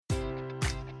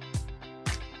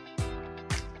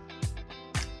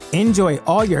Enjoy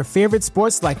all your favorite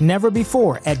sports like never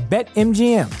before at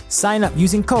BetMGM. Sign up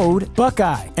using code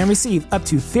Buckeye and receive up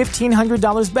to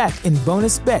 $1,500 back in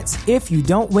bonus bets if you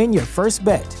don't win your first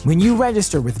bet. When you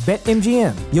register with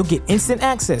BetMGM, you'll get instant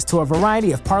access to a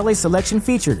variety of parlay selection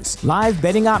features, live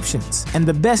betting options, and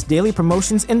the best daily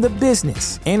promotions in the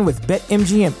business. And with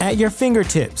BetMGM at your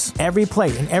fingertips, every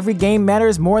play and every game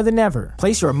matters more than ever.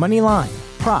 Place your money line,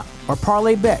 prop, or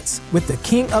parlay bets with the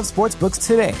king of sportsbooks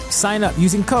today. Sign up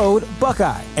using code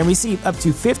Buckeye and receive up to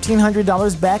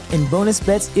 $1,500 back in bonus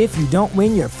bets if you don't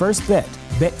win your first bet.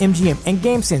 BetMGM and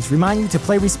GameSense remind you to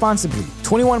play responsibly.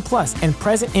 21 plus and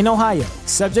present in Ohio,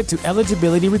 subject to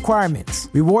eligibility requirements.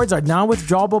 Rewards are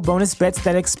non-withdrawable bonus bets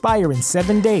that expire in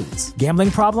 7 days. Gambling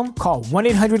problem? Call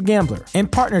 1-800-GAMBLER. In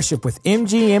partnership with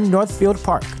MGM Northfield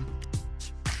Park.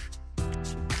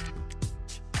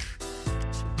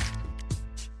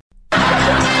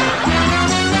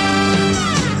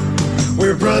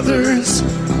 We're brothers,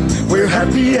 we're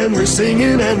happy and we're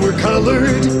singing and we're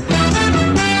colored.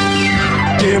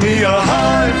 Give me a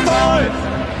high five.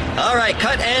 All right,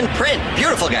 cut and print.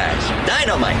 Beautiful, guys.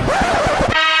 Dynamite.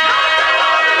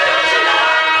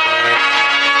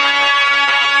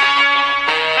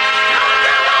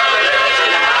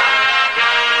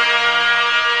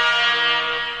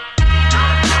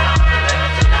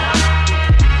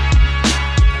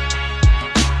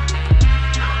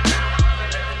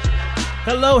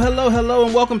 Hello,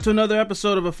 and welcome to another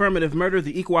episode of Affirmative Murder,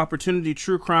 the equal opportunity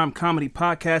true crime comedy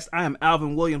podcast. I am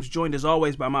Alvin Williams, joined as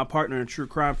always by my partner in true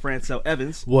crime, Francel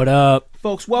Evans. What up?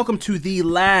 Folks, welcome to the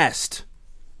last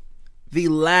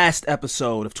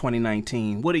episode of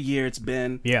 2019. What a year it's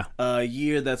been. Yeah. A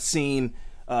year that's seen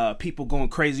people going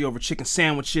crazy over chicken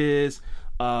sandwiches,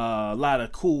 a lot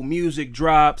of cool music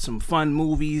drop, some fun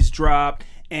movies drop,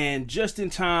 and just in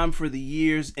time for the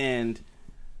year's end,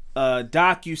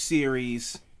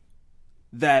 docu-series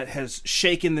that has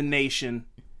shaken the nation,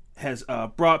 has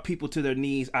brought people to their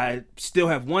knees. I still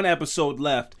have one episode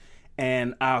left,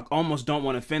 and I almost don't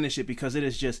want to finish it because it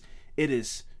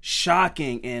is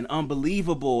shocking and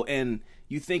unbelievable, and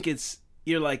you think it's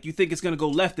gonna go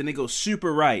left and it goes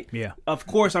super right. Yeah. Of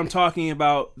course, I'm talking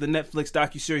about the Netflix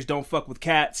docu-series Don't Fuck with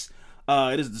Cats.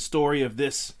 It is the story of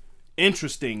this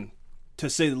interesting, to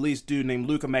say the least, dude named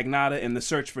Luka Magnotta and the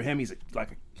search for him. He's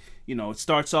it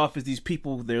starts off as these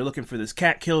people, they're looking for this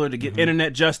cat killer to get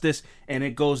internet justice, and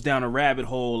it goes down a rabbit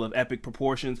hole of epic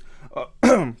proportions.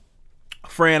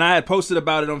 Fran, I had posted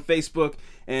about it on Facebook,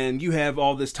 and you have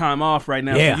all this time off right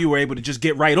now, so you were able to just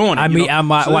get right on it. I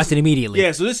watched it immediately.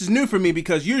 Yeah, so this is new for me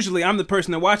because usually I'm the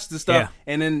person that watches the stuff,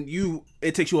 and then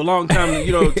it takes you a long time,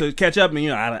 to catch up, and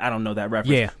I don't know that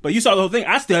reference. Yeah. But you saw the whole thing.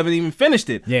 I still haven't even finished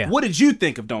it. Yeah. What did you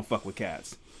think of Don't Fuck with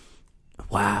Cats?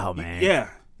 Wow, man. Yeah.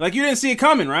 Like, you didn't see it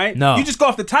coming, right? No. You just go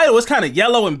off the title. It's kind of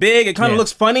yellow and big. It kind of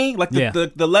looks funny. Like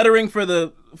the lettering for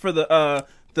the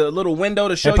little window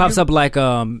to show you. It pops up like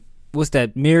what's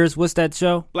that? Mirrors? What's that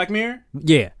show? Black Mirror?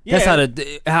 Yeah. That's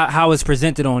how it's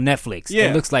presented on Netflix.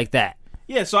 Yeah. It looks like that.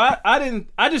 Yeah, so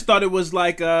I just thought it was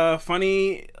like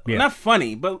funny, not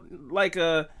funny, but like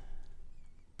how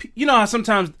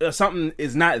sometimes something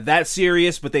is not that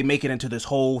serious, but they make it into this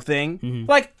whole thing. Mm-hmm.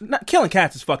 Like, killing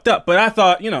cats is fucked up, but I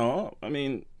thought,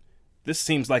 this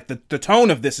seems like the tone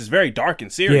of this is very dark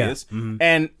and serious,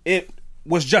 and it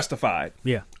was justified.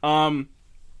 Yeah. I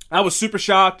was super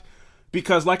shocked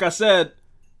because, like I said,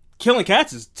 killing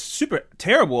cats is super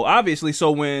terrible, obviously.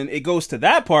 So when it goes to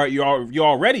that part, you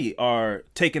already are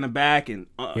taken aback and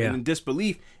in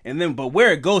disbelief, but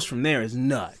where it goes from there is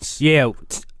nuts. Yeah.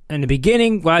 In the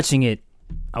beginning, watching it,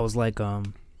 I was like,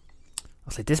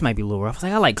 this might be a little rough.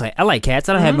 I was like, I like cats.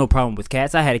 I don't have no problem with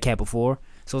cats. I had a cat before,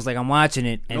 so it's like I'm watching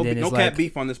it, and then it's no cat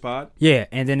beef on this pod. Yeah,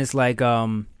 and then it's like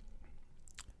when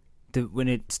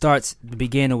it starts the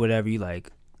begin or whatever, you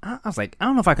like. I was like, I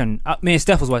don't know if I can. Me and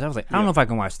Steph was watching. I was like, I don't know if I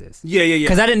can watch this. Yeah.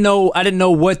 Because I didn't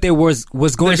know what there was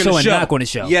going to show and not going to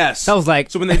show. Yes. So I was like,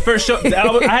 so when they first showed,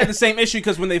 I had the same issue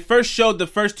because when they first showed the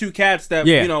first two cats that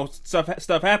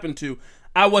stuff happened to,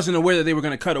 I wasn't aware that they were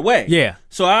going to cut away. Yeah.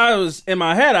 So I was in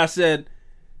my head. I said,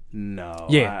 no.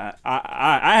 Yeah.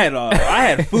 I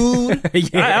had food.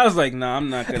 I was like, no, I'm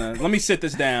not gonna. Let me sit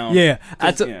this down. Yeah.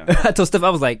 I told Steph, I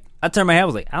was like, I turned my head. I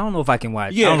was like, I don't know if I can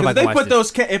watch. Yeah, because they put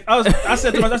those. I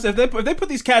said to myself, if they put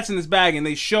these cats in this bag and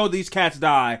they show these cats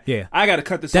die, I got to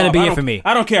cut this. That'd off. be it for me.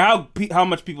 I don't care how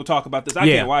much people talk about this. I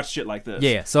can't watch shit like this.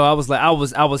 Yeah. So I was like, I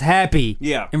was happy.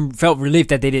 Yeah. And felt relief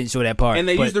that they didn't show that part. And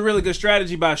they used a really good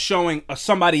strategy by showing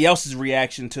somebody else's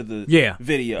reaction to the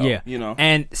video. Yeah. You know.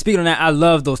 And speaking of that, I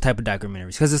love those type of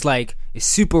documentaries because it's like it's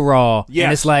super raw. Yes.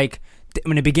 And it's like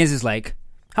when it begins, it's like,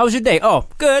 how was your day? Oh,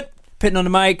 good. pitting on the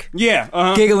mic,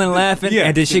 Yeah, giggling, laughing,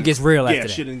 and then shit gets real after that.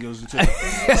 Yeah, shit then goes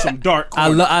into some dark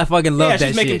corner. I fucking love that shit. Yeah,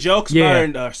 she's making jokes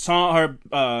about her song,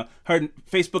 her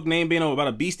Facebook name being about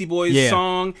a Beastie Boys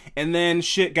song, and then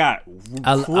shit got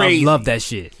crazy. I love that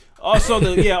shit. Also,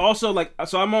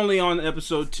 so I'm only on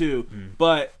episode 2,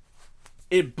 but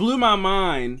it blew my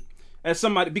mind as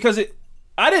somebody, because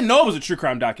I didn't know it was a true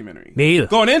crime documentary. Me either.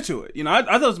 Going into it, I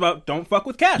thought it was about don't fuck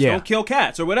with cats, don't kill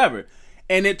cats or whatever,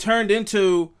 and it turned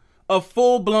into a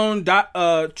full-blown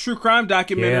true crime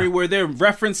documentary where they're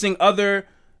referencing other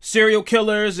serial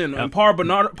killers, and Paul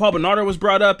Bernardo was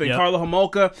brought up, and Carla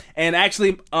Homolka, and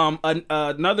actually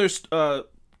another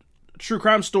true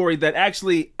crime story that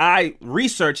actually I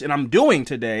researched and I'm doing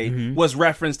today was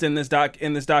referenced in this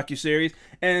docuseries,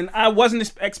 and I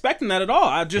wasn't expecting that at all.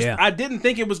 I didn't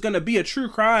think it was going to be a true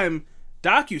crime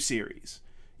docuseries.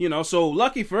 So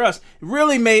lucky for us, it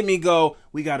really made me go,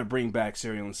 we got to bring back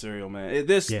Serial and Serial, man.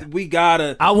 We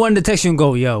gotta. I wanted to text you and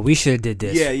go, yo, we should have did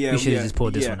this. Yeah. We should have just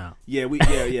pulled this one out. Yeah.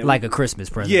 Like a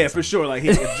Christmas present. Yeah, for sure. Like,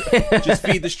 hey, just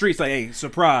feed the streets. Like, hey,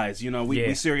 surprise.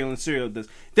 We Serial and Serial this.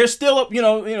 There's still,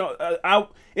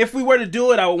 if we were to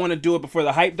do it, I would want to do it before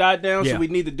the hype died down. So we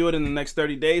need to do it in the next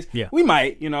 30 days. Yeah. We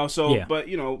might,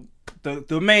 but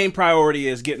the main priority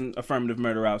is getting Affirmative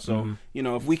Murder out. So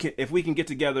if we can get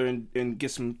together and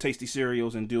get some tasty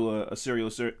cereals and do a serial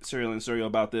and Serial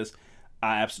about this,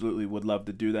 I absolutely would love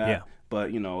to do that. Yeah.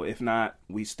 But if not,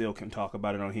 we still can talk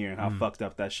about it on here and how fucked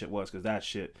up that shit was, because that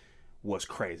shit was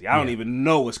crazy. I don't even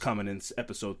know what's coming in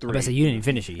episode 3. I say you didn't even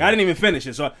finish it yet. I didn't even finish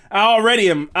it, so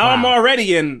I'm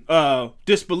already in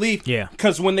disbelief. Yeah.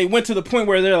 Because when they went to the point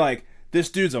where they're like, this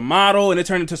dude's a model, and it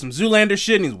turned into some Zoolander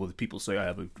shit, and he's, well, people say I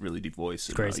have a really deep voice.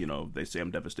 And, crazy. They say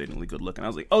I'm devastatingly good looking. I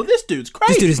was like, oh, this dude's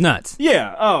crazy. This dude is nuts.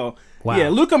 Yeah. Oh. Wow. Yeah.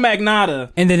 Luca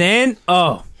Magnotta. And then,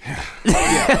 oh.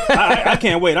 Yeah. I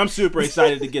can't wait. I'm super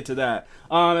excited to get to that.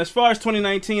 As far as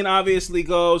 2019 obviously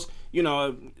goes,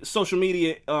 social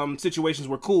media situations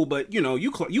were cool, but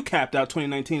you capped out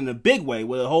 2019 in a big way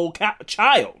with a whole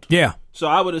child. Yeah. So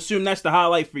I would assume that's the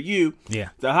highlight for you. Yeah.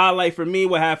 The highlight for me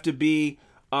would have to be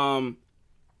getting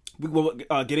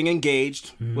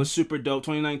engaged was super dope.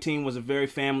 2019 was a very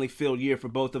family-filled year for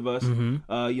both of us.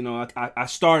 I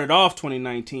started off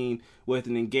 2019 with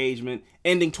an engagement,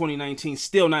 ending 2019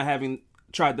 still not having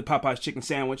tried the Popeye's chicken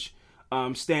sandwich.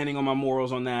 Standing on my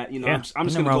morals on that. I'm just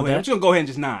gonna go ahead. I'm just gonna go ahead and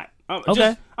just not.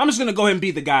 I'm just gonna go ahead and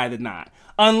be the guy that not.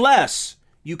 Unless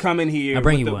you come in here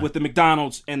with the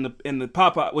McDonald's and the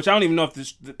Popeye, which I don't even know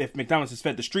if McDonald's has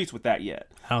fed the streets with that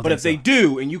yet. But if they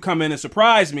do, and you come in and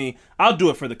surprise me, I'll do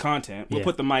it for the content. We'll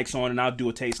put the mics on and I'll do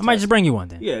a taste test. I might just bring you one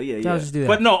then. Yeah. I'll just do that.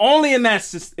 But no, only in that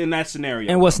scenario.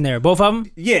 And what scenario? Both of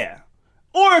them? Yeah.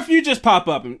 Or if you just pop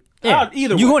up and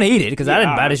either you're going to eat it because I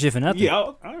didn't buy this shit for nothing. Yeah.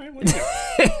 All right. Well,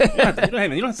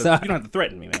 you don't have to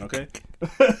threaten me, man. Okay.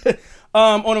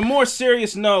 On a more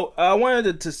serious note, I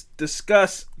wanted to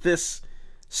discuss this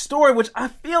story, which I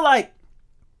feel like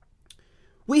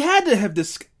we had to have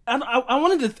discussed.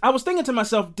 I was thinking to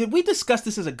myself, did we discuss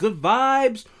this as a good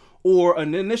vibes or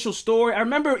an initial story? I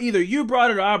remember either you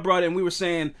brought it or I brought it, and we were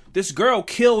saying this girl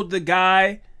killed the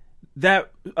guy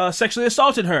that sexually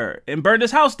assaulted her and burned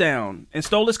his house down and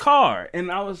stole his car.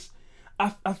 And I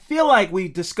feel like we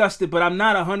discussed it, but I'm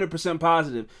not 100%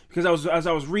 positive, because as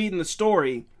I was reading the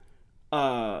story,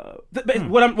 what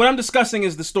I'm discussing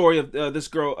is the story of this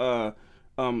girl,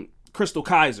 Crystal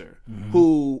Kaiser,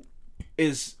 who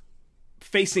is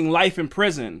facing life in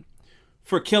prison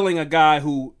for killing a guy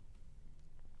who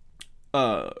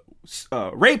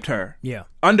raped her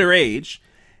underage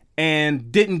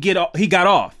and didn't get off. He got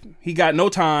off. He got no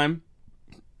time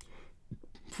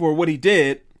for what he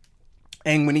did,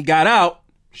 and when he got out,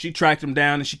 she tracked him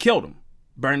down and she killed him,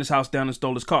 burned his house down and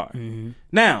stole his car.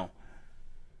 Now,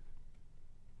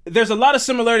 there's a lot of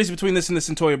similarities between this and the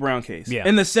Cyntoia Brown case,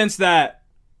 in the sense that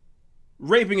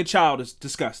raping a child is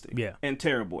disgusting and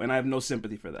terrible, and I have no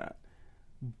sympathy for that.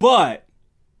 But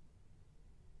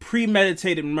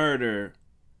premeditated murder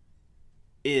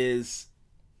is...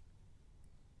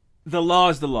 the law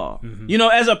is the law.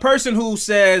 As a person who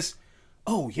says,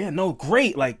 oh yeah, no,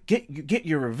 great, like get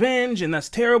your revenge, and that's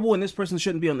terrible, and this person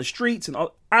shouldn't be on the streets, and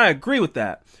all, I agree with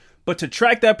that. But to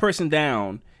track that person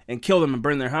down and kill them and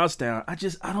burn their house down, I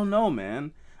don't know,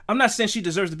 man. I'm not saying she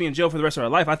deserves to be in jail for the rest of her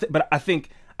life. But I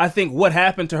think what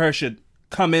happened to her should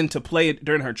come into play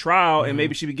during her trial, and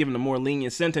maybe she'd be given a more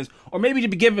lenient sentence, or maybe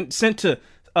she'd be sent to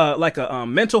like a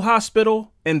mental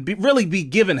hospital and really be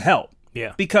given help.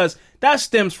 Yeah, because that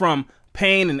stems from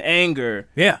pain and anger.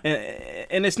 Yeah,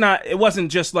 and it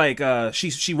wasn't just like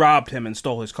she robbed him and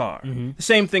stole his car. The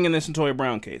same thing in the Cyntoia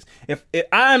Brown case. If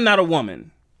I'm not a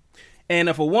woman, And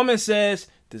if a woman says,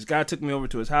 this guy took me over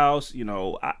to his house, you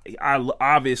know, I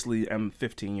obviously am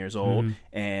 15 years old,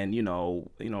 and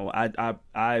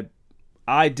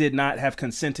I did not have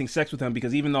consenting sex with him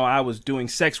because even though I was doing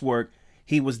sex work,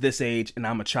 he was this age and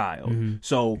I'm a child.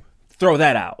 So throw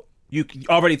that out. You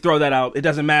already throw that out. It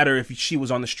doesn't matter if she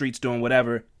was on the streets doing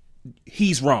whatever.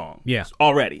 He's wrong. Yeah.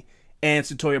 Already. And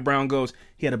Cetoya Brown goes,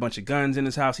 he had a bunch of guns in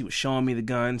his house. He was showing me the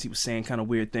guns. He was saying kind of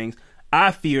weird things.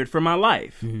 I feared for my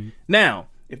life. Now,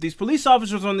 if these police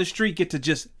officers on the street get to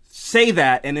just say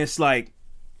that, and it's like,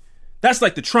 that's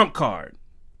like the trump card.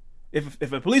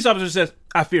 If a police officer says,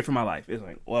 I fear for my life, it's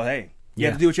like, well, hey, you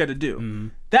have to do what you have to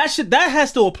do. That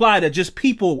has to apply to just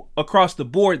people across the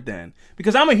board then.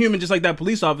 Because I'm a human just like that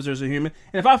police officer is a human.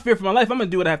 And if I fear for my life, I'm going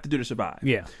to do what I have to do to survive.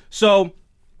 Yeah. So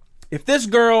if this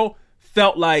girl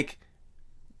felt like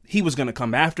he was going to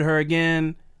come after her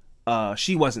again,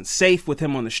 she wasn't safe with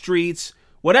him on the streets,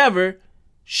 whatever,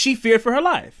 she feared for her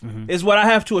life, is what I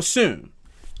have to assume.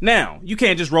 Now, you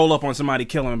can't just roll up on somebody,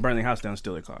 kill them, and burn their house down and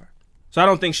steal their car. So I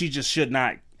don't think she just should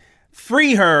not.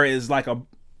 Free her is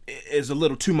a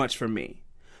little too much for me.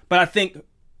 But I think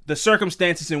the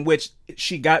circumstances in which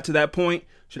she got to that point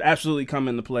should absolutely come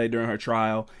into play during her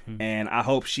trial, and I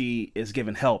hope she is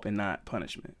given help and not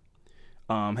punishment.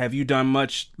 Have you done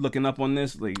much looking up on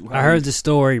this? Like, I heard the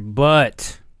story,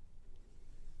 but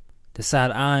the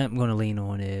side I'm going to lean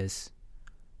on is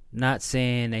not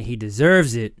saying that he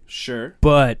deserves it. Sure.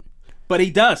 But he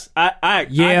does. I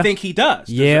think he does.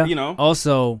 Yeah. You know.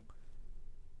 Also,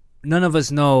 none of us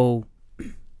know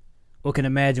or can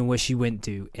imagine what she went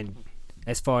through, and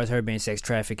as far as her being sex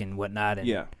trafficked and whatnot. And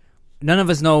yeah. None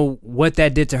of us know what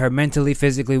that did to her mentally,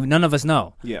 physically. None of us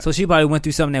know. Yeah. So she probably went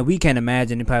through something that we can't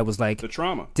imagine and probably was like, the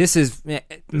trauma. This is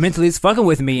mentally it's fucking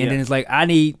with me. And then it's like, I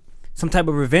need some type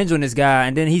of revenge on this guy.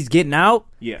 And then he's getting out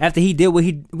after he did what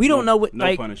we don't know what.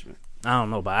 No punishment. I don't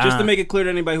know. But just to make it clear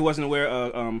to anybody who wasn't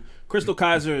aware, Crystal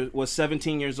Kaiser was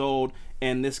 17 years old.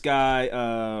 And this guy,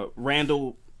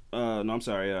 Randall,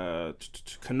 Kenosha.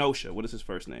 What is his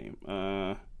first name?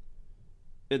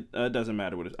 It doesn't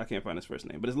matter I can't find his first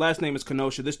name, but his last name is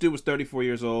Kenosha. This dude was 34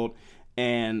 years old,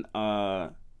 and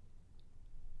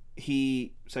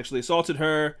he sexually assaulted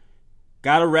her,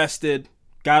 got arrested,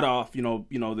 got off,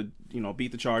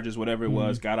 beat the charges, whatever it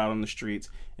was, got out on the streets,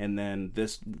 and then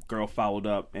this girl followed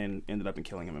up and ended up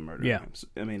killing him and murdering him.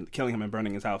 I mean, killing him and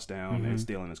burning his house down and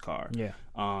stealing his car. Yeah.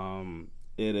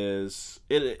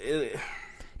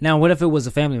 Now, what if it was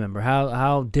a family member?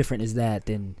 How different is that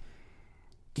than?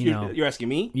 You're asking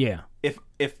me? Yeah. If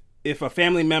a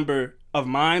family member of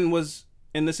mine was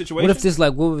in this situation, what if this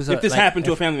happened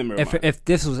to a family member? If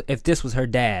this was her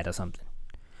dad or something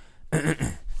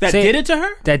that did it to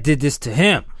her, that did this to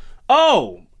him.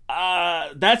 Oh,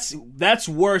 that's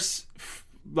worse,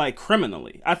 like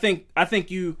criminally. I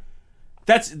think you.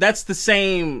 That's the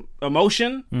same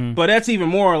emotion, but that's even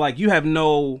more like you have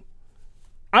no.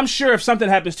 I'm sure if something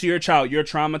happens to your child, you're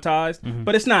traumatized,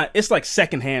 but it's not. It's like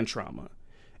secondhand trauma.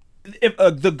 If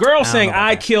the girl saying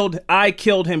I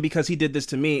killed him because he did this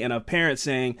to me, and a parent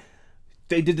saying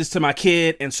they did this to my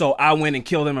kid, and so I went and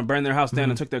killed them and burned their house down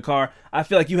and took their car, I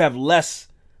feel like you have less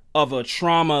of a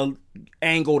trauma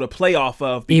angle to play off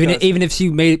of. Even if she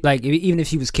even if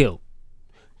she was killed.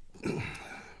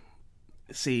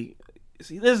 See,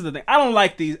 this is the thing. I don't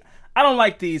like these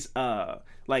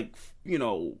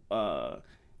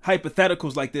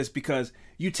hypotheticals like this, because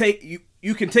you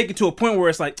can take it to a point where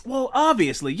it's like, well,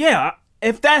 obviously, yeah,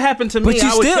 if that happened to me,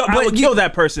 I would kill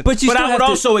that person. But I would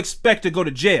also expect to go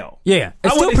to jail. Yeah,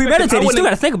 it's still premeditated. You still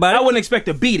got to think about it. I wouldn't expect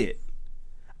to beat it.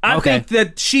 I think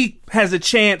that she has a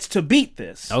chance to beat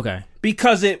this. Okay.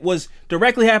 Because it was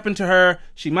directly happened to her.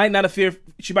 She might have feared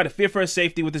for her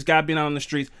safety with this guy being out on the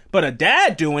streets. But a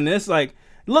dad doing this, like,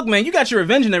 look, man, you got your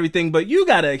revenge and everything, but you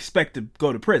got to expect to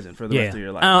go to prison for the rest of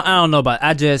your life. I don't know about it.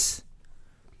 I just,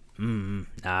 I'm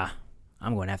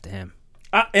going after him.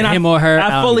 Him or her.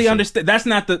 I fully understand. That's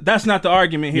not the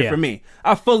argument here for me.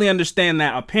 I fully understand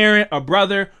that a parent, a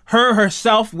brother, her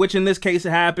herself, which in this case it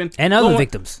happened, and other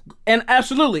victims, and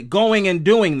absolutely going and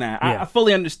doing that. I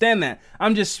fully understand that.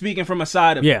 I'm just speaking from a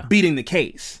side of beating the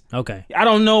case. Okay. I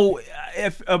don't know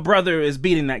if a brother is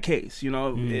beating that case.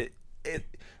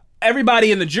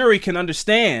 Everybody in the jury can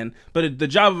understand, but the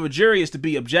job of a jury is to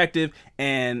be objective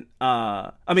and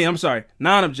non-objective.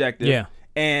 Yeah.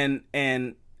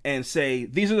 And say,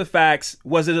 these are the facts.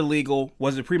 Was it illegal?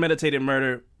 Was it premeditated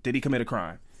murder? Did he commit a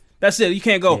crime? That's it. You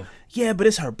can't go, but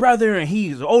it's her brother and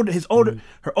her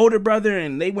older brother,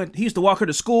 and he used to walk her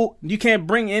to school. You can't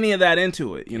bring any of that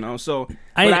into it, So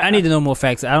I need to know more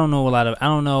facts. I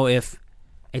don't know if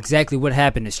exactly what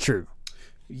happened is true.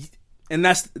 And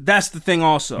that's the thing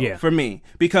also for me,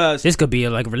 because this could be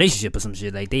like a relationship or some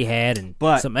shit like they had and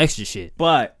some extra shit.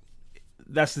 But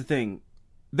that's the thing.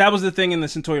 That was the thing in the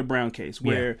Centoya Brown case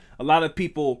where a lot of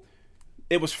people,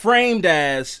 it was framed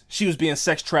as she was being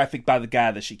sex trafficked by the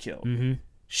guy that she killed. Mm-hmm.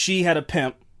 She had a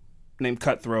pimp named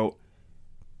Cutthroat.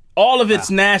 All of it's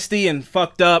nasty and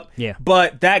fucked up. Yeah.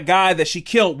 But that guy that she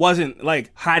killed wasn't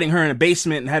like hiding her in a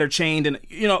basement and had her chained. And,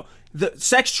 you know, the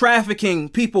sex trafficking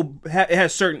people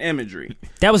has certain imagery.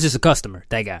 That was just a customer,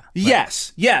 that guy. Right?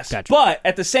 Yes. Gotcha. But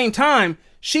at the same time,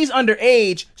 she's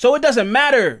underage, so it doesn't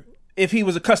matter if he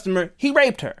was a customer. He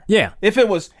raped her. Yeah.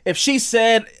 If she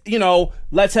said, you know,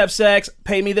 let's have sex,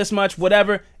 pay me this much,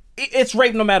 whatever, it's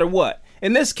rape no matter what.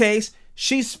 In this case,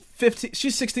 she's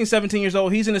 16, 17 years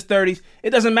old. He's in his 30s. It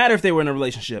doesn't matter if they were in a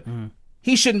relationship. Mm-hmm.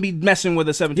 He shouldn't be messing with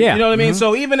a 17. Yeah. You know what I mean?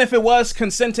 So even if it was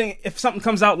consenting, if something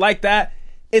comes out like that,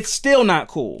 it's still not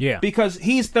cool. Yeah. Because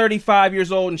he's 35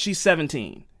 years old and she's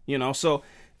 17. You know, so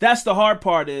that's the hard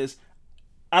part is,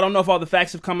 I don't know if all the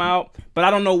facts have come out, but I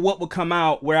don't know what would come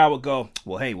out where I would go,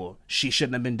 well, hey, she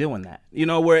shouldn't have been doing that. You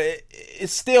know, where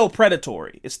it's still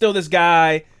predatory. It's still this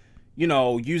guy, you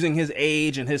know, using his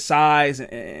age and his size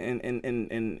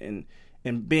and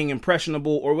being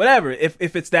impressionable or whatever. If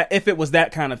it was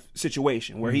that kind of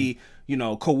situation where he, you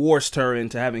know, coerced her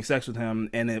into having sex with him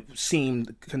and it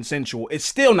seemed consensual, it's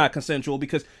still not consensual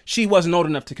because she wasn't old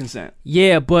enough to consent.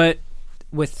 Yeah, but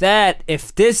with that,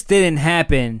 if this didn't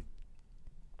happen,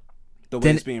 the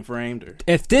way it's being framed, or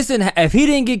if he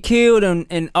didn't get killed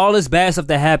and all this bad stuff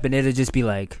that happened, it'd just be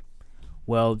like,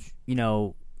 well, you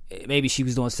know, maybe she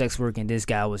was doing sex work and this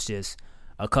guy was just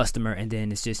a customer, and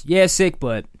then it's just sick,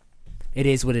 but it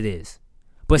is what it is.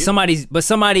 But somebody,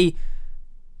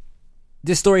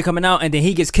 this story coming out and then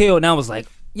he gets killed, and I was like,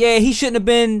 yeah, he shouldn't have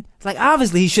been. Like,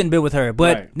 obviously he shouldn't have been with her,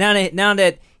 but right. now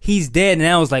that he's dead, and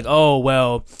I was like, oh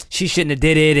well, she shouldn't have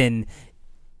did it, and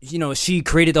you know, she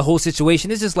created the whole situation.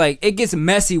 It's just like, it gets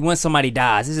messy when somebody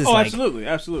dies. It's just absolutely.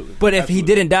 But if he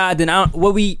didn't die, then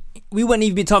we wouldn't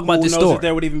even be talking about this story. Who knows if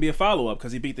there would even be a follow-up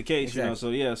because he beat the case,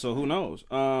 exactly. You know, so who knows?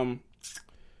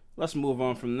 Let's move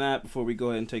on from that before we go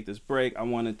ahead and take this break. I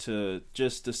wanted to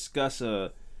just discuss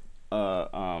a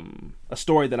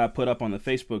story that I put up on the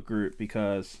Facebook group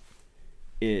because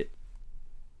it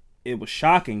was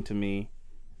shocking to me,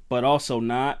 but also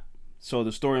not. So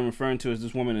the story I'm referring to is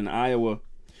this woman in Iowa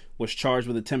was charged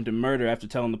with attempted murder after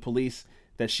telling the police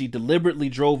that she deliberately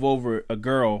drove over a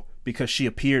girl because she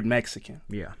appeared Mexican.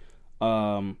 Yeah.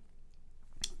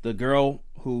 The girl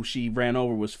who she ran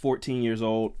over was 14 years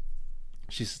old.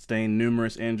 She sustained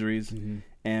numerous injuries,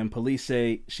 and police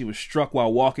say she was struck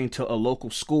while walking to a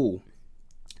local school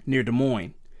near Des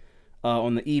Moines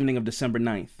on the evening of December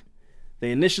 9th. They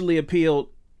initially appealed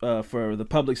for the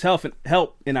public's help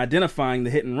in identifying the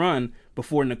hit and run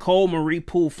before Nicole Marie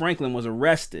Poole Franklin was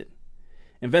arrested.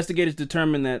 Investigators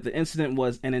determined that the incident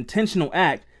was an intentional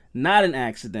act, not an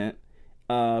accident,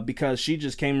 because she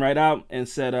just came right out and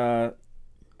said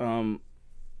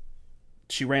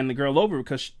she ran the girl over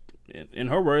because, in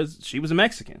her words, she was a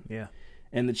Mexican. Yeah.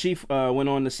 And the chief went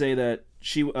on to say that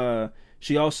she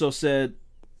also said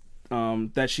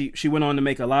that she went on to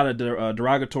make a lot of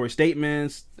derogatory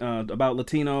statements about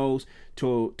Latinos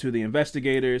to the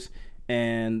investigators,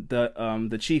 and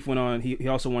the chief went on. He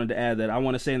also wanted to add that I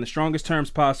want to say in the strongest terms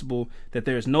possible that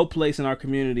there is no place in our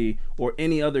community or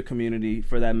any other community,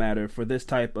 for that matter, for this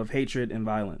type of hatred and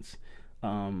violence.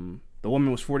 The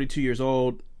woman was 42 years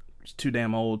old. She's too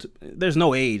damn old. There's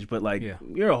no age, but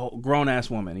you're a grown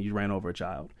ass woman and you ran over a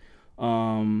child.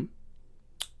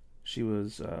 She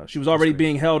was already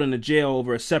being held in a jail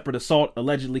over a separate assault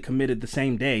allegedly committed the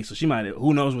same day. So she might,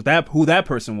 who knows who that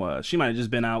person was. She might have just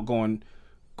been out going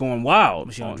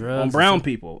wild on brown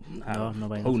people.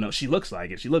 Nobody knows. Who knows? She looks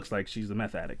like it. She looks like she's a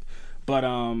meth addict. But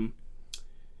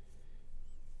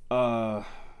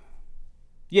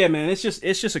yeah, man, it's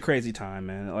just a crazy time,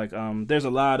 man. Like there's a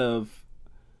lot of.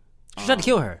 She tried to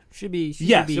kill her.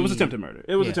 It was attempted murder.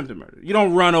 It was attempted murder. You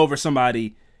don't run over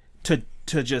somebody to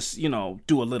just, you know,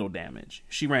 do a little damage.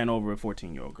 She ran over a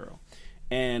 14-year-old girl.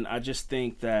 And I just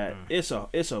think that it's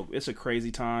a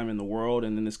crazy time in the world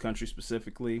and in this country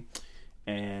specifically.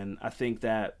 And I think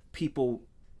that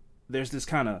there's this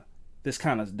kind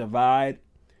of divide.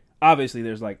 Obviously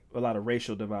there's like a lot of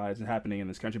racial divides happening in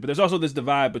this country, but there's also this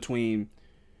divide between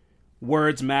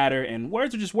words matter, and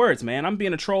words are just words, man. I'm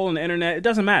being a troll on the internet. It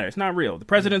doesn't matter. It's not real. The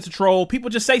president's a troll. People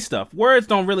just say stuff. Words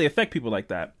don't really affect people like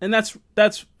that. And that's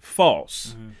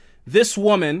false. Mm-hmm. This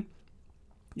woman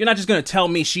You're not just going to tell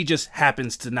me she just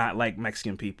happens to not like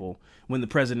Mexican people when the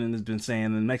president has been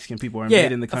saying the Mexican people are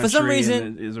invading the country. For some reason,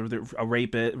 and is a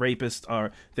rapist,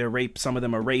 or some of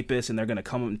them are rapists, and they're going to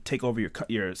come and take over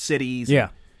your cities. Yeah,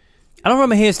 I don't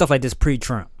remember hearing stuff like this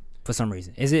pre-Trump. For some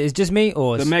reason, is it just me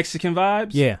or the Mexican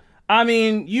vibes? Yeah, I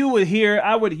mean, you would hear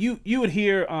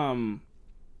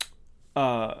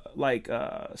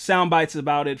sound bites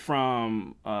about it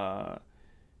from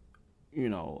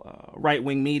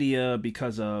right-wing media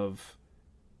because of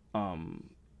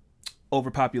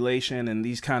overpopulation and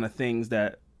these kind of things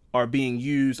that are being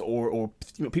used, or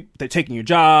people, they're taking your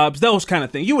jobs, those kind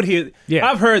of things. You would hear. Yeah.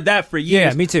 I've heard that for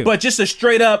years. Yeah, me too. But just a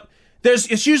straight up,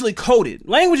 it's usually coded.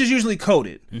 Language is usually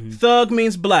coded. Mm-hmm. Thug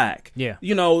means black. Yeah.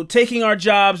 Taking our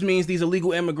jobs means these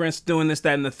illegal immigrants doing this,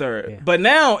 that, and the third. Yeah. But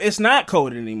now it's not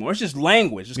coded anymore. It's just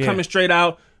language. It's coming straight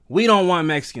out. We don't want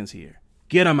Mexicans here.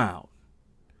 Get them out.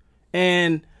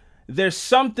 And there's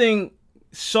something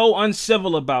so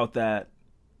uncivil about that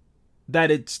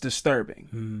it's disturbing.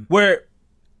 Mm-hmm. Where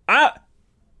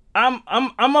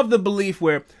I'm of the belief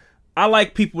where I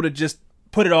like people to just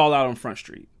put it all out on Front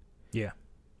Street. Yeah.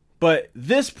 But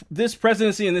this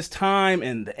presidency and this time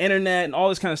and the internet and all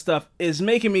this kind of stuff is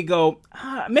making me go,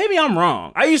 maybe I'm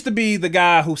wrong. I used to be the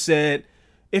guy who said,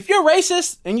 if you're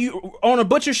racist and you own a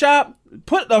butcher shop,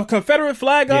 put a Confederate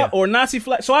flag up or Nazi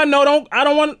flag. So I know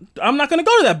I'm not going to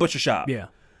go to that butcher shop. Yeah.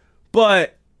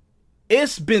 But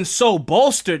it's been so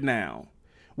bolstered now,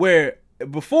 where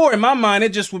before in my mind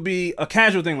it just would be a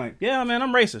casual thing like, yeah, man,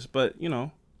 I'm racist, but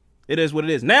it is what it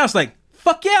is. Now it's like,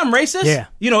 fuck yeah, I'm racist. Yeah.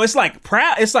 It's like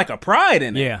proud. It's like a pride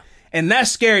in it. Yeah. And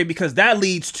that's scary because that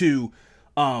leads to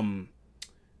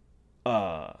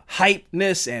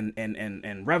hypeness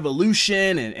and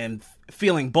revolution and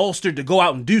feeling bolstered to go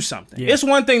out and do something. Yeah. It's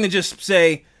one thing to just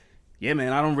say, yeah,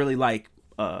 man, I don't really like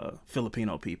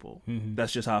Filipino people. Mm-hmm.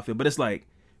 That's just how I feel. But it's like,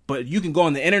 but you can go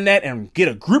on the internet and get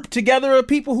a group together of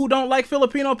people who don't like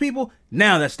Filipino people.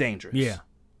 Now that's dangerous. Yeah.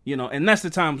 And that's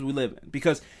the times we live in,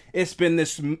 because it's been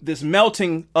this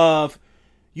melting of,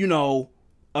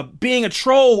 being a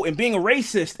troll and being a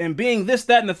racist and being this,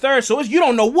 that, and the third. So you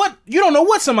don't know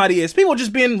what somebody is. People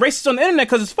just being racist on the internet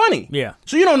because it's funny. Yeah.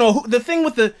 So you don't know the thing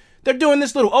with they're doing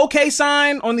this little okay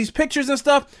sign on these pictures and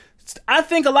stuff. I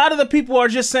think a lot of the people are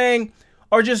just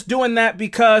doing that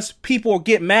because people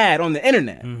get mad on the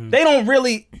internet. Mm-hmm. They don't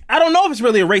really. I don't know if it's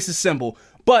really a racist symbol.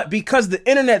 But because the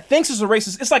internet thinks it's a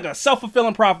racist, it's like a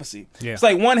self-fulfilling prophecy. Yeah. It's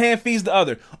like one hand feeds the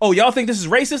other. Oh, y'all think this is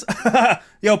racist?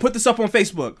 Yo, put this up on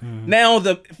Facebook. Mm-hmm. Now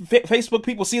the Facebook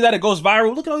people see that, it goes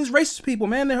viral. Look at all these racist people,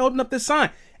 man. They're holding up this sign.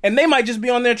 And they might just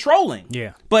be on there trolling.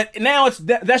 Yeah. But now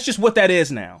that's just what that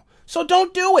is now. So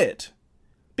don't do it.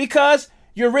 Because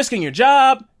you're risking your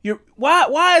job.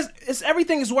 Why is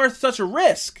everything is worth such a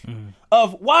risk? Mm-hmm.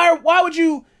 Of why would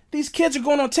you... These kids are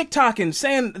going on TikTok and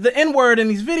saying the N-word in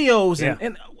these videos.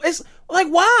 And it's like,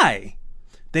 why?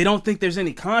 They don't think there's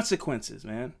any consequences,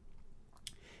 man.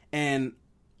 And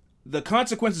the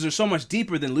consequences are so much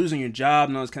deeper than losing your job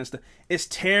and all this kind of stuff. It's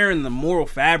tearing the moral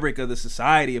fabric of the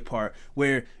society apart,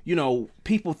 where,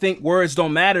 people think words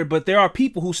don't matter, but there are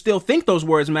people who still think those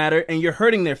words matter, and you're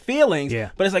hurting their feelings.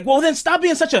 Yeah. But it's like, well, then stop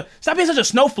being such a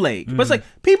snowflake. Mm. But it's like,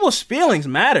 people's feelings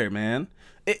matter, man.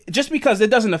 Just because it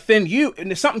doesn't offend you,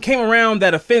 and if something came around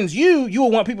that offends you, you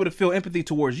will want people to feel empathy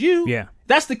towards you. Yeah.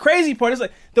 That's the crazy part. It's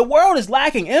like, the world is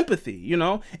lacking empathy,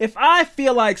 If I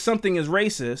feel like something is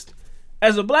racist,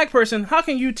 as a black person, how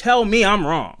can you tell me I'm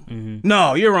wrong? Mm-hmm.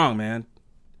 No, you're wrong, man.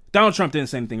 Donald Trump didn't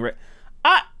say anything right.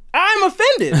 I'm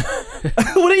offended.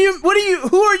 Who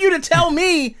are you to tell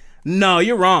me, no,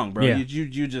 you're wrong, bro. Yeah.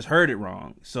 You just heard it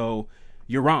wrong. So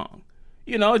you're wrong.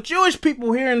 Jewish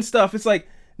people hearing stuff, it's like,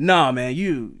 nah, man,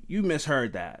 you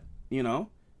misheard that.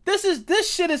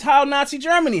 This shit is how Nazi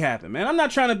Germany happened, man. I'm not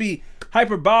trying to be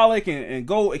hyperbolic and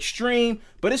go extreme,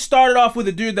 but it started off with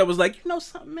a dude that was like,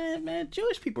 something, man,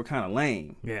 Jewish people are kind of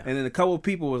lame. Yeah. And then a couple of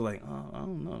people was like, oh, I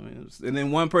don't know, man. And then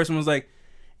one person was like,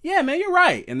 yeah, man, you're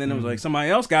right. And then it was like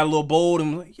somebody else got a little bold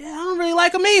and was like, yeah, I don't really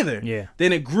like them either. Yeah.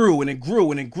 Then it grew and it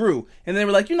grew and it grew. And then they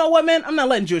were like, you know what, man, I'm not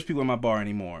letting Jewish people in my bar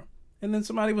anymore. And then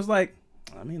somebody was like,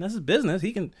 I mean, that's his business.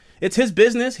 It's his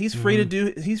business. He's free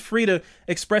he's free to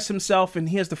express himself, and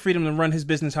he has the freedom to run his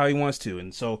business how he wants to.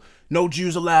 And so no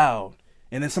Jews allowed.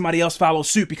 And then somebody else follows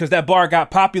suit because that bar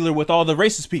got popular with all the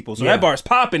racist people. So that bar's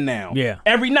popping now. Yeah.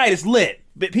 Every night it's lit.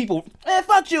 But people,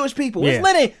 fuck Jewish people. It's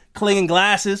lit. Clinging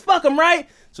glasses. Fuck them, right?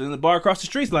 So then the bar across the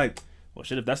street's like, well,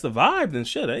 shit, if that's the vibe, then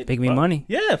shit, eh? Make me money.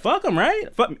 Yeah, fuck them,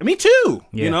 right? Fuck me too,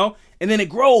 And then it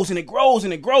grows and it grows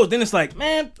and it grows. Then it's like,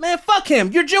 man, fuck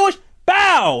him. You're Jewish?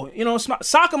 Bow,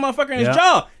 sock a motherfucker in his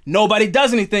jaw. Nobody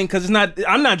does anything because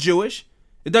I'm not Jewish.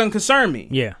 It doesn't concern me.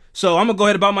 Yeah. So I'm gonna go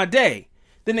ahead about my day.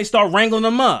 Then they start wrangling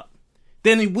them up.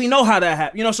 Then we know how that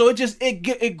happens. You know, so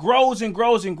it grows and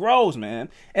grows and grows, man.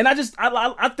 And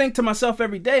I think to myself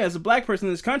every day as a black person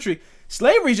in this country,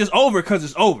 slavery's just over because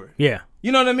it's over. Yeah.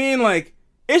 You know what I mean? Like,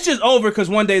 it's just over because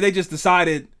one day they just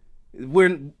decided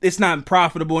it's not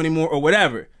profitable anymore or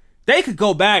whatever. They could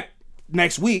go back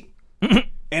next week, and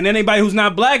anybody who's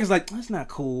not black is like, that's not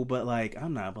cool, but like,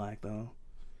 I'm not black though.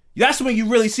 That's when you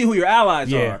really see who your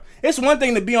allies are. It's one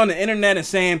thing to be on the internet and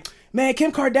saying, man,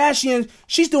 Kim Kardashian,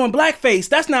 she's doing blackface.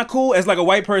 That's not cool. As like a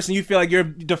white person, you feel like you're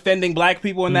defending black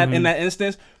people in that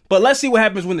instance. But let's see what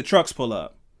happens when the trucks pull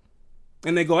up.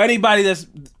 And they go, anybody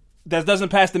that doesn't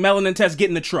pass the melanin test, get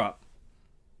in the truck.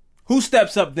 Who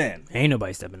steps up then? Ain't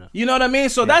nobody stepping up. You know what I mean?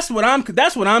 So that's what I'm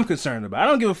concerned about. I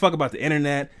don't give a fuck about the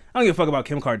internet. I don't give a fuck about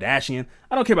Kim Kardashian.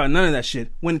 I don't care about none of that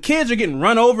shit. When kids are getting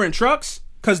run over in trucks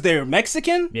because they're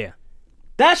Mexican,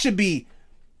 that should be.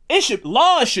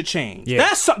 Laws should change.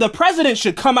 Yeah. The president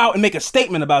should come out and make a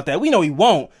statement about that. We know he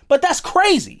won't, but that's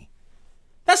crazy.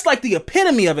 That's like the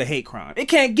epitome of a hate crime. It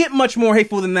can't get much more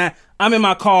hateful than that. I'm in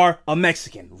my car, a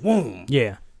Mexican. Boom.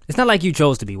 Yeah. It's not like you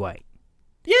chose to be white.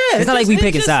 Yeah. It's not like we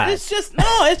picking sides. It's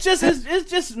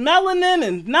just melanin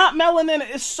and not melanin.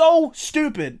 It's so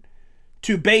stupid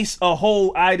to base a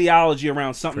whole ideology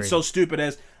around something so stupid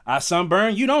as I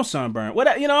sunburn, you don't sunburn.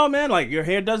 What, you know, man, like your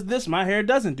hair does this, my hair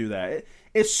doesn't do that.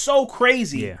 It's so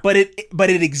crazy, but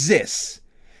it exists.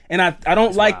 And I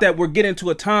don't like that we're getting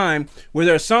to a time where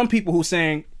there are some people who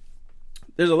saying,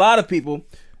 there's a lot of people,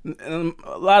 and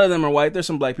a lot of them are white, there's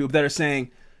some black people that are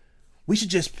saying,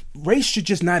 race should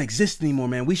just not exist anymore,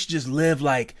 man. We should just live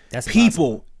like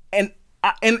people. And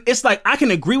it's like, I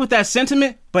can agree with that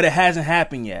sentiment, but it hasn't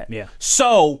happened yet. Yeah.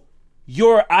 So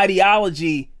your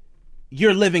ideology,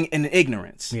 you're living in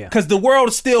ignorance. Yeah. Because the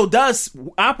world still does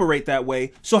operate that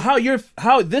way. So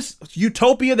how this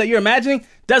utopia that you're imagining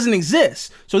doesn't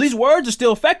exist. So these words are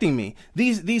still affecting me.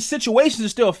 These situations are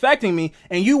still affecting me.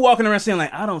 And you walking around saying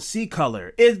like, I don't see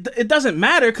color. It doesn't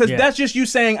matter because that's just you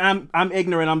saying I'm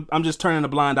ignorant. I'm just turning a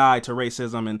blind eye to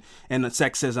racism and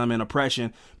sexism and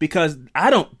oppression because I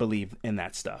don't believe in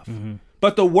that stuff. Mm-hmm.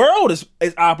 But the world is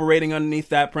operating underneath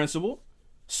that principle.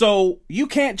 So you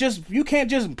can't just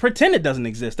pretend it doesn't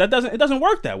exist. It doesn't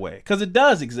work that way because it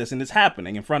does exist and it's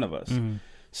happening in front of us. Mm-hmm.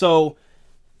 So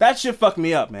that shit fucked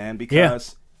me up, man,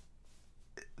 because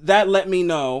that let me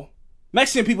know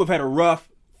Mexican people have had a rough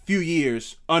few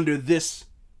years under this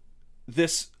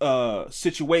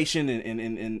situation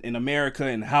in America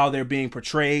and how they're being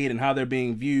portrayed and how they're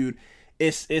being viewed.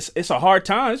 It's a hard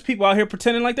time. There's people out here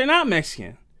pretending like they're not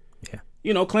Mexican. Yeah.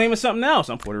 You know, claiming something else.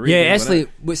 I'm Puerto Rican. Yeah, actually,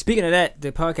 speaking of that,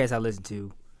 the podcast I listened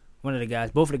to, both of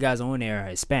the guys on there are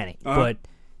Hispanic, but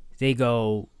they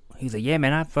go, he's like, yeah,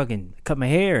 man, I fucking cut my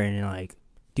hair and like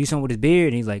do something with his beard,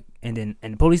 and he's like, and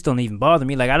the police don't even bother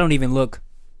me. Like, I don't even look.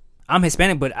 I'm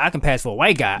Hispanic, but I can pass for a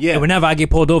white guy. Yeah. And whenever I get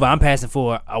pulled over, I'm passing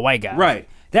for a white guy. Right.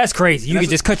 That's crazy. You can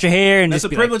just cut your hair and that's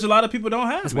just a privilege a lot of people don't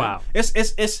have. That's wild.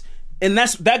 It's and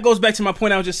that goes back to my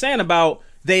point I was just saying about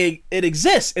it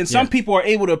exists, and some people are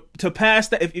able to pass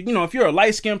that. If you're a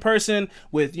light skinned person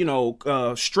with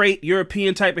straight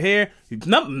European type of hair,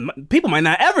 people might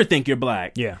not ever think you're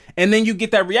black. Yeah, and then you get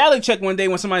that reality check one day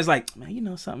when somebody's like, man, you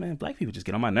know something, man, black people just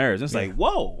get on my nerves. And it's like,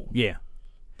 whoa, yeah,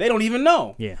 they don't even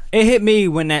know. Yeah, it hit me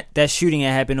when that shooting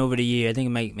had happened over the year. I think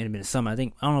it might have been the summer. I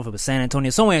don't know if it was San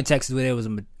Antonio, somewhere in Texas where there was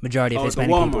a majority of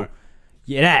Hispanic people.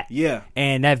 Yeah, that. Yeah,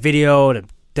 and that video,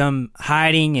 them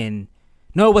hiding and.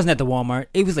 No, it wasn't at the Walmart.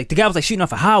 It was like the guy was like shooting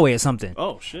off a highway or something.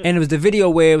 Oh shit! And it was the video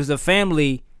where it was a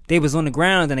family. They was on the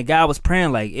ground and the guy was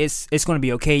praying like it's gonna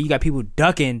be okay. You got people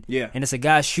ducking. Yeah. And it's a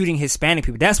guy shooting Hispanic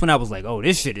people. That's when I was like, oh,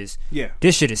 this shit is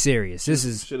serious.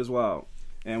 This shit is wild.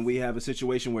 And we have a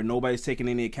situation where nobody's taking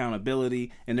any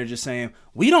accountability, and they're just saying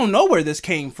we don't know where this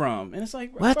came from. And it's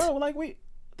like, what? Bro, like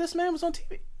this man was on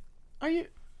TV. Are you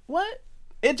what?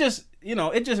 It just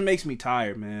makes me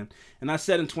tired, man. And I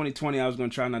said in 2020 I was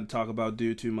going to try not to talk about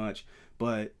dude too much,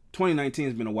 but 2019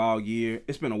 has been a wild year.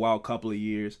 It's been a wild couple of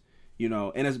years,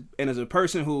 and as a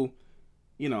person who,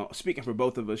 speaking for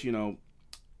both of us, I'm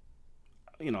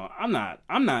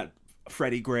not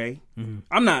Freddie Gray. Mm-hmm.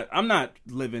 I'm not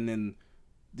living in,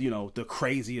 the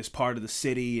craziest part of the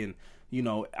city, and,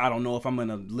 I don't know if I'm going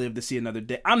to live to see another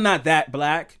day. I'm not that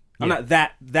black. I'm not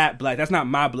that black. That's not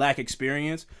my black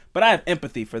experience. But I have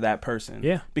empathy for that person.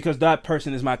 Yeah. Because that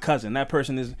person is my cousin. That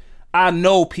person is... I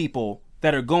know people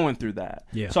that are going through that.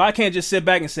 Yeah. So I can't just sit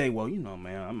back and say, well, you know,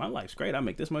 man, my life's great. I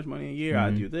make this much money a year.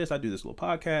 I do this little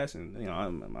podcast, and you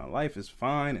know, my life is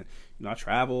fine, and you know, I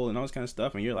travel and all this kind of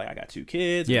stuff. And you're like, I got 2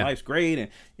 kids. Yeah. And life's great, and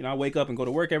you know, I wake up and go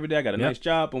to work every day. I got a nice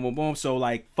job. Boom, boom, boom. So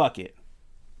like, fuck it.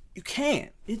 You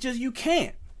can't. You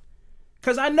can't.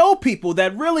 Because I know people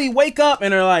that really wake up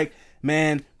and are like,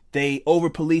 man, they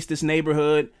over-police this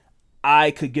neighborhood.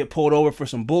 I could get pulled over for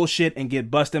some bullshit and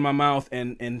get bust in my mouth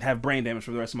and have brain damage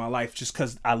for the rest of my life just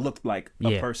because I looked like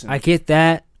a person. I get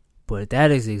that, but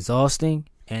that is exhausting,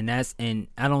 and I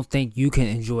don't think you can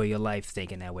enjoy your life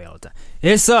thinking that way all the time.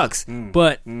 It sucks,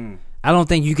 but I don't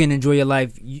think you can enjoy your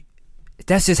life.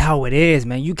 That's just how it is,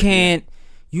 man. You can't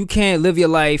live your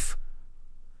life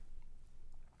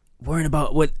worrying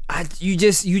about you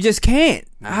just can't.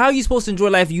 How are you supposed to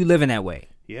enjoy life if you living that way?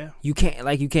 Yeah. You can't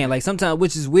like sometimes,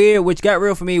 which is weird, which got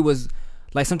real for me was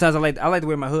like sometimes I like to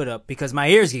wear my hood up because my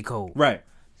ears get cold. Right.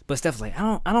 But Steph's like,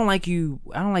 I don't like you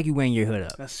wearing your hood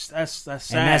up. That's sad.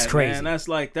 And that's crazy. Man.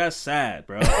 That's sad,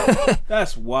 bro.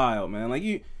 That's wild, man. Like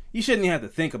you shouldn't even have to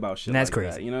think about shit. And that's like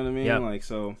crazy. That, you know what I mean? Yep. Like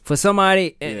so for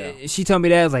somebody, she told me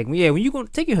that I was like, yeah, when you going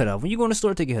to take your hood off, when you go in the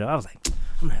store, take your hood off.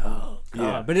 I'm like, oh God.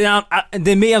 Yeah. But then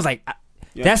I was like,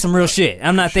 that's some real shit.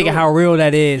 I'm not thinking how real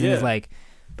that is. And it's like,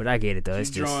 but I get it though.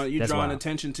 You're drawing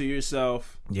attention to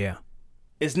yourself. Yeah.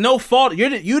 It's no fault. You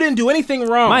didn't do anything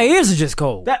wrong. My ears are just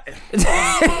cold.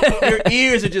 Your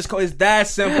ears are just cold. It's that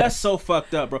simple. That's so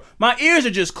fucked up, bro. My ears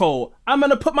are just cold. I'm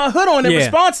gonna put my hood on in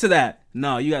response to that.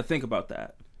 No, you gotta think about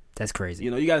that. That's crazy.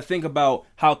 You know, you gotta think about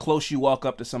how close you walk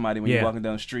up to somebody when you're walking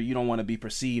down the street. You don't want to be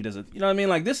perceived as you know what I mean?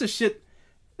 Like this is shit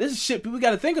people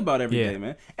gotta think about every day,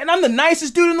 man. And I'm the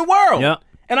nicest dude in the world. Yeah.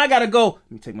 And I gotta go.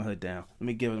 Let me take my hood down. Let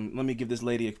me give this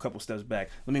lady a couple steps back.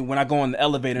 When I go on the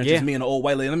elevator, it's just me and the old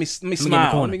white lady. Let me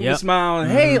smile. Let me give a smile. And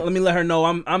hey, let me let her know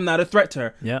I'm not a threat to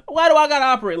her. Yep. Why do I gotta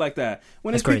operate like that?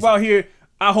 When there's people out here,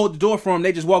 I hold the door for them.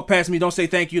 They just walk past me. Don't say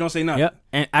thank you. Don't say nothing. Yep.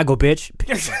 And I go, bitch.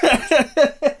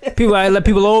 I let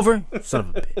people over. Son of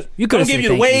a bitch. You couldn't give you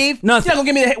the wave. Nothing. You're not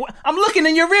gonna give me the. I'm looking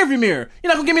in your rearview mirror. You're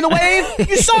not gonna give me the wave.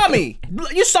 You saw me.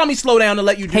 You saw me slow down to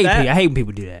let you do that. I hate when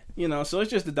people do that. You know, so it's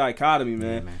just a dichotomy,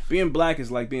 man. Being black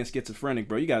is like being schizophrenic,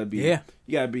 bro. You gotta be. Yeah.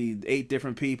 You gotta be 8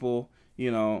 different people.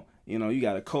 You know. You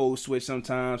got a code switch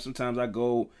sometimes. Sometimes I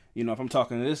go. You know, if I'm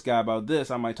talking to this guy about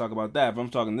this, I might talk about that. If I'm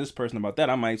talking to this person about that,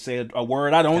 I might say a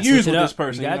word I don't use with this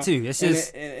person. You got to. It's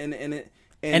just.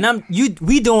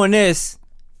 We doing this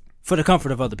for the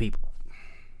comfort of other people.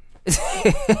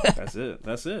 That's it.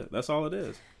 That's all it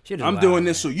is. I'm doing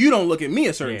this so you don't look at me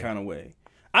a certain kind of way.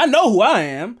 I know who I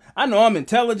am. I know I'm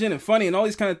intelligent and funny and all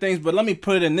these kind of things, but let me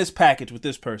put it in this package with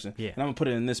this person. Yeah. And I'm going to put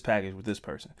it in this package with this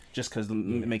person just because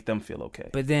make them feel okay.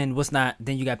 But then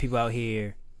then you got people out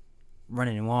here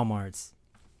running in Walmarts,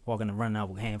 running out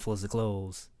with handfuls of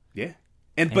clothes. Yeah.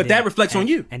 But that reflects on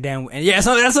you. So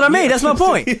that's what I mean. That's my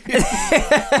point.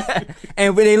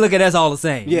 And when they look at us all the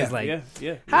same. Yeah. It's like,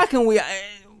 how can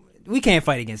we can't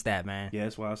fight against that, man. Yeah,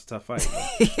 that's why it's a tough fight.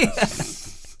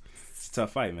 It's a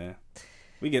tough fight, man.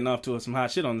 We getting off to some hot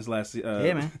shit on this last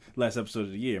episode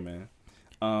of the year, man.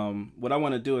 What I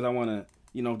want to do is I want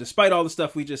to, despite all the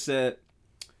stuff we just said,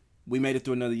 we made it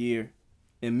through another year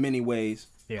in many ways.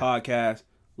 Yeah. Podcast,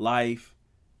 life,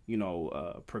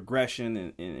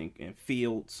 progression and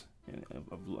fields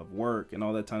of work and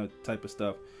all that type of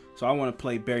stuff. So I want to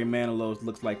play Barry Manilow's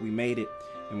 "Looks Like We Made It,"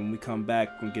 and when we come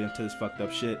back, we'll get into this fucked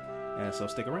up shit. And so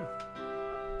stick around.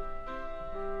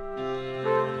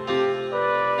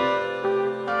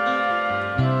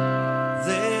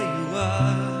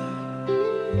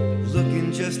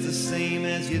 Just the same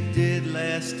as you did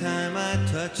last time I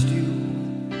touched you.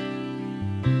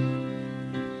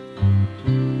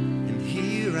 And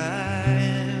here I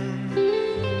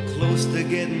am, close to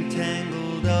getting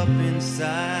tangled up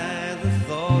inside the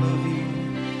thought of you.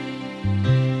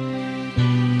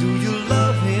 Do you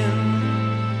love him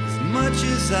as much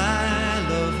as I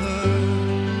love her?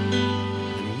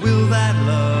 And will that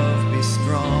love be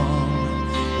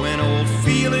strong when old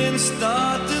feelings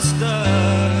start to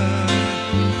stir?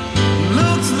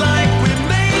 Looks like we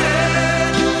made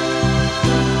it,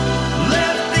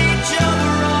 left each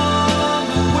other on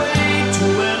the way to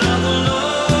another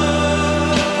love.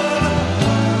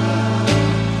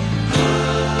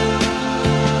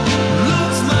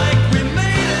 Looks like we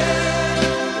made it,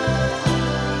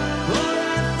 but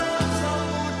I thought so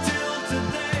till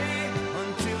today,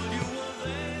 until you were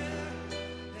there,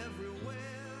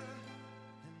 everywhere,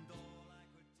 and all I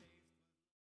could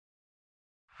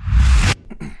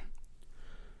taste.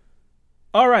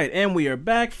 All right, and we are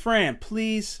back. Fran,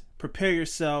 please prepare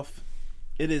yourself.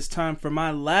 It is time for my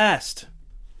last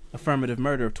affirmative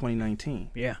murder of 2019.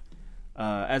 Yeah.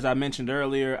 As I mentioned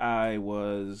earlier, I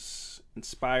was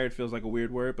inspired. Feels like a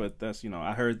weird word, but that's,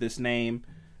 I heard this name.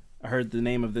 I heard the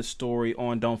name of this story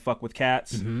on Don't Fuck With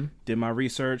Cats. Mm-hmm. Did my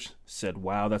research. Said,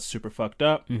 wow, that's super fucked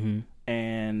up. Mm-hmm.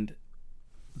 And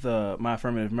My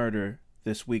Affirmative Murder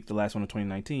this week, the last one of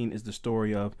 2019, is the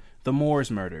story of the Moors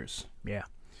murders. Yeah.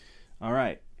 All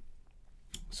right.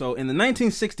 So in the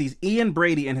 1960s, Ian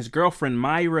Brady and his girlfriend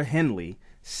Myra Henley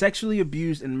sexually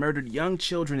abused and murdered young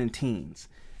children and teens,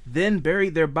 then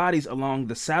buried their bodies along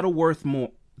the Saddleworth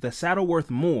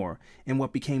Moor in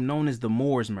what became known as the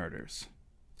Moors murders.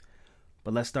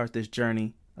 But let's start this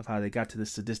journey of how they got to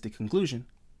this sadistic conclusion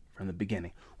from the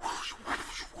beginning.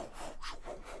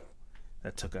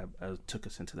 That took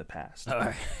us into the past. All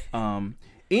right.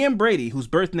 Ian Brady, whose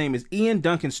birth name is Ian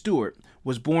Duncan Stewart,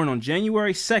 was born on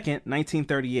January 2nd,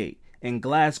 1938, in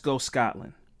Glasgow,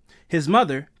 Scotland. His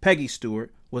mother, Peggy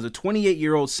Stewart, was a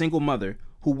 28-year-old single mother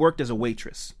who worked as a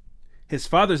waitress. His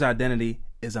father's identity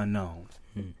is unknown.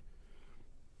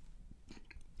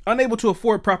 Unable to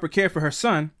afford proper care for her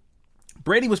son,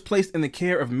 Brady was placed in the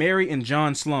care of Mary and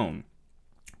John Sloan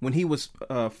when he was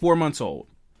 4 months old.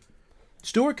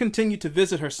 Stewart continued to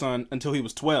visit her son until he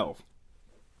was 12.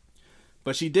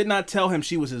 But she did not tell him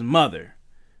she was his mother,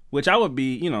 which I would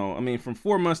be, from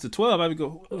 4 months to 12, I would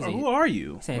go, who are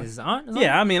you? Saying his aunt?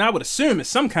 Yeah, I would assume it's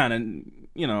some kind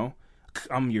of,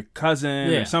 I'm your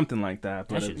cousin or something like that.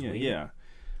 But yeah.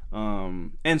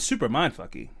 And super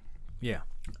mindfucky. Yeah.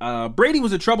 Brady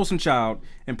was a troublesome child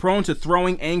and prone to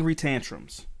throwing angry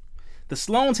tantrums. The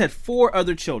Sloans had 4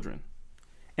 other children,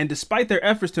 and despite their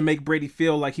efforts to make Brady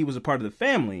feel like he was a part of the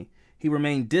family, he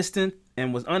remained distant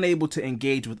and was unable to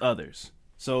engage with others.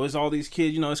 So it's all these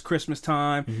kids, it's Christmas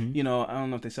time. Mm-hmm. I don't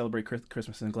know if they celebrate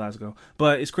Christmas in Glasgow,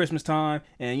 but it's Christmas time,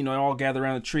 and they all gather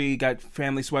around the tree, got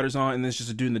family sweaters on, and there's just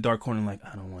a dude in the dark corner like,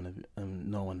 I don't want to.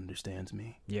 No one understands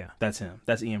me. Yeah, that's him.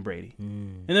 That's Ian Brady.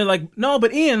 And they're like, no,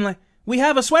 but Ian, like, we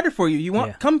have a sweater for you. You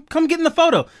want come get in the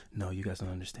photo? No, you guys don't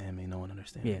understand me. No one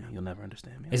understands me. You'll never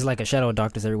understand me. It's like a shadow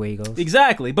doctors everywhere he goes.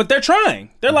 Exactly, but they're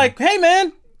trying. They're like, hey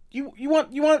man, you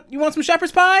want some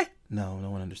shepherd's pie? No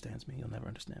one understands me. You'll never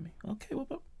understand me. Okay,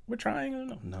 well, we're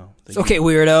trying. No. It's okay,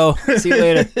 weirdo. See you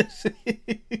later.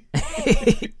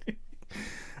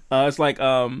 It's like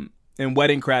in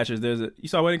Wedding Crashers. You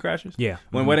saw Wedding Crashers? Yeah.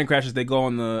 When Wedding Crashers, they go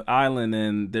on the island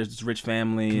and there's this rich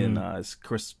family and it's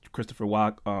Christopher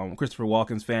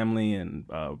Walken's family and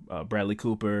Bradley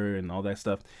Cooper and all that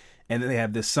stuff. And then they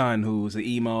have this son who's an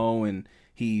emo and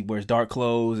he wears dark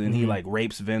clothes and he like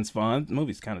rapes Vince Vaughn. The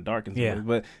movie's kind of dark and stuff,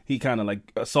 but he kind of like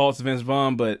assaults Vince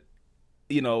Vaughn. But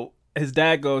his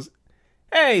dad goes,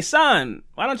 "Hey son,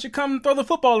 why don't you come throw the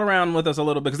football around with us a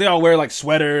little bit?" Because they all wear like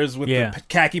sweaters with the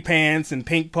khaki pants and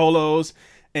pink polos,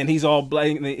 and he's all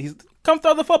he's come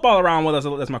throw the football around with us.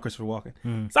 That's my Christopher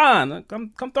Walken. Son,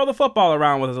 come throw the football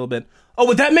around with us a little bit. Oh,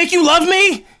 would that make you love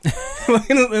me?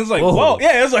 It's like, whoa,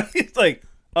 yeah. It's like,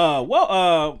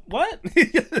 what?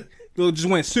 It just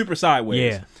went super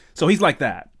sideways. Yeah. So he's like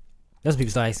that. Those people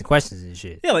start asking questions and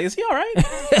shit. Yeah, like, is he all right?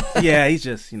 Yeah, he's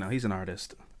just, he's an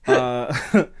artist.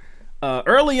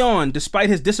 Early on, despite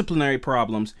his disciplinary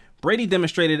problems, Brady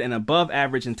demonstrated an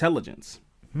above-average intelligence.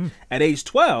 At age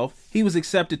 12, he was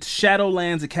accepted to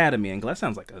Shadowlands Academy. And that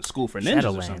sounds like a school for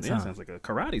ninjas or something. Huh? Yeah, sounds like a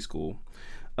karate school.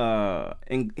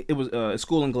 And it was a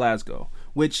school in Glasgow,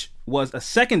 which was a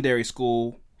secondary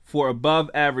school for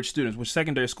above-average students. Which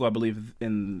secondary school, I believe,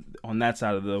 on that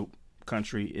side of the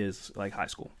country is like high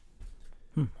school.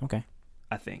 Okay.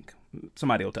 I think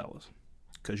somebody will tell us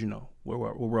because we're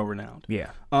well renowned.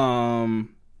 Yeah.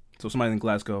 So somebody in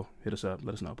Glasgow, hit us up.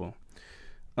 Let us know. Boom.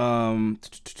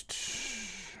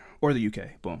 Or the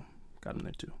UK. Boom. Got them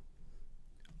there too.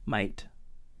 Might.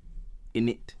 In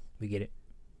it. We get it.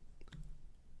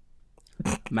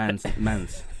 Mans and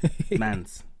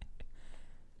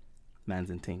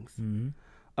things. Mm-hmm.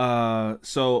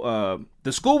 So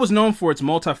the school was known for its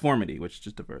multiformity, which is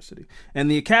just diversity, and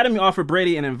the academy offered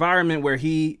Brady an environment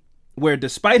where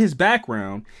despite his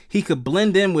background, he could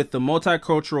blend in with the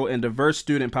multicultural and diverse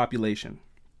student population.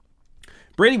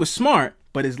 Brady was smart,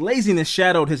 but his laziness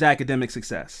shadowed his academic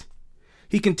success.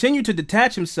 He continued to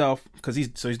detach himself because he's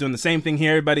doing the same thing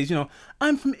here. Everybody's,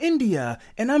 I'm from India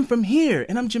and I'm from here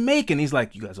and I'm Jamaican. He's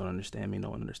like, you guys don't understand me. No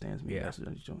one understands me. Yeah.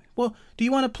 Well, do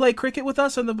you want to play cricket with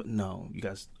us? No, you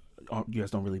guys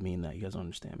don't really mean that. You guys don't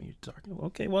understand me. You're talking.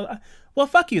 Okay, well,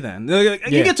 fuck you then. You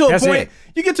get to a point.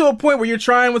 You get to a point where you're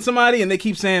trying with somebody and they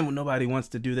keep saying, well, nobody wants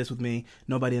to do this with me.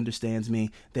 Nobody understands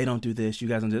me. They don't do this. You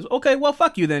guys don't do this. Okay, well,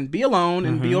 fuck you then. Be alone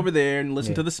and be over there and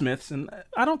listen to the Smiths. And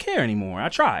I don't care anymore. I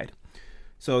tried.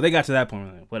 So they got to that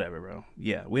point. Like, whatever, bro.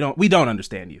 Yeah, we don't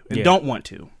understand you and don't want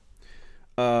to.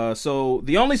 So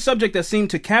the only subject that seemed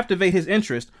to captivate his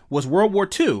interest was World War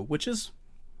II, which is,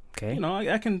 Okay.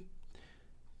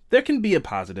 there can be a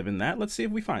positive in that. Let's see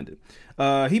if we find it.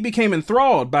 He became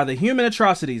enthralled by the human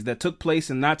atrocities that took place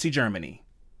in Nazi Germany.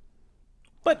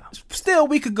 But still,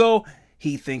 we could go,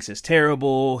 he thinks it's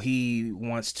terrible. He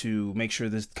wants to make sure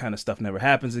this kind of stuff never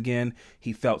happens again.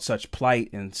 He felt such plight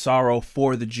and sorrow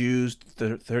for the Jews,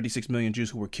 the 36 million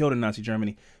Jews who were killed in Nazi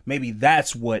Germany. Maybe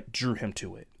that's what drew him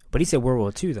to it. But he said World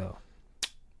War II, though.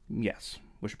 Yes.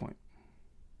 What's your point?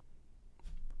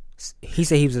 He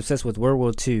said he was obsessed with World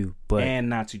War II, but... And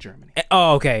Nazi Germany.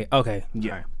 Oh, okay.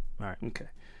 Yeah. All right. Okay.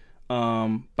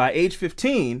 By age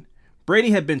 15, Brady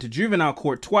had been to juvenile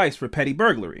court twice for petty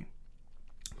burglary.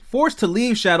 Forced to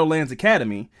leave Shadowlands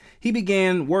Academy, he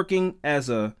began working as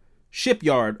a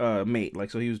shipyard mate.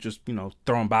 So he was just,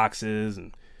 throwing boxes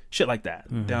and shit like that.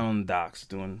 Down on the docks,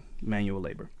 doing manual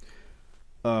labor.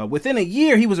 Within a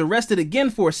year, he was arrested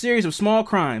again for a series of small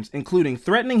crimes, including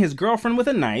threatening his girlfriend with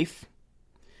a knife.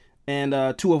 And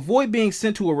to avoid being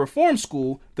sent to a reform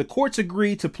school, the courts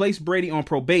agreed to place Brady on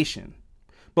probation,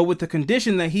 but with the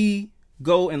condition that he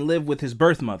go and live with his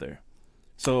birth mother.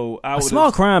 So a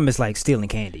small crime is like stealing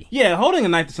candy. Yeah, holding a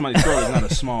knife to somebody's throat is not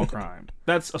a small crime.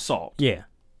 That's assault. Yeah.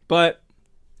 But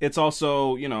it's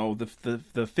also, the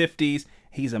 50s.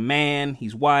 He's a man.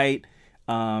 He's white.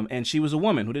 And she was a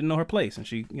woman who didn't know her place. And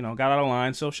she, got out of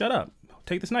line. So shut up.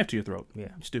 Take this knife to your throat. Yeah.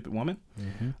 You stupid woman.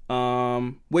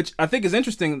 Which I think is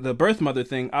interesting, the birth mother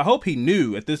thing. I hope he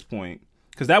knew at this point,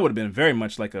 because that would have been very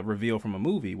much like a reveal from a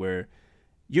movie where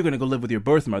you're going to go live with your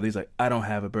birth mother. He's like, I don't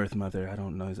have a birth mother. I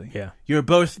don't know. He's like, yeah. Your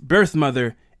birth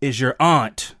mother is your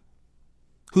aunt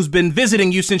who's been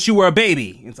visiting you since you were a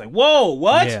baby. It's like, whoa,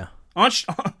 what? Yeah.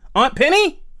 Aunt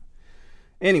Penny?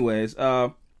 Anyways,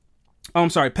 I'm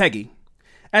sorry, Peggy.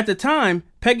 At the time,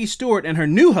 Peggy Stewart and her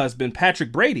new husband,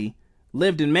 Patrick Brady,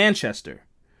 lived in Manchester.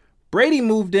 Brady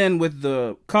moved in with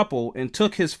the couple and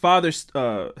took his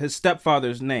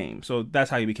stepfather's name. So that's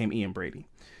how he became Ian Brady.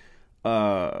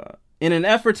 In an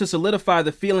effort to solidify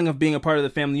the feeling of being a part of the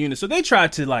family unit. So they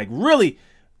tried to really,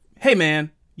 hey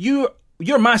man, you're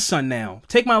my son now.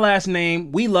 Take my last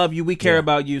name. We love you. We care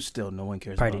about you. Still, no one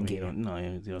cares Probably about me. didn't get it. No,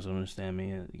 you guys don't understand me.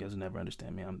 You guys will never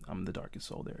understand me. I'm the darkest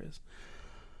soul there is.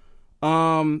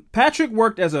 Patrick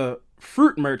worked as a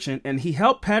fruit merchant, and he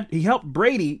helped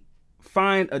Brady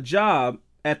find a job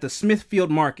at the Smithfield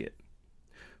Market.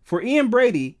 For Ian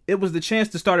Brady, it was the chance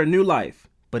to start a new life,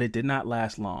 but it did not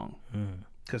last long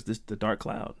because the dark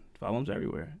cloud follows him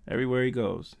everywhere. Everywhere he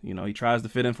goes, he tries to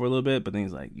fit in for a little bit, but then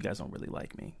he's like, "You guys don't really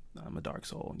like me. I'm a dark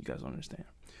soul. You guys don't understand."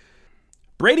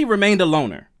 Brady remained a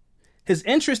loner. His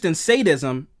interest in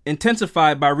sadism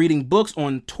intensified by reading books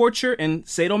on torture and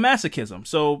sadomasochism.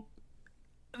 So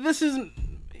this isn't.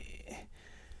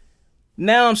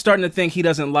 Now I'm starting to think he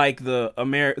doesn't like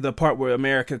the part where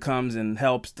America comes and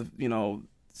helps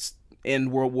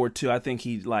end World War II. I think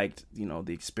he liked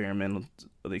the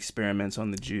experiments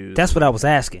on the Jews. That's what I was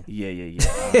asking. Yeah.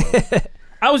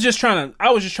 I was just trying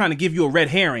to give you a red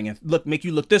herring and make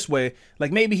you look this way.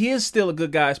 Like maybe he is still a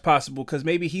good guy as possible because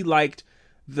maybe he liked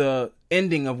the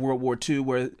ending of World War II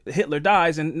where Hitler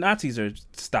dies and Nazis are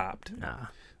stopped. Nah.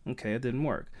 Okay, it didn't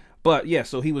work. But yeah,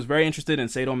 so he was very interested in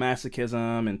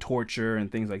sadomasochism and torture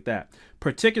and things like that,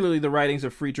 particularly the writings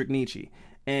of Friedrich Nietzsche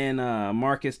and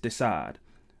Marcus de Sade.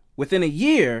 Within a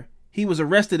year, he was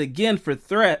arrested again for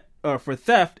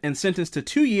theft and sentenced to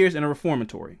 2 years in a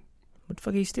reformatory. What the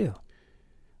fuck he steal?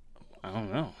 I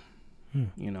don't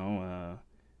know.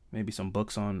 Maybe some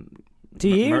books on 2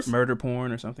 years? Murder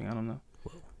porn or something. I don't know.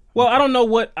 Well, I don't know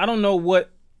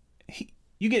what.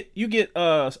 You get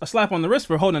a slap on the wrist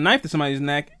for holding a knife to somebody's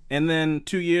neck, and then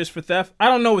 2 years for theft. I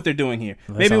don't know what they're doing here.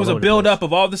 Well, maybe it was a build up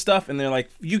of all the stuff, and they're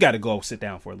like, "You got to go sit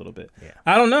down for a little bit." Yeah.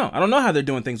 I don't know how they're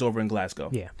doing things over in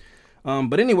Glasgow. Yeah.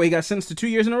 But anyway, he got sentenced to 2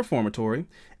 years in a reformatory,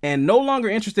 and no longer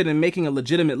interested in making a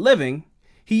legitimate living,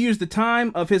 he used the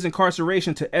time of his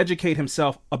incarceration to educate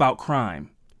himself about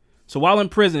crime. So while in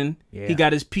prison, he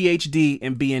got his PhD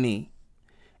in B&E.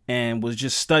 And was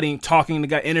just studying, talking to the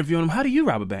guy, interviewing him. How do you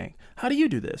rob a bank? How do you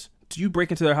do this? Do you break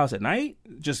into their house at night?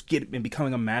 Just get and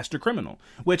becoming a master criminal.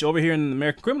 Which over here in the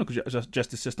American criminal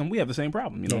justice system, we have the same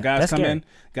problem.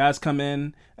 Guys come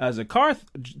in as a car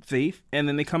thief, and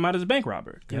then they come out as a bank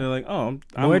robber. Yeah. And they're like, "Oh,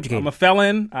 I'm a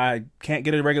felon. I can't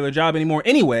get a regular job anymore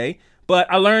anyway. But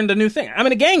I learned a new thing. I'm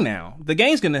in a gang now. The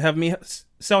gang's gonna have me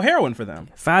sell heroin for them.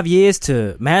 5 years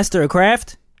to master a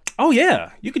craft. Oh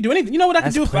yeah, you could do anything. You know what I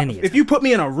could do if you put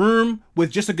me in a room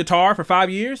with just a guitar for 5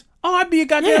 years? Oh, I'd be a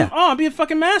goddamn. Oh, I'd be a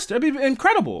fucking master. I'd be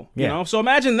incredible. You know. So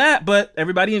imagine that, but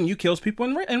everybody in you kills people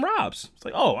and robs. It's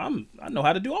like, oh, I know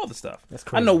how to do all the stuff. That's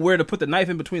crazy. I know where to put the knife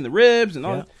in between the ribs and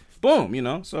all. Yeah. Boom. You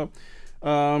know. So,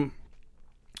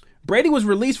 Brady was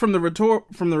released from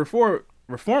the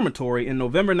reformatory in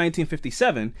November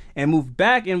 1957 and moved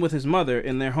back in with his mother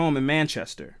in their home in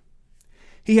Manchester.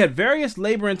 He had various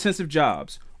labor-intensive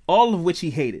jobs, all of which he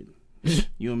hated.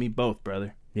 You and me both,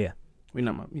 brother. Yeah, he's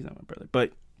not my brother,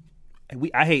 but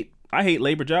I hate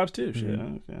labor jobs too.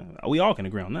 Mm-hmm. Shit, we all can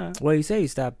agree on that. Well, you say he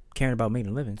stopped caring about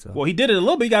making a living. So, well, he did it a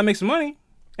little bit. You gotta make some money,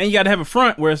 and you gotta have a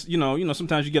front. Where it's, you know,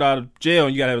 sometimes you get out of jail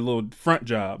and you gotta have a little front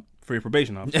job for your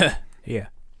probation officer. Yeah.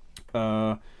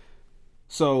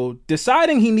 So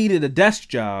deciding he needed a desk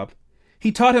job,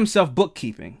 he taught himself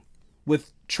bookkeeping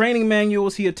with training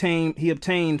manuals he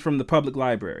obtained from the public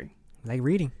library. Like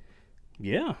reading.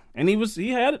 Yeah, and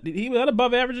he had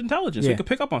above average intelligence. So he could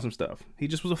pick up on some stuff. He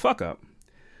just was a fuck up.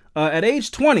 At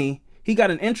age 20, he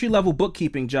got an entry-level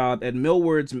bookkeeping job at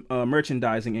Millward's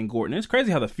Merchandising in Gorton. It's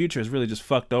crazy how the future has really just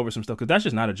fucked over some stuff, because that's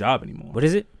just not a job anymore. What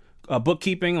is it?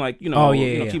 Bookkeeping, like,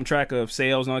 keeping track of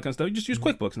sales and all that kind of stuff. You just use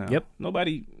QuickBooks now. Yep.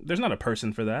 There's not a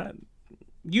person for that.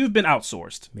 You've been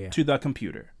outsourced to the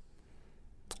computer.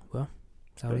 Well,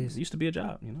 that's how it is. It used to be a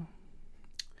job, you know.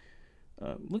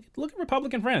 Look at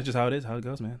Republican France, just how it is, how it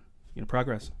goes, man. You know,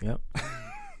 progress. Yep.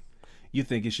 You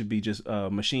think it should be just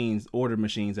order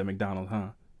machines at McDonald's, huh?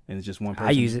 And it's just one person.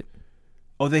 I use it.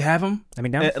 Oh, they have them at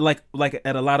McDonald's, like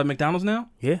at a lot of McDonald's now.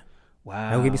 Yeah.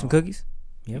 Wow. They'll give me some cookies.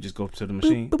 Yep. You just go to the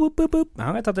machine. Boop, boop, boop, boop. I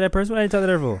don't gotta talk to that person. What I didn't talk to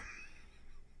that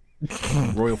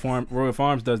for? Royal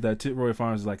Farms does that too. Royal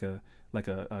Farms is like a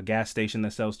gas station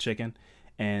that sells chicken,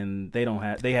 and they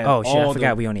have. Oh shit! I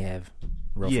forgot we only have.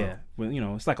 Yeah, well, you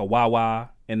know, it's like a Wawa,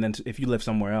 and then if you live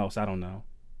somewhere else, I don't know.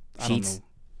 Sheetz,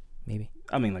 maybe.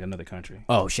 I mean, like another country.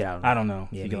 Oh shit! I don't know.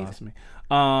 Yeah, you can ask me.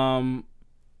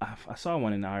 I saw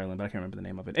one in Ireland, but I can't remember the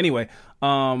name of it. Anyway,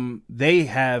 they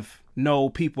have no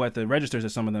people at the registers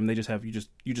at some of them. They just have you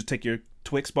just take your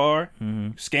Twix bar,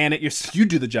 scan it. You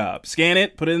do the job. Scan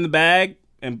it, put it in the bag,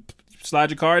 and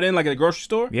slide your card in like at a grocery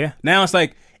store. Yeah. Now it's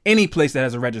like any place that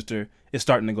has a register is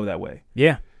starting to go that way.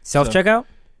 Yeah. Self-checkout?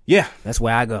 Yeah. That's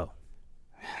where I go.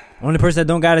 Only person that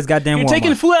don't got is goddamn You're Walmart.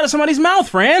 taking food out of somebody's mouth,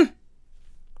 Fran.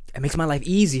 It makes my life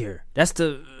easier. That's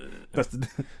the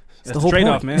whole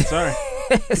trade-off, man. Sorry.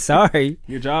 Sorry.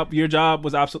 Your job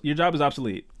is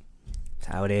obsolete. That's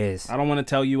how it is. I don't want to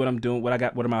tell you what I'm doing, what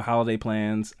are my holiday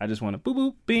plans. I just want to boop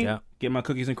boop bing, get my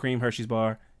cookies and cream Hershey's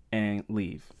bar and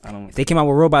leave. If they came out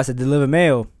with robots that deliver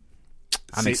mail,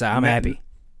 I'm excited. I'm happy.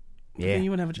 Yeah,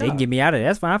 you wouldn't have a job. They can get me out of there.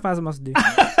 That's fine. I'll find something else to do.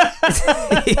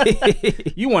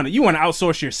 You want to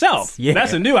outsource yourself. Yeah,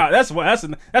 that's a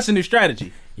new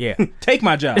strategy. Yeah, take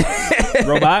my job,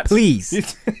 robots,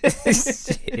 please.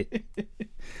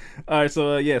 All right,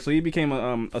 so he became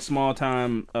a small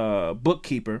time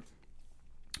bookkeeper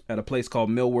at a place called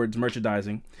Millward's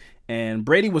Merchandising, and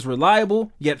Brady was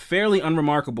reliable yet a fairly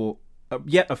unremarkable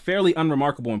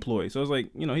employee. So it was like,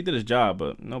 you know, he did his job,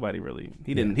 but nobody really.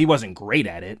 He wasn't great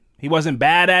at it. He wasn't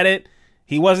bad at it.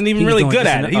 He wasn't even really good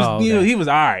at it. He was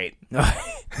all right.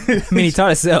 I mean, he taught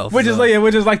himself, which is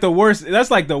like the worst.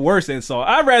 That's like the worst insult.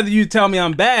 I'd rather you tell me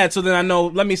I'm bad, so then I know.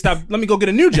 Let me go get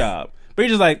a new job. But you're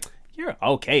just like, you're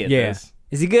okay at this.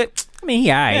 Is he good? I mean,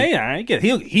 he all right. Yeah,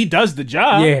 he all right. He does the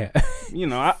job. Yeah. You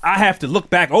know, I have to look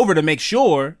back over to make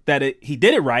sure that he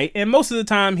did it right, and most of the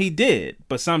time he did,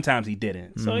 but sometimes he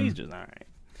didn't. So he's just all right.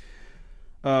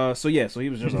 So he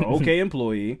was just an okay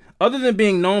employee. Other than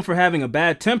being known for having a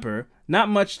bad temper, not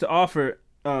much to offer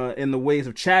in the ways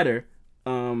of chatter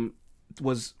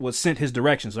was sent his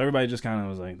direction. So everybody just kind of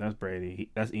was like, "That's Brady.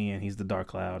 That's Ian. He's the dark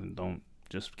cloud, and don't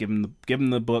just give him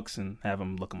the books and have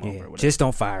him look them over. Whatever. Just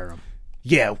don't fire him."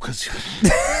 Yeah, because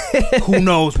who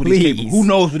knows what he's capable? Who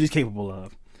knows what he's capable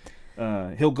of?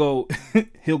 He'll go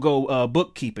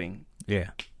bookkeeping. Yeah,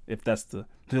 if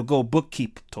he'll go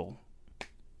bookkeep toll.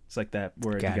 It's like that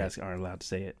word. Got you guys aren't allowed to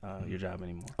say it your job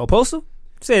anymore. Oh, postal?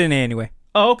 Say it in there anyway.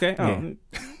 Oh, okay. Yeah.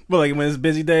 But like when it's a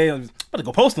busy day, I'm about to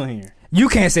go postal here. You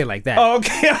can't say it like that. Oh,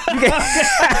 okay.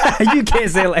 You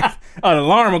can't say it like. An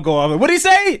alarm will go off. What'd he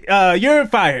say? You're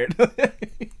fired.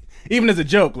 Even as a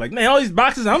joke, like, man, all these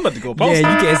boxes, I'm about to go post.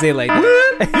 Yeah, you can't say it like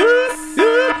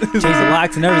that. Change the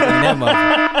locks and everything in that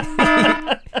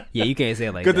motherfucker. Yeah, you can't say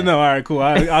it like that. Good to know. All right, cool.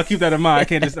 I'll keep that in mind. I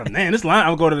can't just, man, this line,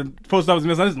 I'll go to the post office.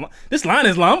 This line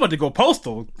is long. I'm about to go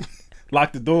postal.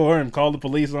 Lock the door and call the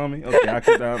police on me. Okay, I'll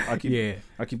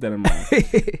keep that in mind.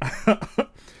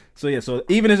 So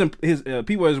even his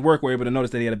people at his work were able to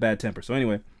notice that he had a bad temper. So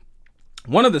anyway,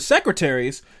 One of the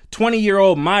secretaries,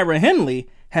 20-year-old Myra Henley,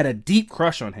 had a deep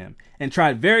crush on him and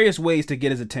tried various ways to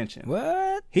get his attention.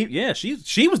 What?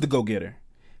 She was the go-getter.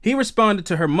 He responded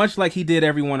to her much like he did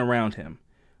everyone around him.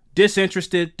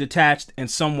 Disinterested, detached,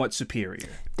 and somewhat superior.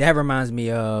 That reminds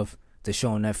me of the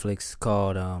show on Netflix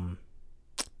called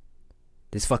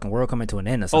This Fucking World Coming to an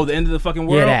End or something. Oh, The End of the Fucking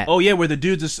World? Yeah, that. Oh, yeah, where the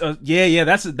dudes are...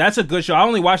 that's a good show. I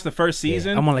only watched the first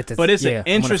season, I'm gonna let this, but it's an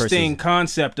interesting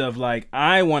concept of, like,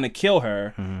 I want to kill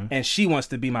her, and she wants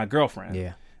to be my girlfriend.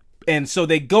 Yeah. And so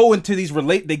they go into these...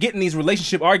 They get in these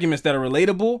relationship arguments that are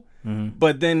relatable,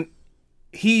 but then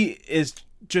he is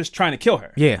just trying to kill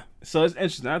her. Yeah. So it's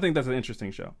interesting. I think that's an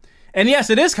interesting show. And yes,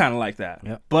 it is kind of like that.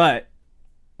 Yep. But,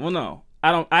 well, no.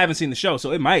 I haven't seen the show,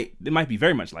 so it might be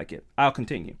very much like it. I'll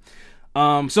continue.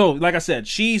 So, like I said,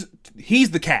 he's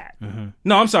the cat.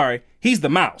 No, I'm sorry. He's the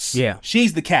mouse. Yeah.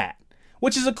 She's the cat.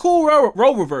 Which is a cool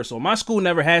role reversal. My school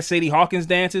never had Sadie Hawkins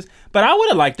dances, but I would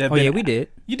have liked to have been... Oh, yeah, we did.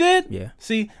 You did? Yeah.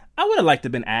 See, I would have liked to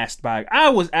have been asked by... I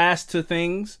was asked to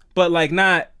things, but, like,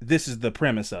 not this is the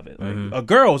premise of it. Like, a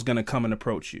girl's going to come and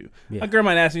approach you. Yeah. A girl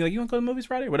might ask me, like, you want to go to the movies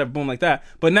Friday? Whatever, boom, like that.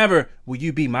 But never, will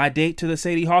you be my date to the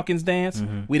Sadie Hawkins dance?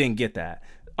 We didn't get that.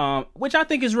 Which I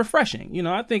think is refreshing. You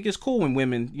know, I think it's cool when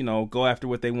women, you know, go after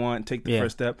what they want, take the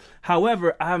first step.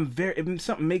 However,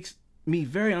 something makes me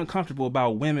very uncomfortable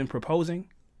about women proposing.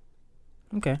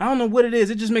 Okay. I don't know what it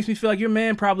is. It just makes me feel like your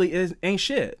man probably ain't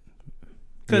shit.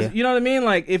 Because, you know what I mean?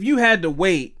 Like, if you had to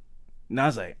wait, and I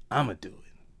was like, I'm going to do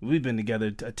it. We've been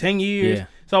together 10 years. Yeah.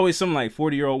 It's always some, like,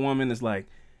 40-year-old woman that's like,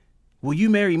 will you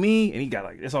marry me? And he got,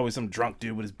 like, it's always some drunk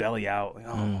dude with his belly out. Like,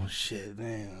 oh, shit,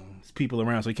 man. There's people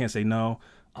around, so he can't say no.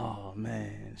 Oh,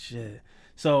 man, shit.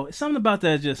 So, something about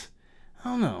that just, I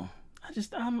don't know.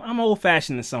 I'm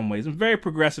old-fashioned in some ways. I'm very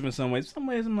progressive in some ways. Some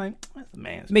ways I'm like, that's a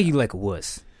man's Make you like a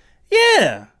wuss.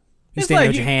 Yeah. You stand there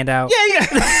with your hand out. Yeah.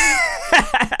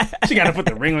 She got to put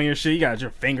the ring on your shit. You got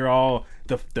your finger all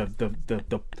the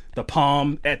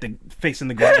palm at the facing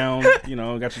the ground. You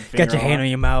know, got your finger. Got your hand on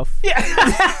your mouth. Yeah.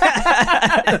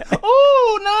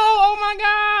 Oh no! Oh my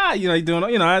god! You know, you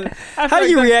doing. You know, how do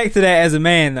you react to that as a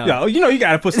man though? Yo, you know, you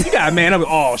got to man up.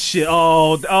 Oh shit!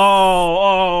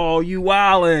 Oh, you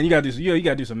wildin'. You got to do. You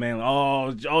got to do some man.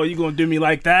 Oh, you gonna do me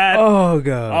like that? Oh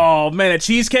god. Oh man, a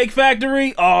Cheesecake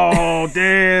Factory. Oh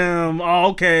damn.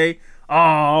 Oh, okay.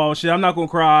 Oh shit, I'm not gonna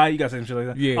cry. You gotta say some shit like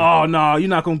that. Yeah. Oh no, you're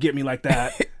not gonna get me like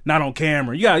that. Not on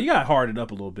camera. You got hard it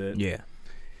up a little bit. Yeah.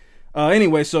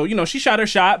 Anyway, so you know she shot her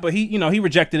shot, but he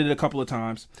rejected it a couple of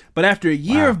times. But after a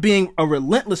year of being a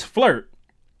relentless flirt,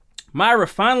 Myra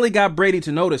finally got Brady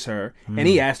to notice her, and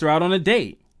he asked her out on a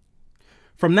date.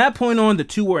 From that point on, the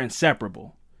two were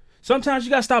inseparable. Sometimes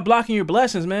you gotta stop blocking your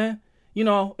blessings, man. You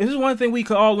know, this is one thing we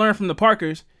could all learn from the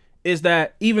Parkers. Is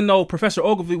that even though Professor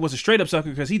Ogilvy was a straight up sucker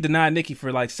because he denied Nikki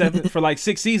for like 6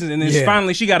 seasons, and then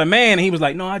finally she got a man, and he was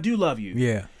like, "No, I do love you."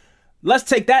 Yeah. Let's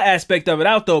take that aspect of it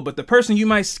out though. But the person you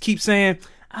might keep saying,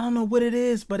 "I don't know what it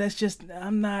is, but it's just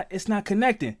it's not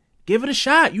connecting." Give it a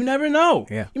shot. You never know.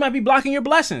 Yeah. You might be blocking your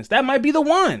blessings. That might be the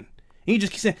one. And you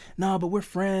just keep saying, "No, but we're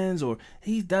friends," or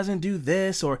 "He doesn't do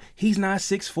this," or "He's not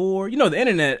 6'4". You know, the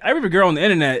internet. Every girl on the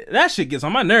internet, that shit gets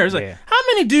on my nerves. Like, how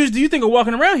many dudes do you think are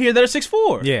walking around here that are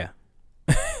 6'4"? Yeah.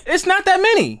 It's not that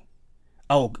many.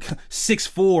 Oh,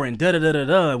 6'4" and da da da da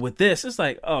da with this. It's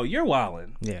like, oh, you're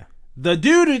wildin'. Yeah. The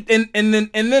dude and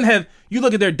then have you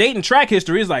look at their dating track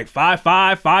history is like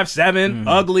 5'5", 5'7",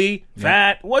 ugly,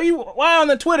 fat. Why on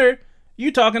the Twitter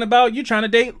you talking about you trying to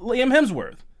date Liam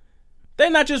Hemsworth? They're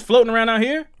not just floating around out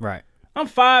here. Right. I'm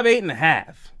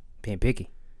 5'8.5". Being picky.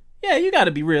 Yeah, you got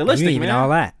to be realistic, you ain't man. even all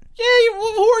that. Yeah,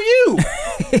 who are you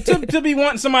to be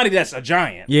wanting somebody that's a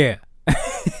giant? Yeah.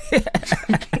 6'4".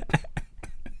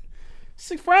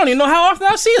 I don't even know how often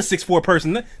I see a 6'4"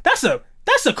 person. That's a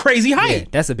crazy height. Yeah,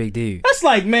 that's a big dude. That's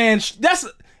like, man,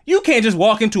 you can't just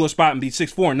walk into a spot and be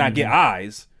 6'4" and not get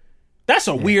eyes. That's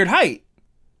a weird height.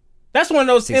 That's one of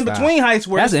those 6'5". In between heights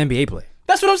where that's an NBA play.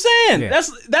 That's what I'm saying. Yeah.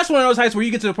 That's one of those heights where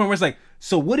you get to the point where it's like,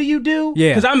 so what do you do? Yeah.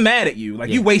 Because I'm mad at you. Like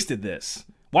you wasted this.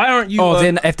 Why aren't you?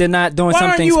 If they're not doing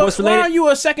something sports related, why aren't you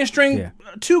a second string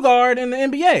 2-guard in the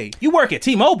NBA? You work at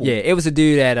T-Mobile. Yeah, it was a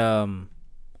dude at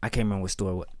I can't remember what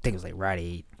store. I think it was like Rite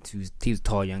Aid. He was a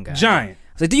tall young guy. Giant.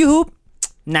 I was like, "Do you hoop?"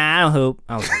 Nah, I don't hoop.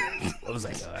 I was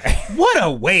like, all right. What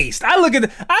a waste. I look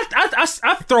at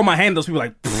I throw my hand at those people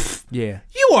like, pfft, yeah,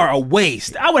 you are a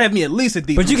waste. I would have me at least a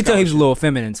D. But you could tell he was a little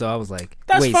feminine, so I was like,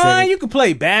 that's wait, fine. You could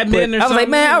play badminton or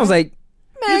something. I was like,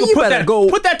 man, you better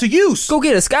put that to use. Go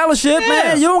get a scholarship,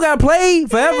 man. You don't gotta play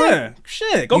forever. Yeah.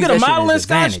 Shit, go get a modeling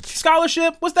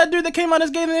scholarship. What's that dude that came out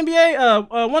as gay in the NBA?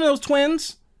 One of those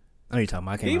twins. I know you're talking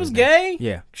about. I can't He was remember his gay. name.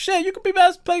 Yeah. Shit, you could play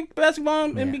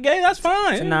basketball and be gay. That's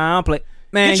fine. So, nah, I don't play.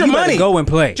 Man, Get your you better money. go and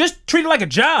play. Just treat it like a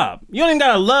job. You don't even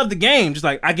gotta love the game. Just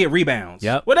like I get rebounds.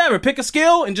 Yep. Whatever. Pick a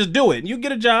skill and just do it. You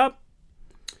get a job.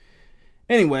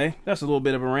 Anyway, that's a little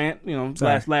bit of a rant. You know,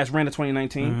 last rant of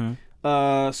 2019.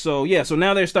 So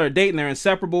now they started dating. They're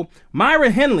inseparable. Myra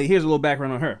Henley. Here's a little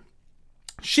background on her.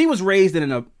 She was raised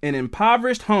in an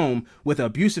impoverished home with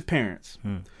abusive parents.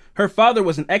 Her father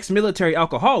was an ex-military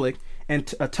alcoholic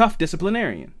and a tough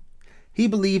disciplinarian. He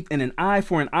believed in an eye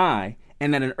for an eye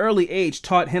and at an early age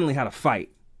taught Henley how to fight.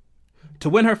 To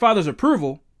win her father's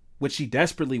approval, which she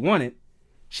desperately wanted,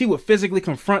 she would physically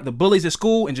confront the bullies at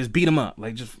school and just beat them up.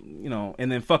 Like, just, you know,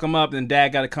 and then fuck them up. And dad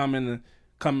got to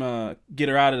come get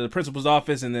her out of the principal's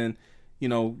office. And then, you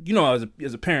know,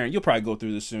 as a parent, you'll probably go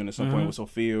through this soon at some point with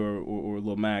Sophia or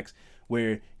little Max,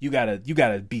 where you gotta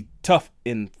be tough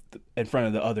in front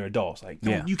of the other adults. Like,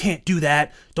 you can't do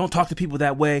that. Don't talk to people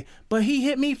that way. But he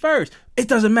hit me first. It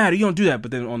doesn't matter. You don't do that.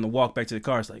 But then on the walk back to the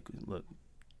car, it's like, look,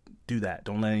 do that.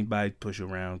 Don't let anybody push you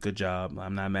around. Good job.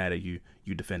 I'm not mad at you.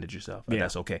 You defended yourself.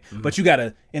 That's okay. But you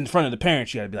gotta, in front of the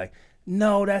parents, you gotta be like,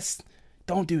 no,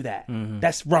 don't do that.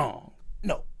 That's wrong.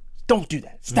 No, don't do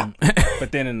that. Stop.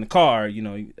 But then in the car, you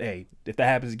know, hey, if that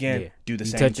happens again, do the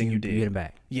same thing you did. Get him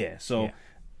back. Yeah. So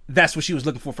that's what she was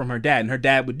looking for from her dad, and her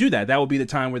dad would do that. That would be the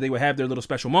time where they would have their little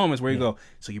special moments where you go,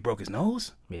 so you broke his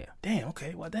nose? Yeah. Damn.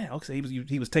 Okay. Well, damn. Okay.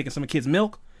 He was taking some of the kids'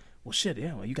 milk. Well, shit.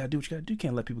 Yeah. Well, you gotta do what you gotta do. You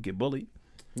can't let people get bullied.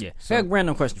 Yeah. So, I got a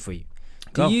random question for you.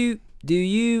 Do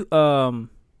you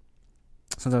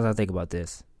sometimes I think about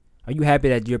this. Are you happy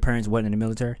that your parents weren't in the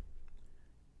military?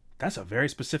 That's a very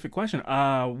specific question.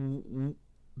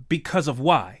 Because of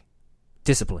why?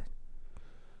 Discipline.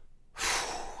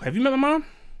 Have you met my mom?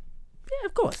 Yeah,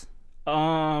 of course.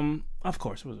 Of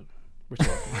course. It was a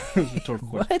rhetorical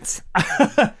question.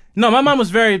 What? No, my mom was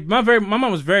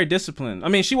very disciplined. I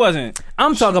mean, she wasn't. I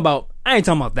ain't talking about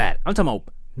that. I'm talking about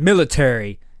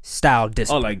military style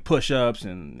discipline. Oh, like push-ups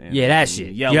and that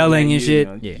shit. Yelling and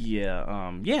shit.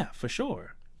 Yeah, for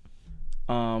sure.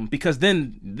 Because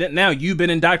then now you've been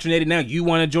indoctrinated. Now you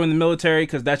want to join the military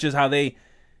because that's just how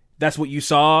that's what you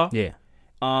saw. Yeah.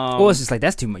 Or it's just like,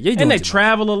 that's too much. And they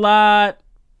travel a lot.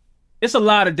 It's a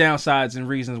lot of downsides and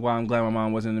reasons why I'm glad my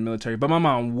mom wasn't in the military. But my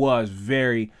mom was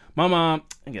I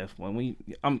guess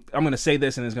I'm going to say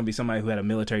this and it's going to be somebody who had a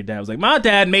military dad. Was like, my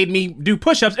dad made me do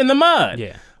push-ups in the mud.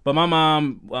 Yeah. But my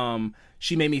mom,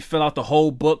 she made me fill out the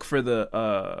whole book for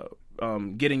the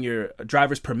getting your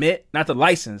driver's permit, not the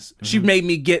license. She made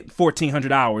me get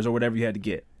 1,400 hours or whatever you had to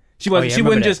get. She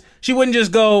wouldn't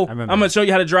just go, I'm going to show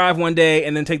you how to drive one day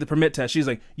and then take the permit test. She's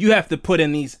like, you have to put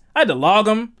in these. I had to log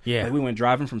them. Yeah. Like, we went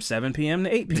driving from 7 p.m.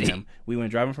 to 8 p.m. We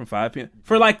went driving from 5 p.m.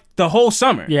 for like the whole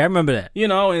summer. Yeah, I remember that. You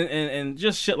know, and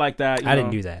just shit like that. I didn't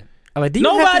do that. I'm like,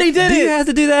 nobody did it. Do you have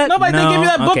to do that? Nobody did give you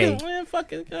that book. Okay. Man,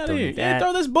 fuck it. Get out of here. Yeah,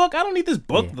 throw this book. I don't need this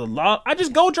book. Yeah. The law. I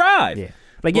just go drive. Yeah.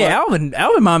 Like, Alvin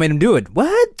mom made him do it.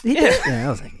 What? Yeah. I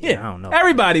was like, I don't know.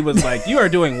 Everybody was like, you are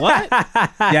doing what?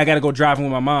 I got to go driving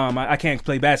with my mom. I can't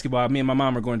play basketball. Me and my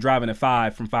mom are going driving at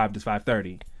 5 from 5 to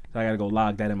 5:30. So I got to go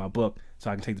log that in my book so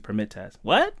I can take the permit test.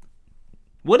 What?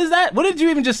 What is that? What did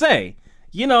you even just say?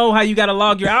 You know how you got to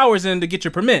log your hours in to get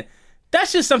your permit.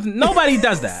 That's just something. Nobody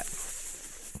does that.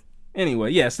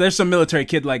 Anyway, yes, there's some military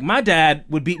kid like, my dad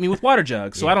would beat me with water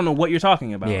jugs, so I don't know what you're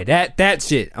talking about. Yeah, that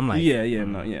shit. I'm like,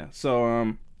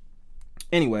 So,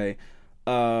 anyway,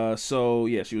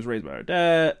 she was raised by her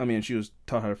dad. I mean, she was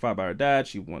taught how to fight by her dad.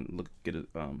 She wanted to get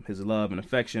his love and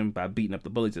affection by beating up the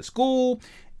bullies at school,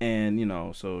 and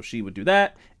so she would do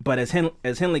that. But as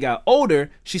Henley got older,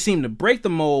 she seemed to break the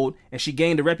mold, and she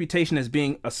gained a reputation as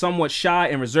being a somewhat shy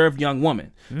and reserved young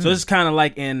woman. So this is kind of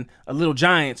like in A Little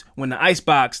Giants when the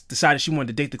Icebox decided she wanted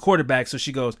to date the quarterback. So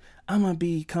she goes, I'm gonna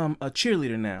become a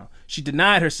cheerleader now. She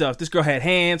denied herself. This girl had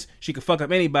hands. She could fuck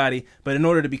up anybody, but in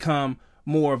order to become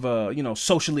more of a,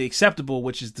 socially acceptable,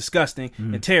 which is disgusting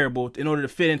and terrible, in order to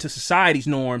fit into society's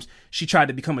norms, she tried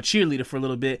to become a cheerleader for a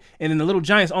little bit, and then the Little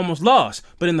Giants almost lost.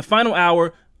 But in the final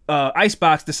hour,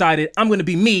 Icebox decided, I'm going to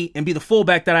be me and be the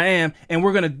fullback that I am, and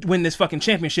we're going to win this fucking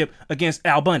championship against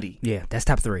Al Bundy. Yeah, that's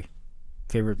top 3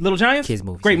 favorite Little Giants kids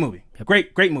movie. Great movie.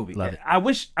 Yep. Great movie. Love it. I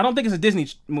don't think it's a Disney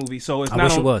movie, so it's I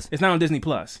wish it was. It's not on Disney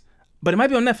Plus, but it might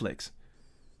be on Netflix.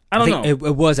 I don't know.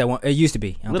 It was at one. It used to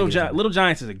be. Little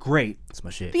Giants is a great. That's my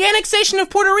shit. The annexation of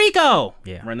Puerto Rico.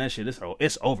 Yeah, run that shit.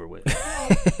 It's over with.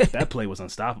 That play was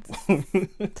unstoppable.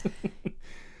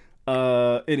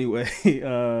 Anyway,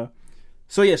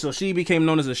 so she became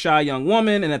known as a shy young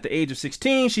woman, and at the age of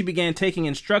 16, she began taking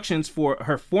instructions for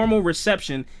her formal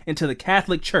reception into the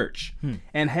Catholic Church,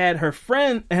 and had her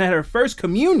first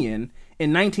communion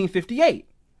in 1958.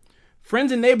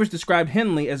 Friends and neighbors described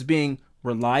Henley as being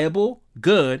reliable,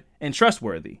 good, and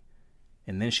trustworthy.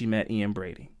 And then she met Ian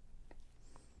Brady.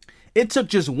 It took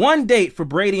just one date for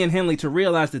Brady and Henley to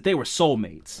realize that they were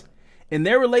soulmates. In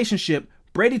their relationship,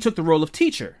 Brady took the role of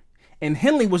teacher, and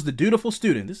Henley was the dutiful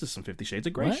student. This is some 50 Shades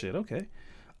of Grey shit, okay.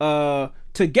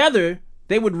 Together,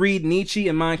 they would read Nietzsche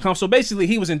and Mein Kampf. So basically,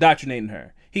 he was indoctrinating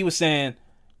her. He was saying,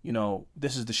 you know,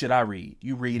 this is the shit I read.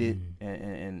 You read it,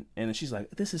 and she's like,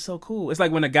 this is so cool. It's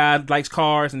like when a guy likes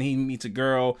cars and he meets a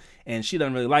girl, and she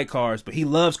doesn't really like cars, but he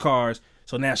loves cars.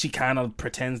 So now she kind of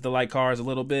pretends to like cars a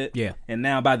little bit. Yeah. And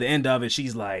now by the end of it,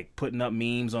 she's like putting up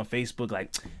memes on Facebook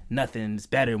like, nothing's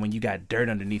better when you got dirt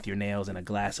underneath your nails and a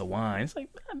glass of wine. It's like,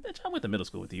 bitch, I went to middle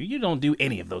school with you. You don't do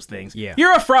any of those things. Yeah.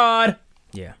 You're a fraud.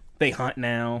 Yeah. They hunt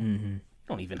now. Mm-hmm. You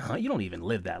don't even hunt. You don't even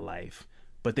live that life.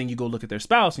 But then you go look at their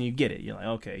spouse and you get it. You're like,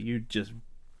 okay, you just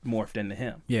morphed into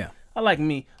him. Yeah. I like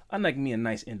me a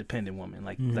nice independent woman.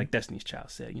 Like Destiny's Child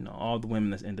said, you know, all the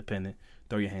women that's independent,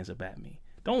 throw your hands up at me.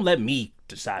 Don't let me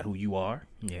decide who you are.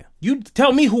 Yeah. You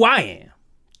tell me who I am.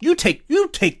 You take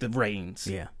the reins.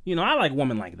 Yeah. You know, I like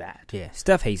women like that. Yeah.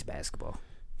 Steph hates basketball.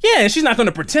 Yeah, and she's not going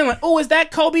to pretend like, oh, is that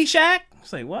Kobe Shaq?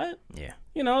 It's like, what? Yeah.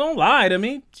 You know, don't lie to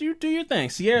me. You do your thing.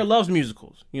 Sierra loves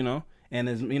musicals, you know. And,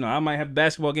 as you know, I might have a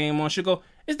basketball game on. She'll go,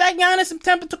 is that Giannis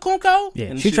Antetokounmpo? Yeah,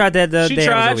 And she tried that the She day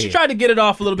I was over She here. tried to get it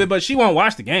off a little bit, but she won't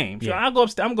watch the game. Yeah. I'm going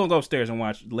to go upstairs and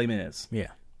watch Les Mis. Yeah.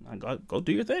 Go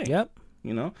do your thing. Yep.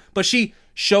 You know, but she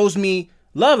shows me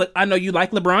love. Like, I know you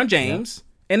like LeBron James,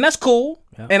 and that's cool.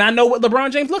 Yep. And I know what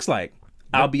LeBron James looks like.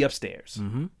 I'll be upstairs.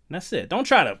 Mm-hmm. That's it. Don't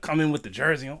try to come in with the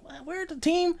jersey. Where's the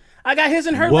team? I got his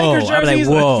and her Lakers I'm jerseys.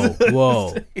 like,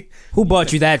 whoa. Who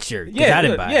bought you that shirt? 'Cause I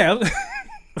didn't buy it.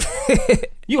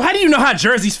 Yeah. How do you know how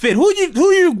jerseys fit? Who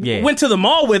you went to the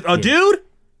mall with? A dude?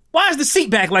 Why is the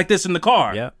seat back like this in the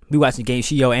car? Yeah. We watching the game.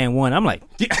 She and won. I'm like,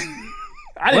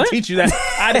 I didn't teach you that.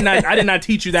 I did not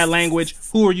teach you that language.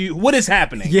 Who are you? What is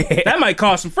happening? Yeah. That might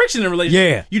cause some friction in a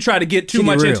relationship. Yeah. You try to get too keep it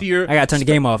much real. into your. I gotta turn the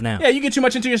game off now. Yeah, you get too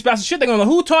much into your spouse's shit. They're gonna go,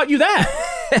 who taught you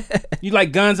that? You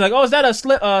like guns? Like, oh, is that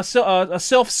a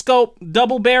self-scope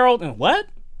double barreled? And what?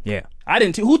 Yeah. I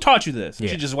didn't. Who taught you this? Yeah.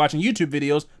 You're just watching YouTube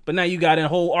videos, but now you got in a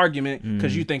whole argument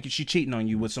because you think she's cheating on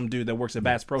you with some dude that works at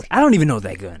Bass Pro Shop. I don't even know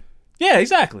that gun. Yeah,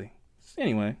 exactly.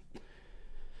 Anyway,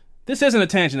 this isn't a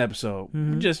tangent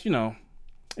episode. Just, you know,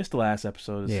 it's the last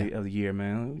episode of the year,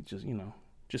 man. We just, you know,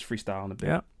 just freestyling a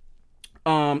bit.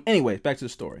 Yeah. Anyway, back to the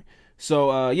story.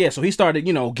 So, so he started,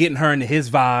 you know, getting her into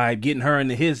his vibe, getting her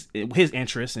into his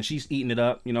interests, and she's eating it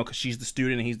up, you know, because she's the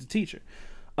student and he's the teacher.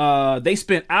 They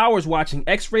spent hours watching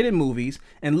X-rated movies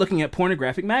and looking at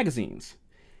pornographic magazines.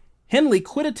 Henley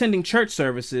quit attending church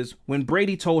services when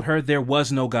Brady told her there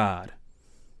was no God.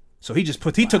 So he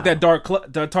took that dark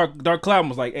cloud and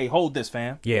was like, hey, hold this,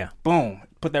 fam. Yeah. Boom.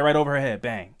 Put that right over her head.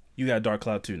 Bang. You got a dark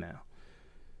cloud too now.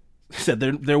 He said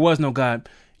there was no God.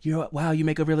 Wow, you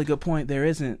make a really good point. There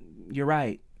isn't. You're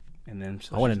right. And then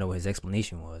I want to know what his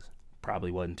explanation was.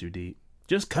 Probably wasn't too deep.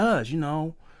 Just cause, you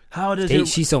know,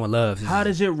 She's so in love. How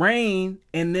does it rain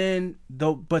and then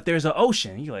but there's an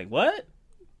ocean? You're like, what?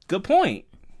 Good point.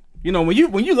 You know, when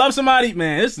you love somebody,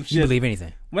 man, it's some shit. You believe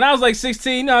anything. When I was like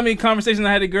 16, you know, I mean, conversations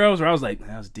I had with girls where I was like,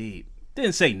 that was deep.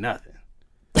 Didn't say nothing.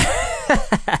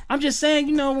 I'm just saying,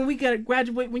 you know, when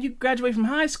you graduate from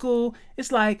high school,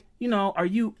 it's like, you know,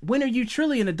 when are you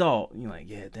truly an adult? And you're like,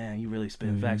 yeah, damn, you really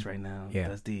spitting facts right now. Yeah.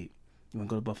 That's deep. You want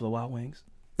to go to Buffalo Wild Wings?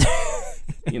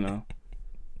 You know,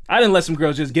 I didn't let some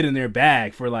girls just get in their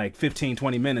bag for like 15,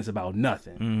 20 minutes about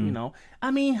nothing. You know,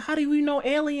 I mean, how do we know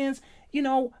aliens? You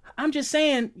know, I'm just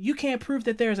saying, you can't prove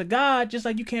that there's a God, just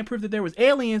like you can't prove that there was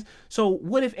aliens. So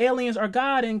what if aliens are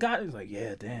God and God is like,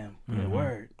 yeah, damn, yeah,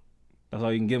 word. That's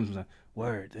all you can give them. Like,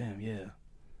 word, damn, yeah.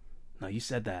 No, you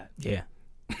said that. Yeah.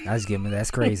 I was giving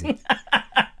that's crazy.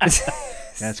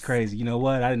 That's crazy. You know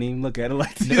what? I didn't even look at it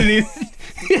like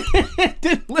that.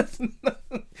 Didn't listen.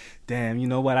 Damn, you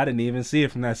know what? I didn't even see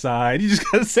it from that side. You just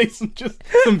gotta say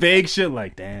some vague shit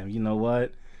like, damn, you know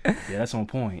what? Yeah, that's on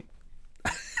point.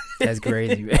 That's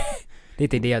crazy, man. They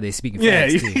think they out there speaking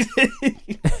facts, too.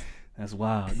 That's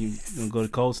wild. You gonna go to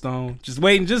Cold Stone? Just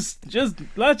waiting. Just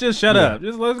let's just shut up.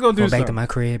 Just let's go do Going something. back to my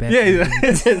crib. Yeah,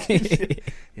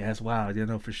 that's wild. You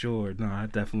know, for sure. No, I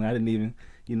didn't even.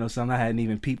 You know, something I hadn't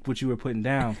even peeped what you were putting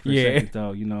down for a second,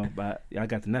 though. You know, but I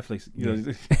got the Netflix. You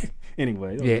know,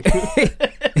 anyway.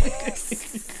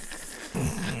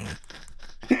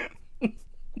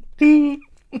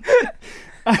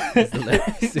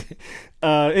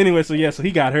 Anyway, so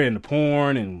he got her into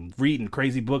porn and reading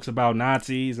crazy books about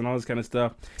Nazis and all this kind of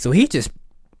stuff. So he just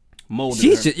molded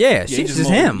she's her. just she's just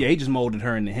him. Yeah, he just molded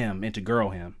her into girl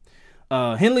him.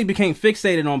 Henley became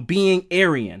fixated on being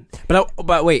Aryan.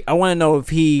 But wait, I want to know if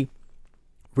he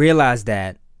realized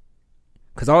that,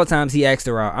 because all the times he asked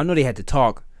her out, I know they had to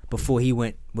talk before he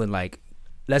went with like,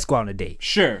 let's go out on a date.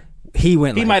 Sure. He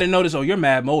might have noticed, oh, you're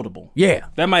mad moldable. Yeah.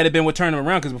 That might have been what turned him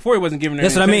around, because before he wasn't giving her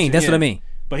That's any what I mean. attention. That's what I mean.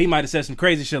 But he might have said some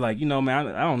crazy shit like, man,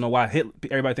 I don't know why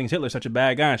everybody thinks Hitler's such a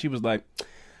bad guy. And she was like,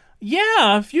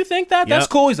 yeah, if you think that, that's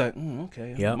cool. He's like,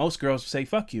 okay. Yep. Most girls say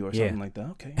fuck you or something like that.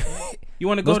 Okay. You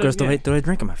want to go Most girls throw a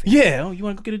drink in my face. Yeah. Oh, you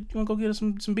want to go get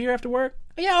some beer after work?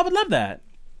 Yeah, I would love that.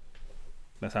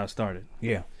 That's how it started.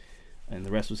 Yeah. And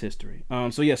the rest was history.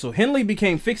 So Henley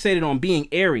became fixated on being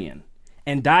Aryan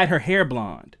and dyed her hair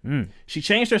blonde. She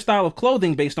changed her style of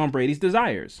clothing based on Brady's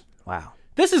desires. Wow.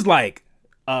 This is like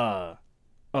a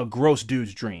gross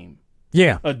dude's dream.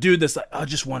 Yeah. A dude that's like, I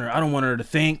don't want her to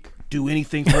think, do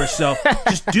anything for herself.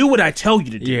 Just do what I tell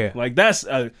you to do. Yeah. Like that's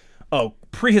a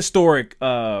prehistoric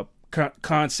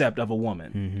concept of a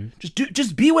woman. Mm-hmm.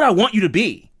 Just be what I want you to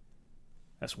be.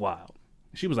 That's wild.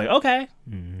 She was like, okay.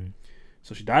 Mm-hmm.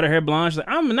 So she dyed her hair blonde. She's like,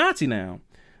 I'm a Nazi now.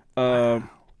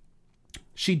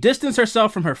 She distanced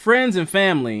herself from her friends and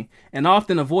family and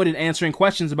often avoided answering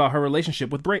questions about her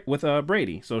relationship with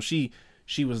Brady. So she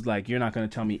was like, you're not going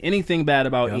to tell me anything bad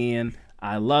about Ian.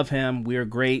 I love him. We're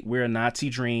great. We're a Nazi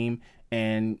dream.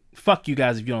 And fuck you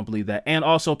guys if you don't believe that. And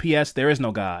also, P.S., there is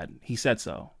no God. He said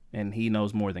so. And he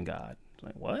knows more than God.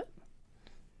 Like, what?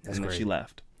 That's and then great. she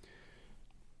left.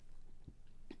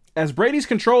 As Brady's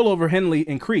control over Henley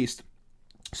increased,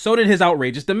 so did his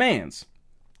outrageous demands,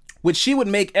 which she would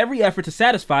make every effort to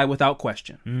satisfy without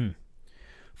question.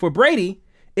 For Brady,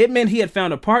 it meant he had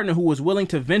found a partner who was willing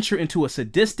to venture into a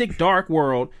sadistic, dark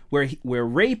world where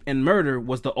rape and murder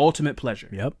was the ultimate pleasure.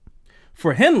 Yep.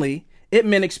 For Henley, it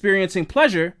meant experiencing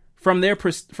pleasure from their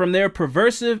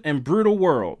perversive and brutal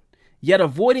world, yet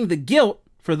avoiding the guilt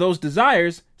for those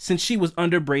desires since she was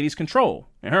under Brady's control.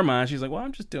 In her mind, she's like, well,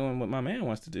 I'm just doing what my man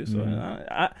wants to do. So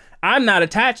I'm not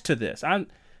attached to this. I'm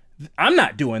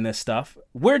not doing this stuff.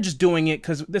 We're just doing it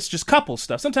because this is just couple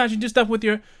stuff. Sometimes you do stuff with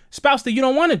your spouse that you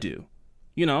don't want to do.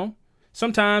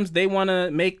 Sometimes they want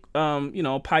to make,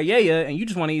 paella and you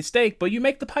just want to eat steak, but you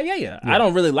make the paella. Yeah. I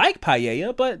don't really like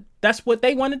paella, but that's what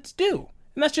they wanted to do.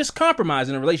 And that's just compromise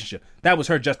in a relationship. That was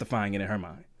her justifying it in her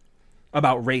mind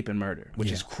about rape and murder,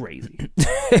 which is crazy.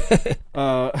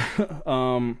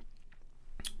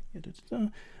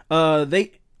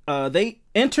 They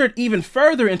entered even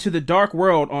further into the dark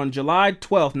world on July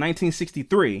 12th,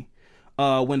 1963,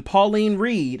 when Pauline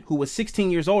Reed, who was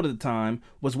 16 years old at the time,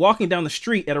 was walking down the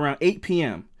street at around 8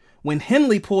 p.m. when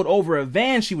Henley pulled over a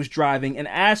van she was driving and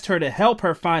asked her to help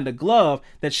her find a glove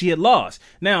that she had lost.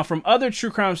 Now, from other true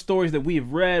crime stories that we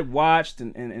have read, watched,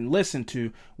 and listened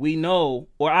to, we know,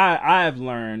 or I have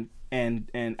learned and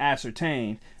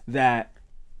ascertained that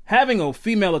having a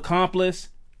female accomplice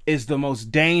is the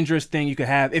most dangerous thing you could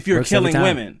have if you're killing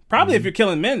women. Probably if you're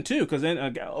killing men too, because then,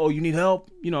 you need help.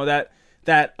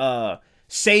 That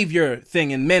savior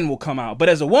thing in men will come out. But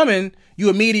as a woman, you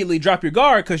immediately drop your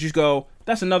guard because you go,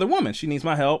 that's another woman. She needs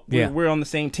my help. We're on the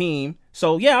same team.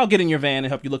 So yeah, I'll get in your van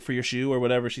and help you look for your shoe or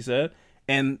whatever she said.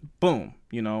 And boom,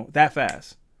 that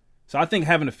fast. So I think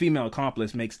having a female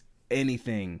accomplice makes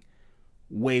anything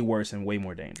way worse and way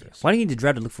more dangerous. Why do you need to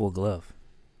drive to look for a glove?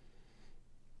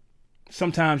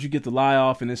 Sometimes you get the lie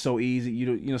off and it's so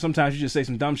easy. Sometimes you just say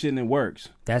some dumb shit and it works.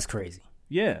 That's crazy.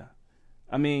 Yeah.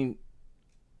 I mean,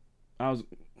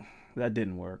 that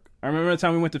didn't work. I remember the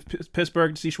time we went to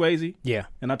Pittsburgh to see Swayze. Yeah.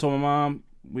 And I told my mom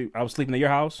I was sleeping at your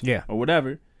house. Yeah. Or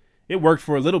whatever. It worked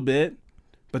for a little bit,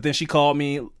 but then she called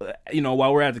me,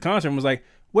 while we're at the concert and was like,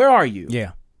 "Where are you?"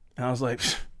 Yeah. And I was like,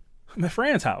 "I'm at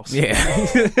Fran's house." Yeah.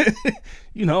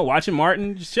 Watching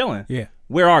Martin, just chilling. Yeah.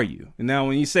 "Where are you?" And now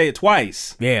when you say it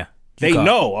twice, yeah, they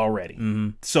know already. Mm-hmm.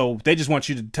 So they just want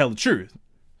you to tell the truth.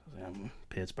 I'm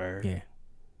Pittsburgh. Yeah.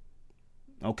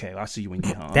 Okay, I'll see you when you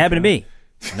get home. That happened to me.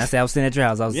 And I said I was staying at your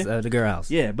house. I was at the girl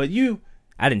house. Yeah, but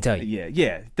I didn't tell you.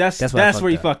 Yeah. That's where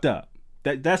you fucked up.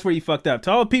 That's where you fucked up.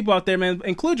 To all the people out there, man,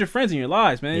 include your friends in your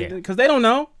lives, man, because they don't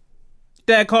know.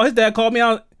 His dad called me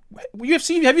out. Have you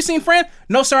seen Fran?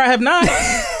 No, sir, I have not.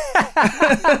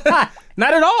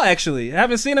 Not at all, actually. I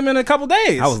haven't seen him in a couple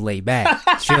days. I was laid back,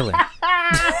 chilling.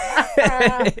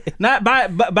 Not by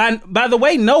the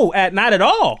way, no, not at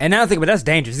all. And now I think, but that's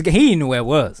dangerous. He didn't know where it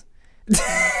was.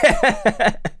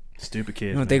 Stupid kids.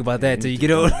 You don't think about that until you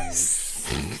get older.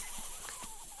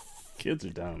 Kids are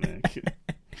dumb, man.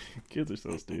 Kids are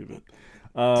so stupid.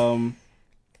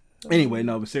 Anyway,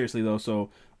 no, but seriously though, so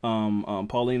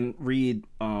Pauline Reed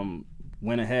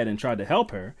went ahead and tried to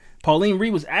help her. Pauline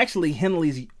Reed was actually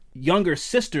Henley's younger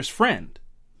sister's friend.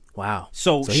 Wow.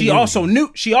 So she also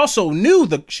knew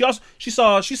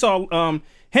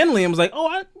Henley and was like,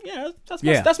 "Oh,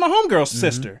 that's my homegirl's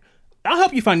sister. I'll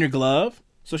help you find your glove."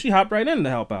 So she hopped right in to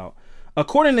help out.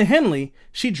 According to Henley,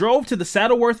 she drove to the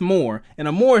Saddleworth Moor, and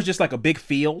a moor is just like a big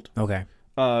field. Okay.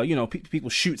 People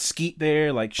shoot skeet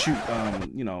there, like shoot,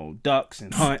 ducks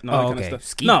and hunt and all that kind of stuff.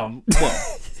 Skeet. No,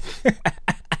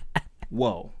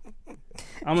 whoa.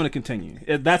 I'm gonna continue.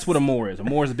 That's what a moor is. A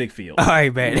moor is a big field. All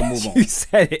right, man. We'll move on. You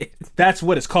said it. That's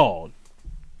what it's called.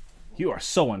 You are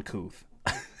so uncouth.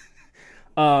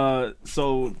 So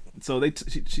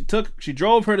she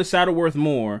drove her to Saddleworth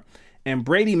Moor, and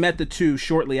Brady met the two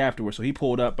shortly afterwards. So he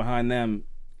pulled up behind them.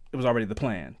 It was already the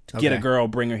plan to get a girl,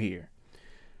 bring her here.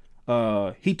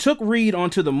 He took Reed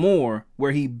onto the moor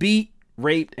where he beat,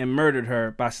 raped, and murdered her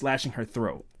by slashing her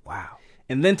throat. Wow.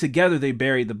 And then together they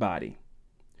buried the body.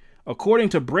 According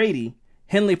to Brady,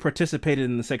 Henley participated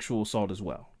in the sexual assault as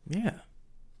well.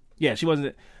 Yeah, she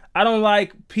wasn't. I don't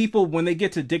like people when they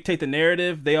get to dictate the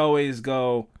narrative, they always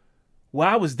go, "Well,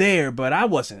 I was there, but I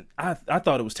wasn't. I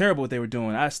thought it was terrible what they were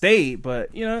doing. I stayed, but,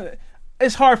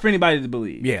 it's hard for anybody to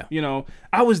believe. Yeah.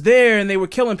 I was there and they were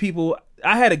killing people.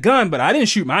 I had a gun, but I didn't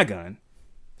shoot my gun."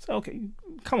 So, okay,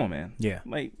 come on, man. Yeah.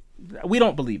 Like, we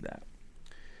don't believe that.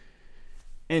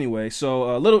 Anyway,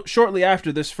 so shortly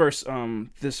after this first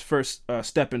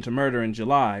step into murder in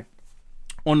July,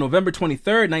 on November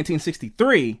 23rd,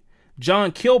 1963,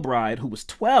 John Kilbride, who was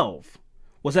 12,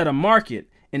 was at a market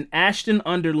in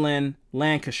Ashton-under-Lyne,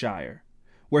 Lancashire,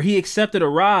 where he accepted a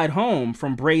ride home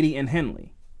from Brady and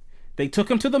Henley. They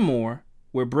took him to the moor,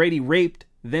 where Brady raped,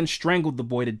 then strangled the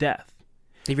boy to death.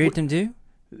 They raped him too?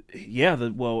 Yeah,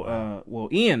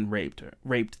 Ian raped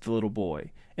the little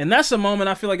boy. And that's a moment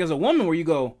I feel like as a woman where you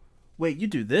go, wait, you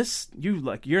do this?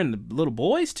 You're in the little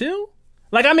boys too?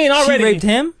 Like, I mean, already. She raped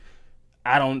him?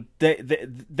 I don't,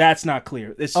 that's not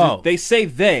clear. It's just, they say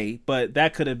they, but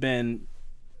that could have been,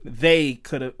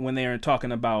 when they were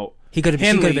talking about she could have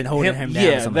been holding him down.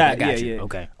 Yeah, that, yeah.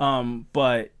 Okay.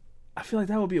 But I feel like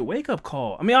that would be a wake-up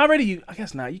call. I mean, already, I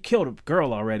guess not. You killed a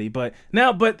girl already, but in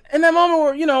that moment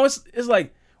where, it's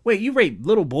like, wait, you rape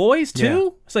little boys too? Yeah.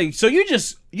 It's like, so you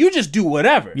just do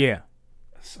whatever. Yeah.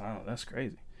 That's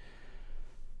crazy.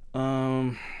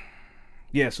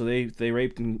 Yeah, so they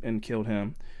raped and killed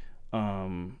him.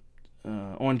 On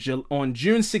June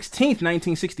 16th,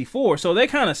 1964. So they're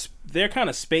kind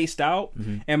of spaced out.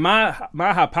 Mm-hmm. And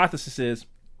my hypothesis is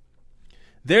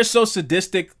they're so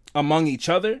sadistic among each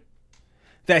other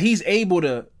that he's able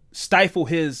to stifle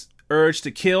his urge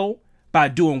to kill by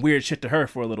doing weird shit to her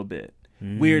for a little bit.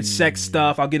 Weird sex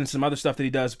stuff. I'll get into some other stuff that he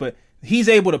does, but he's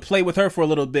able to play with her for a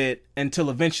little bit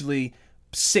until eventually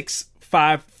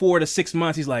 4 to 6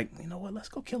 months, he's like, you know what? Let's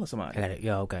go kill somebody.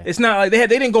 Yeah, okay. It's not like they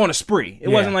didn't go on a spree. It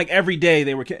wasn't like every day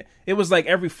they were. It was like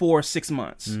every 4 or 6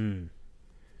 months.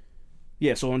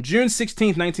 Yeah. So on June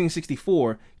 16th,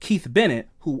 1964, Keith Bennett,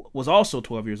 who was also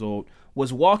 12 years old,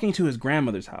 was walking to his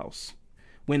grandmother's house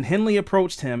when Henley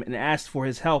approached him and asked for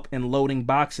his help in loading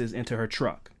boxes into her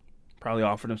truck. Probably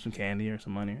offered him some candy or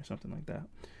some money or something like that.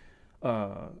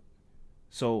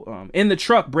 So in the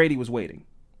truck, Brady was waiting.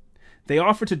 They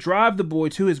offered to drive the boy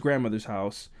to his grandmother's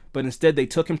house, but instead they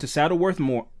took him to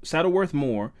Saddleworth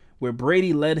Moor, where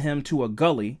Brady led him to a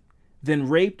gully, then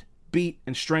raped, beat,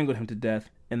 and strangled him to death,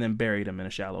 and then buried him in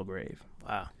a shallow grave.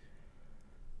 Wow.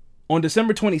 On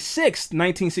December 26th,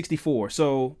 1964,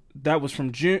 so that was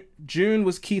from June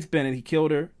was Keith Bennett. They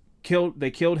killed him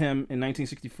in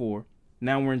 1964.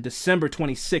 Now we're in December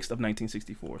 26th of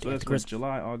 1964. So that's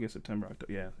July, August, September,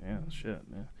 October. Yeah, shit,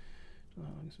 man.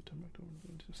 August, September, October.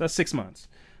 So that's 6 months.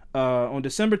 On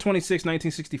December 26,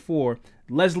 1964,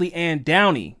 Leslie Ann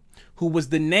Downey, who was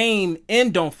the name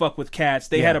in Don't Fuck With Cats,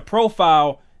 they had a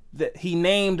profile that he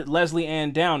named Leslie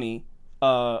Ann Downey,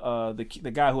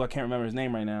 the guy who I can't remember his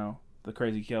name right now, the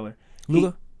crazy killer.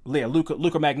 Luca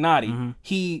Magnotti. Mm-hmm.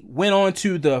 He went on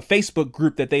to the Facebook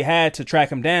group that they had to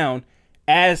track him down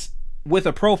with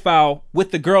a profile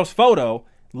with the girl's photo,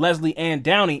 Leslie Ann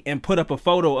Downey, and put up a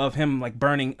photo of him like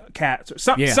burning cats or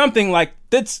something like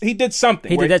this. He did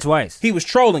something. He did that twice. He was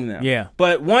trolling them. Yeah.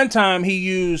 But one time he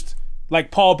used like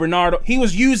Paul Bernardo. He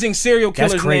was using serial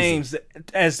killers' names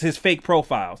as his fake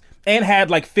profiles and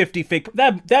had like 50 fake.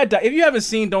 That if you haven't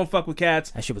seen Don't Fuck With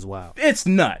Cats, that shit was wild. It's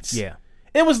nuts. Yeah.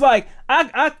 It was like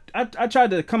I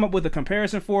tried to come up with a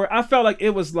comparison for it. I felt like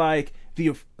it was like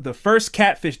the first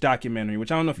Catfish documentary,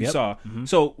 which I don't know if you saw. Mm-hmm.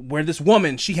 So where this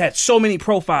woman, she had so many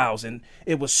profiles and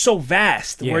it was so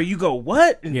vast where you go,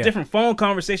 what? And different phone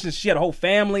conversations. She had a whole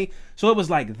family. So it was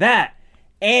like that.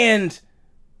 And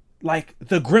like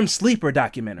the Grim Sleeper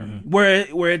documentary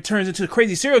where it turns into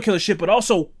crazy serial killer shit, but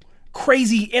also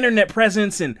crazy internet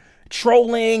presence and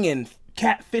trolling and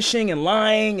catfishing and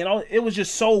lying and all. It was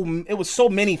so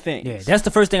many things. Yeah, that's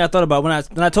the first thing I thought about when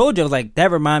I told you. I was like,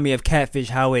 that reminded me of Catfish.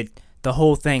 How the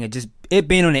whole thing, it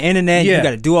being on the internet. Yeah. You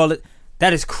got to do all it.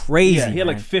 That is crazy. Yeah, he had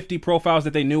like 50 profiles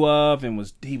that they knew of,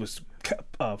 and he was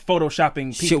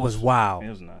photoshopping people. Shit was wild. It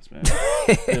was nuts, man.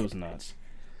 It was nuts.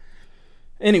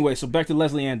 Anyway, so back to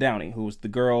Leslie Ann Downey, who was the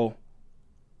girl,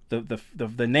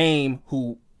 the name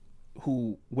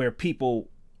where people,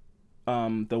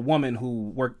 the woman who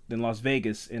worked in Las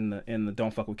Vegas in the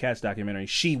Don't Fuck with Cats documentary.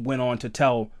 She went on to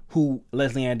tell who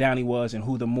Leslie Ann Downey was and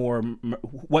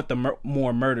what the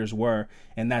more murders were,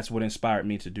 and that's what inspired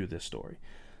me to do this story.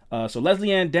 So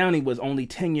Leslie Ann Downey was only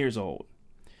 10 years old.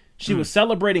 She was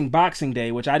celebrating Boxing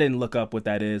Day, which I didn't look up what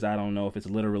that is. I don't know if it's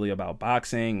literally about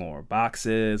boxing or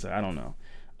boxes. I don't know.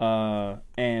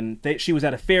 She was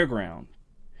at a fairground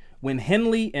when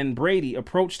Henley and Brady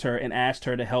approached her and asked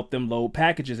her to help them load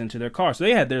packages into their car. So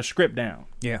they had their script down.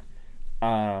 Yeah.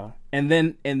 And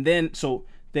then so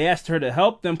they asked her to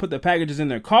help them put the packages in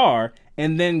their car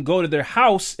and then go to their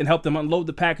house and help them unload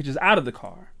the packages out of the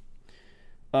car.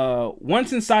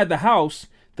 Once inside the house,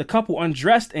 the couple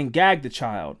undressed and gagged the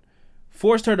child,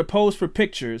 forced her to pose for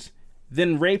pictures,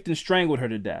 then raped and strangled her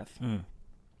to death.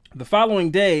 The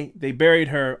following day, they buried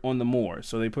her on the moors.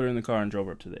 So they put her in the car and drove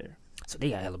her up to there. So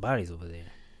they got hella bodies over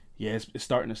there. Yeah, it's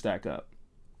starting to stack up.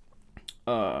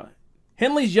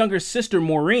 Henley's younger sister,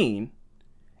 Maureen,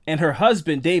 and her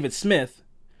husband, David Smith,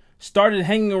 started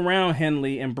hanging around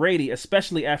Henley and Brady,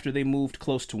 especially after they moved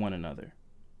close to one another.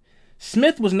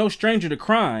 Smith was no stranger to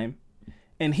crime,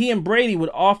 and he and Brady would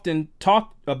often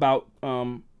talk about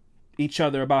each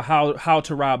other about how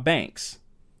to rob banks.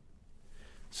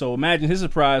 So imagine his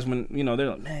surprise when, they're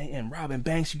like, man, and robbing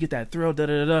banks, you get that thrill,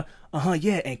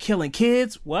 yeah, and killing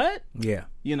kids, what? Yeah.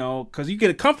 Because you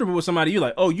get comfortable with somebody, you're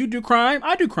like, oh, you do crime?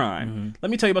 I do crime. Mm-hmm.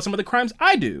 Let me tell you about some of the crimes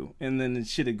I do. And then the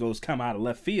shit, come out of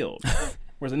left field.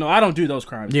 Whereas, no, I don't do those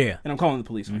crimes. Yeah. And I'm calling the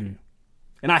police on you.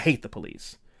 And I hate the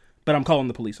police, but I'm calling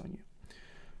the police on you.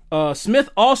 Smith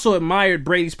also admired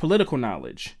Brady's political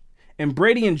knowledge, and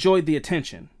Brady enjoyed the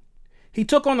attention. He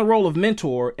took on the role of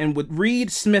mentor and would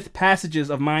read Smith passages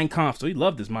of Mein Kampf. So he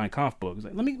loved this Mein Kampf book. He's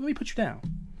like, let me put you down.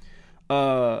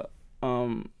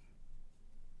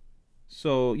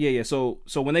 So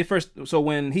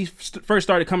when he first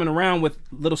started coming around with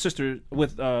the little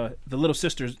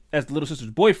sister's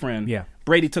boyfriend, yeah,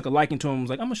 Brady took a liking to him and was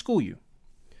like, I'm gonna school you.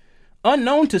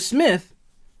 Unknown to Smith,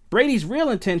 Brady's real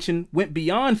intention went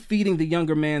beyond feeding the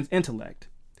younger man's intellect.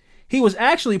 He was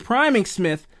actually priming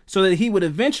Smith so that he would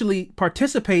eventually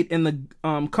participate in the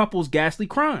couple's ghastly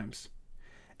crimes.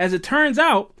 As it turns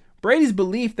out, Brady's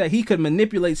belief that he could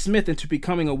manipulate Smith into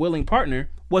becoming a willing partner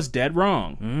was dead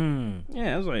wrong.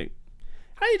 Yeah, I was like,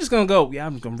 how you just gonna go, yeah,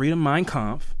 I'm gonna read him Mein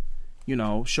Kampf,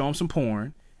 show him some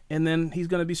porn, and then he's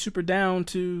gonna be super down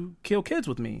to kill kids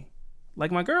with me,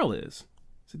 like my girl is.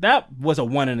 So that was a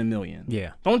 1 in a million.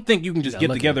 Yeah. Don't think you can just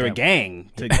get together a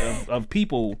gang of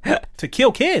people to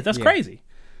kill kids. That's crazy.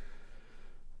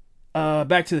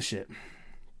 Back to the shit.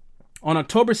 On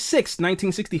October 6,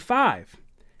 1965,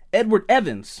 Edward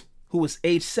Evans, who was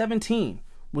age 17,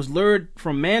 was lured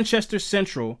from Manchester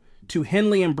Central to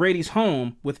Henley and Brady's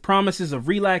home with promises of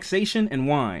relaxation and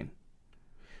wine.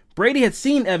 Brady had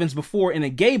seen Evans before in a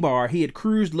gay bar he had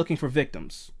cruised looking for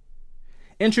victims.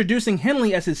 Introducing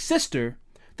Henley as his sister,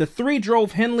 the three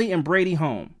drove Henley and Brady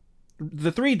home.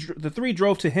 The three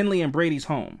drove to Henley and Brady's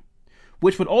home,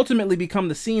 which would ultimately become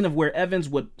the scene of where Evans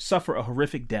would suffer a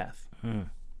horrific death.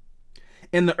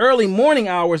 In the early morning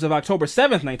hours of October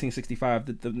 7th,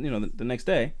 1965, the next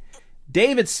day,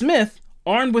 David Smith,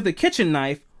 armed with a kitchen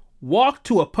knife, walked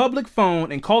to a public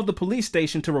phone and called the police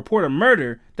station to report a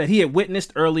murder that he had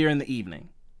witnessed earlier in the evening.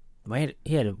 Why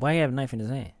he have a knife in his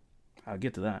hand? I'll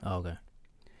get to that. Oh, okay.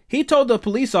 He told the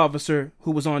police officer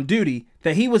who was on duty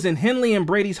that he was in Henley and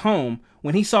Brady's home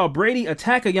when he saw Brady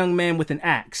attack a young man with an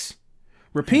axe,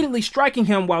 repeatedly striking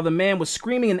him while the man was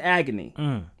screaming in agony.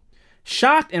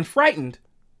 Shocked and frightened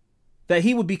that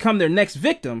he would become their next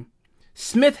victim,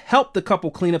 Smith helped the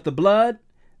couple clean up the blood,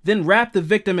 then wrapped the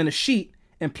victim in a sheet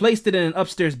and placed it in an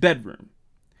upstairs bedroom.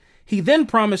 He then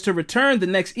promised to return the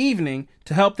next evening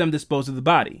to help them dispose of the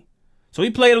body. So he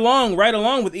played right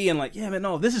along with Ian, like, yeah, man,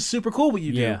 no, this is super cool what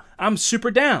you do. Yeah. I'm super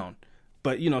down.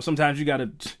 But, sometimes you gotta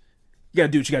do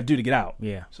what you gotta do to get out.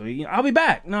 Yeah. So I'll be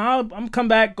back. No, I'm come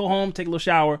back, go home, take a little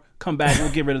shower, come back, we'll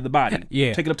get rid of the body.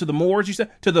 Yeah. Take it up to the moors, you said?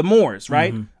 To the moors,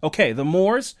 right? Okay, the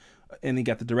moors. And he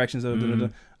got the directions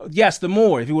of yes, the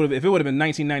moors. If it would have been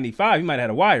 1995, he might have had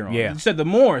a wire on. Yeah. You said the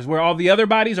moors, where all the other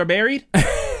bodies are buried?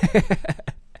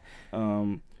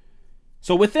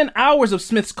 So within hours of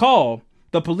Smith's call,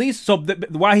 the police... So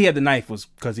why he had the knife was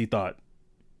because he thought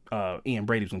Ian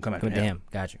Brady was going to come after him.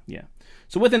 Gotcha. Yeah.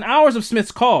 So within hours of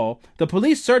Smith's call, the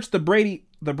police searched the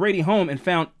Brady home and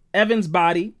found Evans'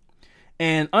 body.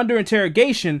 And under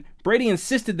interrogation, Brady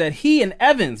insisted that he and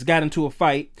Evans got into a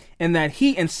fight and that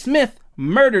he and Smith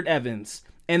murdered Evans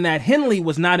and that Henley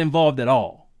was not involved at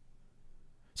all.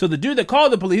 So the dude that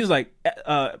called the police, he was like,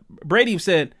 Brady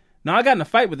said, no, I got in a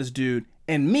fight with this dude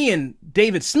and me and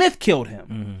David Smith killed him.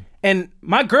 Mm-hmm. And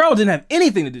my girl didn't have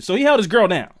anything to do. So he held his girl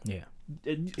down. Yeah.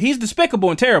 He's despicable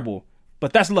and terrible,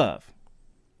 but that's love.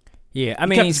 Yeah, I He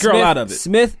mean, kept his girl out of it.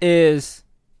 Smith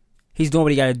he's doing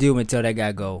what he got to do until that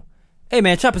guy go, hey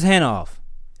man, chop his hand off.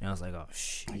 And I was like, oh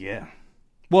shit. Yeah.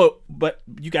 Well, but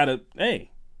you gotta,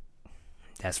 hey.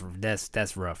 That's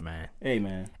rough, man. Hey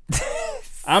man.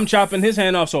 I'm chopping his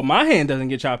hand off so my hand doesn't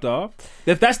get chopped off.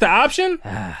 If that's the option,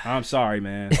 I'm sorry,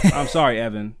 man. I'm sorry,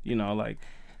 Evan. You know, like,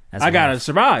 I gotta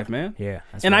survive, man. Yeah.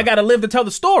 And I gotta live to tell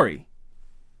the story.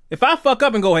 If I fuck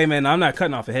up and go, hey man, I'm not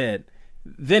cutting off a head,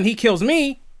 then he kills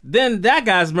me, then that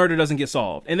guy's murder doesn't get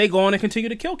solved. And they go on and continue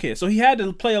to kill kids. So he had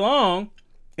to play along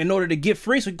in order to get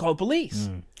free so he could call the police.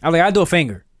 I'll do a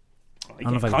finger. You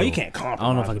can't compromise. I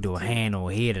don't know if I can do a hand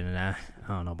or a head and I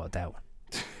don't know about that one.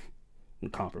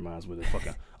 Compromise with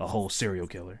a whole serial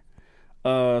killer.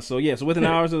 So within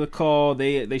hours of the call,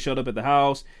 they showed up at the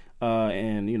house,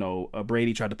 and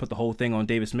Brady tried to put the whole thing on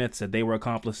David Smith, said they were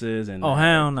accomplices, and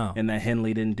hell no, and that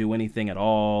Henley didn't do anything at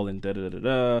all, and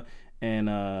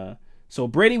and so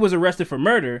Brady was arrested for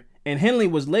murder, and Henley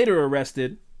was later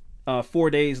arrested 4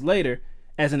 days later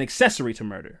as an accessory to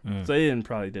murder. So he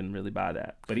probably didn't really buy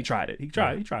that, but he tried it. He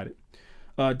tried it.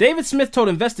 David Smith told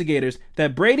investigators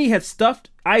that Brady had stuffed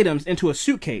items into a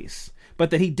suitcase, but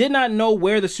that he did not know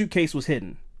where the suitcase was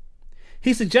hidden.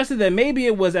 He suggested that maybe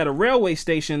it was at a railway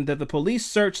station that the police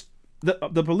searched.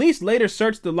 The police later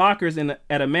searched the lockers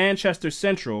at a Manchester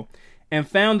Central and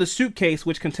found the suitcase,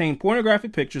 which contained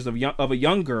pornographic pictures of a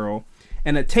young girl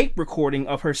and a tape recording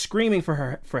of her screaming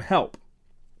for help.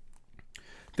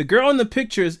 The girl in the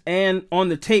pictures and on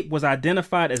the tape was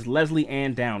identified as Leslie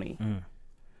Ann Downey.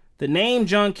 The name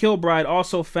John Kilbride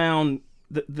also found.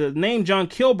 The name John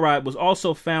Kilbride was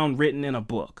also found written in a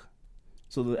book.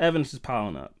 So the evidence is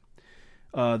piling up.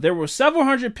 There were several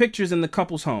hundred pictures in the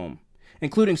couple's home,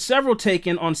 including several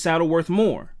taken on Saddleworth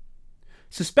Moor.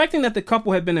 Suspecting that the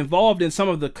couple had been involved in some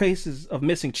of the cases of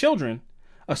missing children,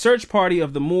 a search party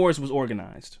of the Moors was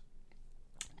organized.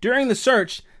 During the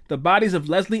search, the bodies of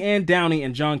Leslie Ann Downey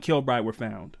and John Kilbride were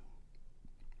found.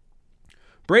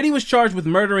 Brady was charged with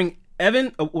murdering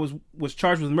was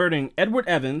charged with murdering Edward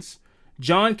Evans,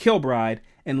 John Kilbride,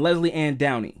 and Leslie Ann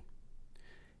Downey.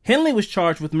 Henley was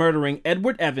charged with murdering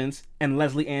Edward Evans and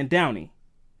Leslie Ann Downey,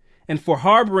 and for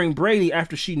harboring Brady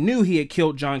after she knew he had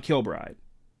killed John Kilbride.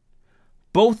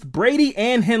 Both Brady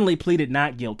and Henley pleaded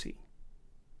not guilty.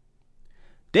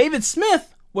 David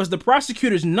Smith was the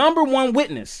prosecutor's number one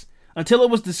witness until it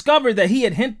was discovered that he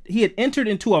had entered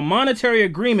into a monetary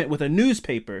agreement with a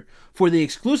newspaper for the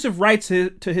exclusive rights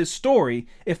to his story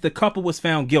if the couple was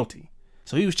found guilty.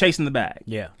 So he was chasing the bag.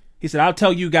 Yeah. He said, I'll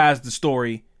tell you guys the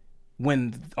story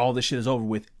when all this shit is over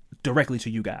with directly to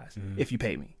you guys, if you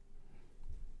pay me.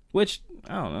 Which,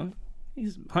 I don't know.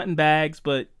 He's hunting bags,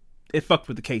 but it fucked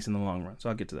with the case in the long run. So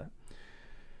I'll get to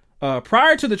that.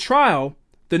 Prior to the trial,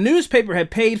 the newspaper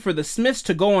had paid for the Smiths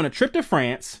to go on a trip to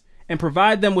France and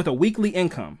provide them with a weekly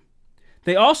income.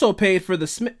 They also paid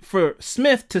for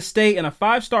Smith to stay in a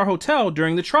 5-star hotel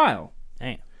during the trial.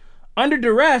 Damn. Under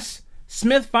duress,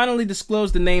 Smith finally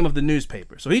disclosed the name of the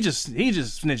newspaper. So he just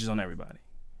snitches on everybody.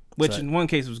 Which in one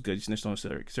case was good. He snitched on a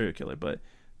serial killer. But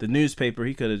the newspaper,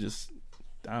 he could have just,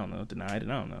 denied it.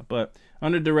 I don't know. But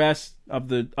under duress of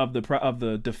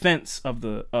the defense of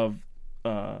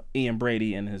Ian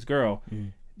Brady and his girl,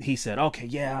 he said, "Okay,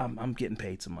 yeah, I'm getting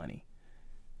paid some money,"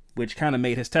 which kind of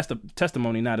made his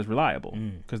testimony not as reliable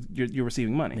because you're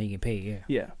receiving money. They get paid,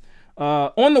 yeah.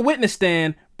 On the witness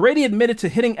stand, Brady admitted to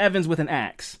hitting Evans with an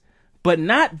axe, but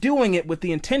not doing it with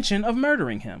the intention of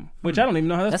murdering him, which I don't even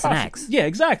know how that's possible. An axe. Yeah,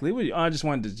 exactly. I just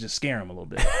wanted to just scare him a little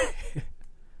bit.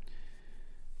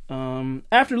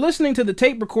 After listening to the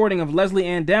tape recording of Leslie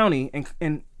Ann Downey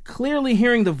and clearly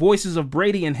hearing the voices of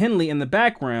Brady and Henley in the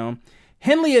background,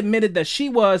 Henley admitted that she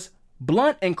was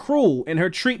blunt and cruel in her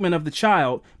treatment of the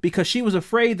child because she was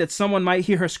afraid that someone might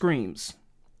hear her screams.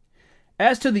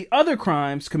 As to the other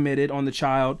crimes committed on the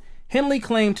child, Henley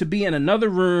claimed to be in another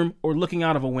room or looking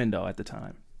out of a window at the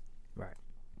time. Right.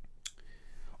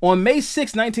 On May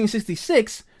 6,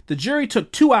 1966, the jury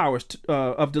took 2 hours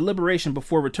of deliberation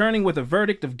before returning with a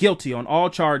verdict of guilty on all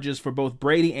charges for both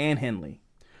Brady and Henley.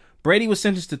 Brady was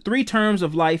sentenced to 3 terms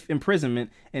of life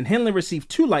imprisonment, and Henley received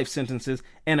 2 life sentences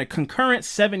and a concurrent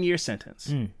 7-year sentence.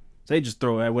 So they just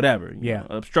throw at whatever.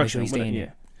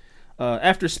 Obstruction.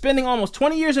 After spending almost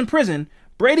 20 years in prison,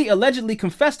 Brady allegedly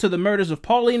confessed to the murders of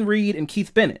Pauline Reed and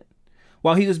Keith Bennett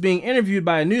while he was being interviewed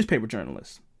by a newspaper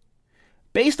journalist.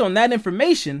 Based on that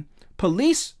information,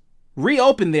 police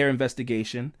reopened their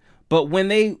investigation, but when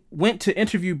they went to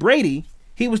interview Brady,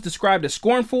 he was described as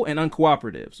scornful and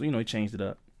uncooperative. So, he changed it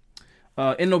up.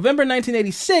 In November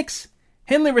 1986,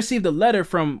 Henley received a letter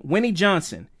from Winnie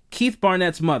Johnson, Keith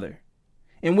Barnett's mother,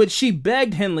 in which she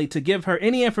begged Henley to give her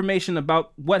any information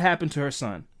about what happened to her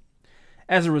son.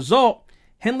 As a result,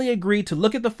 Henley agreed to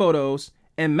look at the photos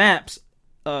and maps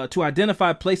to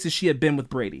identify places she had been with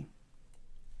Brady.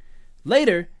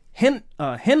 Later,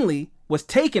 Henley was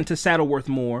taken to Saddleworth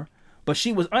Moor, but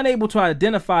she was unable to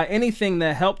identify anything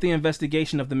that helped the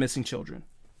investigation of the missing children.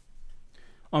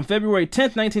 On February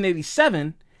 10th,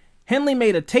 1987, Henley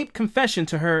made a taped confession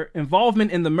to her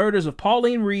involvement in the murders of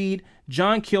Pauline Reed,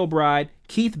 John Kilbride,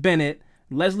 Keith Bennett,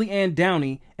 Leslie Ann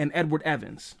Downey, and Edward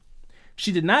Evans.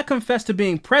 She did not confess to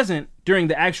being present during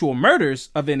the actual murders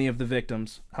of any of the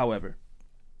victims, however.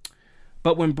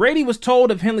 But when Brady was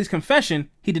told of Henley's confession,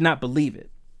 he did not believe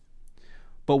it.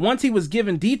 But once he was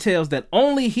given details that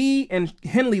only he and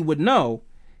Henley would know,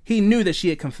 he knew that she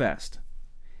had confessed.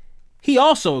 He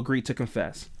also agreed to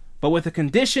confess, but with a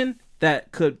condition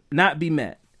that could not be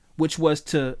met, which was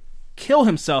to kill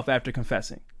himself after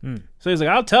confessing. So he's like,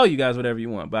 I'll tell you guys whatever you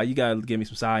want, but you gotta give me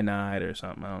some cyanide or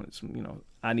something.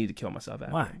 I need to kill myself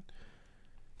after. Why?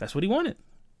 That's what he wanted.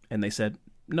 And they said,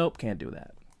 nope, can't do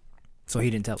that. So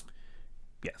he didn't tell him.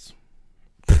 Yes.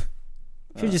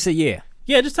 Should just say yeah.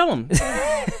 Yeah, just tell him.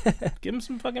 Give him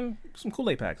some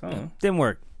Kool-Aid packs. I don't know. Didn't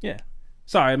work. Yeah.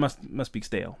 Sorry, it must be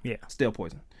stale. Yeah. Stale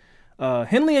poison.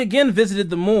 Henley again visited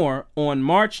the moor on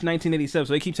March 1987,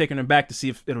 so they keep taking her back to see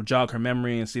if it'll jog her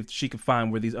memory and see if she can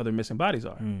find where these other missing bodies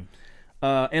are.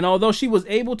 And although she was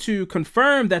able to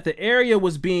confirm that the area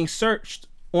was being searched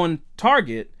on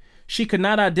target, she could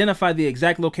not identify the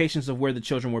exact locations of where the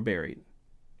children were buried.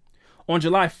 On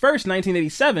July 1st,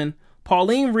 1987,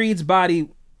 Pauline Reed's body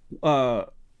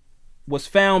was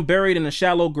found buried in a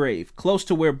shallow grave, close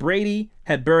to where Brady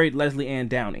had buried Leslie Ann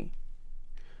Downey.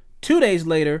 2 days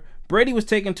later, Brady was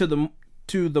taken to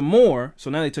the moor, so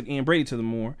now they took Ian Brady to the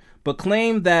moor, but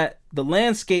claimed that the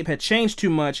landscape had changed too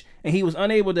much and he was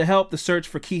unable to help the search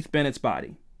for Keith Bennett's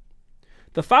body.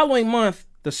 The following month,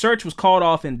 the search was called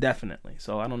off indefinitely,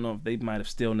 so I don't know if they might have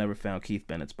still never found Keith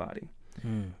Bennett's body.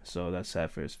 So that's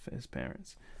sad for his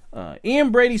parents.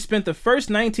 Ian Brady spent the first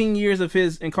 19 years of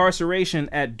his incarceration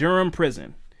at Durham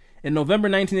Prison. In November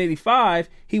 1985,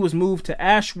 he was moved to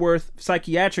Ashworth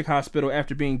Psychiatric Hospital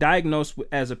after being diagnosed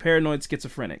as a paranoid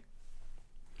schizophrenic.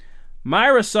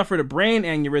 Myra suffered a brain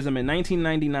aneurysm in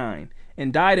 1999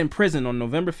 and died in prison on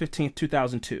November 15,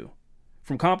 2002,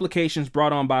 from complications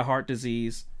brought on by heart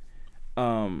disease.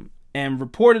 And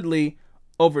reportedly,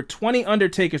 over 20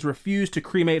 undertakers refused to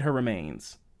cremate her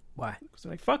remains. Why? Because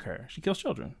they're like, fuck her. She kills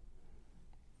children.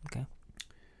 Okay.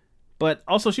 But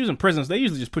also, she was in prison, so they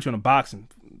usually just put you in a box and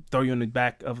throw you in the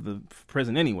back of the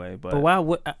prison anyway. But why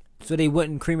would? So they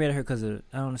wouldn't cremate her because I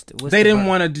don't understand. They didn't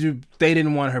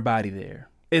want her body there.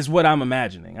 Is what I'm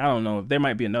imagining. I don't know if there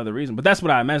might be another reason, but that's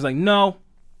what I imagine. Like, no,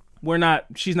 we're not.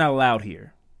 She's not allowed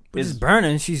here. It's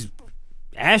burning. She's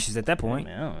ashes at that point.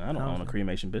 Man, I don't own a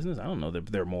cremation business. I don't know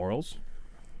their morals.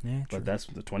 Yeah, true. But that's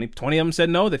the 20 of them said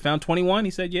no. They found 21.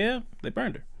 He said, yeah, they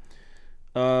burned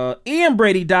her. Ian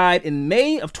Brady died in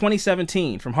May of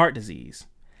 2017 from heart disease.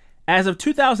 As of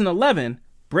 2011,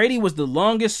 Brady was the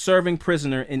longest serving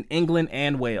prisoner in England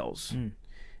and Wales.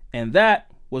 And that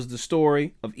was the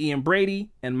story of Ian Brady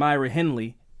and Myra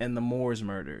Henley and the Moors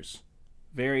murders.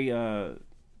 Very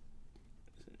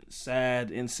sad,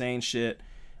 insane shit.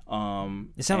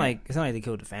 It sounded like they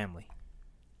killed the family.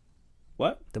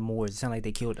 What? The Moors. It sounded like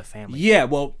they killed the family. Yeah,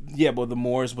 well, the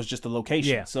Moors was just the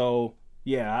location. Yeah. So,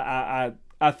 yeah,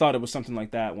 I thought it was something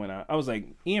like that when I was like,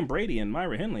 Ian Brady and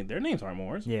Myra Henley, their names aren't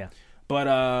Moors. Yeah.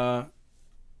 But,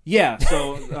 yeah,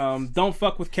 so Don't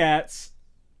Fuck with Cats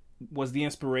was the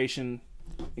inspiration.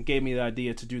 It gave me the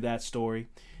idea to do that story.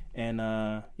 And,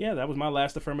 yeah, that was my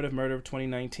last affirmative murder of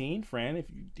 2019. Fran,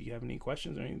 do you have any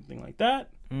questions or anything like that?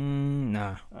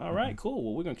 Nah. All right, cool.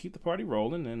 Well, we're going to keep the party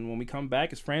rolling. And when we come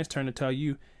back, it's Fran's turn to tell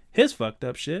you his fucked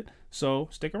up shit. So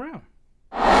stick around.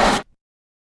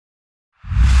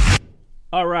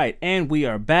 All right, and we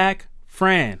are back.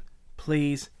 Fran,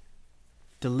 please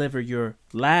deliver your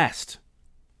last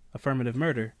affirmative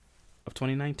murder of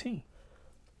 2019.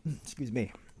 Excuse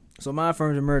me. So my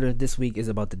affirmative murder this week is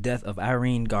about the death of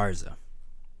Irene Garza.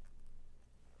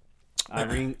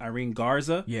 Irene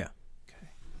Garza. Yeah. Okay.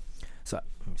 So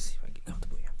let me see if I get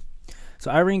comfortable here.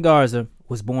 So Irene Garza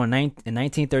was born in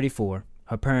 1934.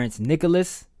 Her parents,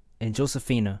 Nicholas and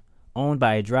Josephina, owned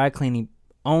a dry cleaning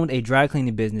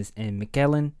business in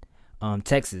McAllen,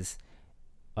 Texas,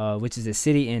 which is a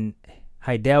city in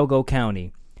Hidalgo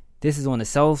County. This is on the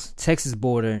South Texas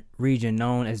border region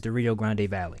known as the Rio Grande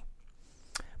Valley.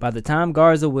 By the time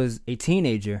Garza was a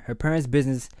teenager, her parents'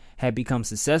 business had become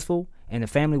successful, and the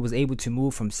family was able to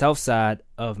move from south side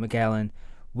of McAllen,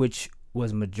 which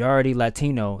was majority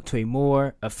Latino, to a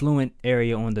more affluent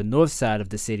area on the north side of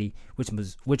the city,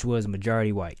 which was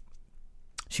majority white.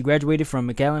 She graduated from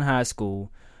McAllen High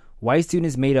School. White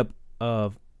students made up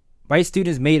a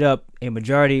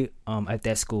majority at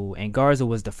that school, and Garza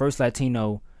was the first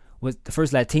Latina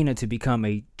to become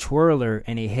a twirler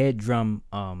and a head drum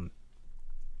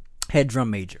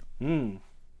major.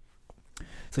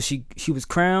 So she was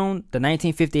crowned the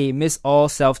 1958 Miss All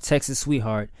South Texas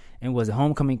Sweetheart and was a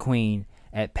homecoming queen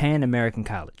at Pan American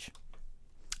College.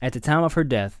 At the time of her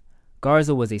death,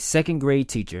 Garza was a second grade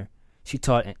teacher. She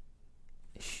taught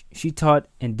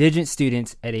indigent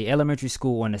students at a elementary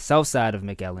school on the south side of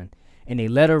McAllen. In a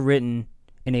letter written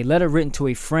to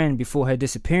a friend before her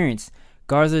disappearance,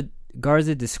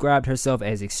 Garza described herself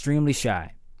as extremely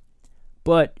shy,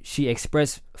 but she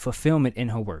expressed fulfillment in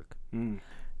her work.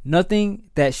 Nothing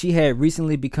that she had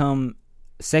recently become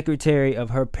secretary of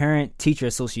her parent-teacher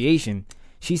association,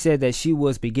 she said that she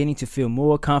was beginning to feel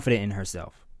more confident in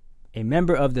herself. A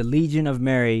member of the Legion of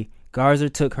Mary, Garza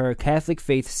took her Catholic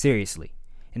faith seriously.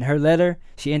 In her letter,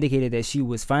 she indicated that she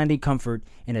was finding comfort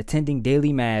in attending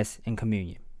daily mass and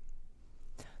communion.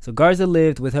 So Garza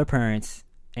lived with her parents,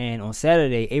 and on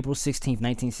Saturday, April 16,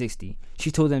 1960,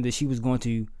 she told them that she was going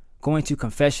to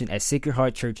confession at Sacred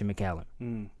Heart Church in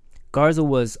McAllen. Garza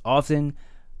was often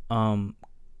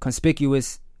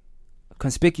conspicuous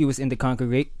in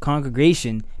the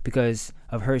congregation because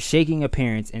of her shaking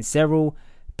appearance, and several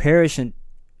parishioners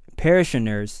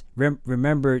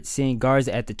remembered seeing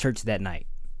Garza at the church that night.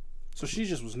 So she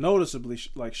just was noticeably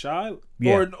shy,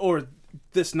 yeah. or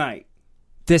this night.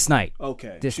 This night.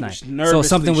 Okay. This she night. Was so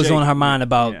something was on her mind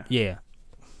about yeah.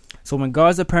 So when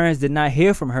Garza's parents did not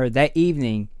hear from her that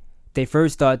evening, they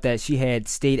first thought that she had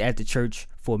stayed at the church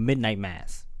for midnight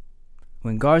mass.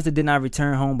 When Garza did not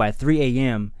return home by 3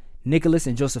 a.m., Nicholas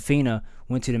and Josephina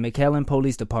went to the McAllen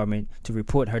Police Department to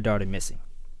report her daughter missing.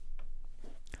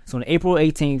 So on April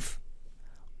 18th,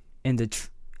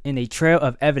 in a trail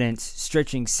of evidence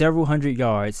stretching several hundred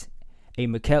yards down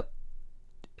in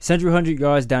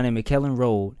McAllen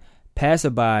Road,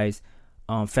 passerbys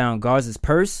found Garza's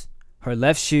purse, her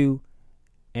left shoe,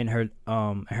 and her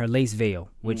lace veil.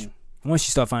 Which once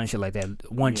you start finding shit like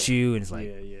that, one shoe, and it's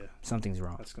like something's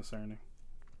wrong. That's concerning.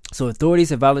 So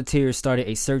authorities and volunteers started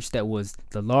a search that was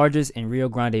the largest in Rio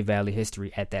Grande Valley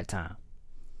history at that time.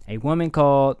 A woman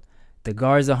called the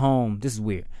Garza home. This is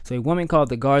weird. So a woman called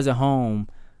the Garza home,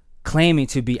 claiming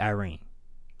to be Irene.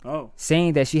 Oh.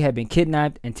 Saying that she had been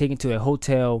kidnapped and taken to a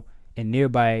hotel in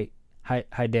nearby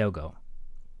Hidalgo.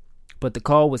 But the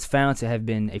call was found to have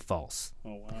been a false.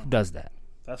 Oh, wow. Who does that?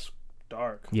 That's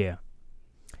dark. Yeah.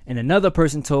 And another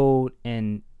person told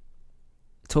an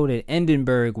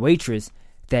Edinburgh waitress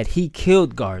that he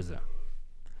killed Garza.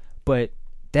 But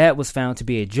that was found to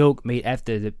be a joke made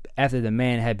after the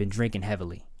man had been drinking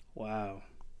heavily. Wow.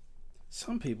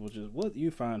 Some people just, what you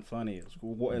find funny is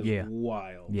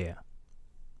wild. Yeah.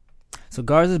 So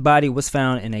Garza's body was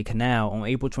found in a canal on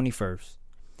April 21st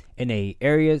in an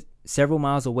area several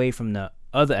miles away from the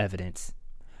other evidence.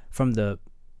 From the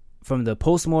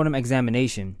postmortem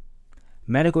examination,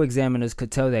 medical examiners could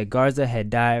tell that Garza had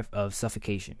died of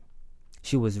suffocation.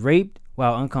 She was raped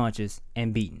while unconscious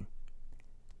and beaten.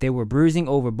 There were bruising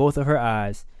over both of her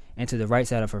eyes and to the right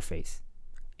side of her face.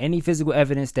 Any physical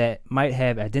evidence that might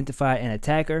have identified an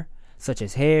attacker, such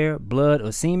as hair, blood,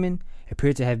 or semen,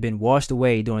 appeared to have been washed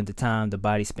away during the time the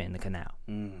body spent in the canal.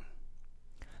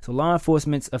 So law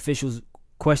enforcement officials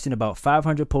questioned about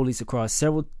 500 police across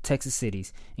several Texas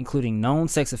cities, including known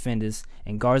sex offenders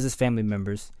and Garza's family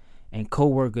members and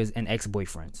co-workers and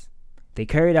ex-boyfriends. They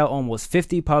carried out almost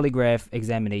 50 polygraph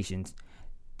examinations.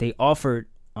 They offered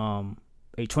a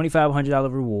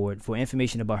 $2,500 reward for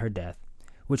information about her death,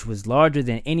 which was larger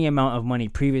than any amount of money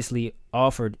previously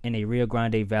offered in a Rio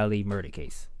Grande Valley murder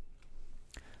case.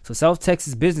 So South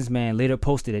Texas businessman later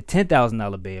posted a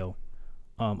 $10,000 bail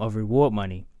of reward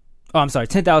money.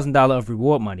 $10,000 of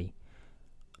reward money.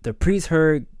 The priest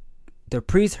heard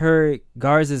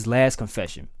Garza's last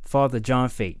confession. Father John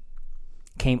Fate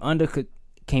came under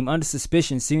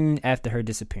suspicion soon after her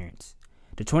disappearance.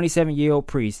 The 27-year-old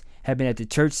priest had been at the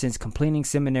church since completing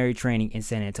seminary training in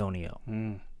San Antonio.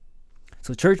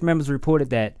 So church members reported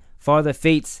that Father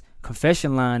Fate's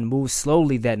confession line moved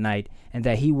slowly that night and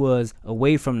that he was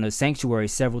away from the sanctuary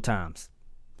several times.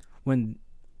 When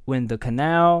the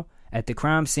canal at the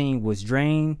crime scene was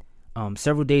drained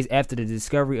several days after the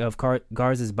discovery of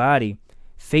Garza's body,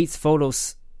 Fate's photo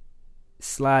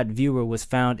slide viewer was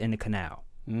found in the canal.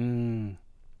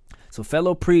 So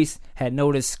fellow priests had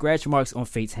noticed scratch marks on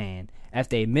Fate's hand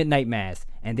after a midnight mass,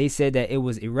 and they said that it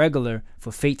was irregular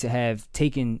for Fate to have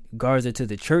taken Garza to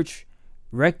the church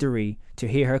rectory to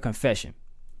hear her confession,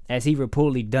 as he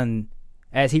reportedly done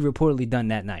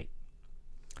that night.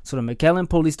 So the McAllen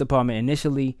Police Department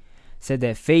initially said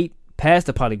that Fate passed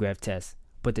the polygraph test,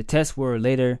 but the tests were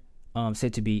later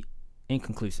said to be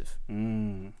inconclusive.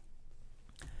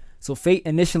 So Fate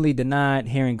initially denied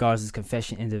hearing Garza's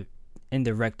confession in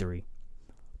the rectory,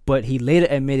 but he later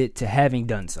admitted to having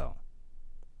done so.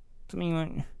 I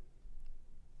mean,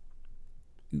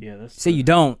 yeah, that's say you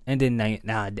don't, and then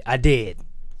nah, I did.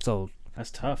 So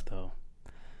that's tough, though.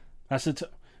 That's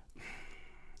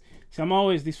See, I'm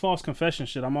always these false confession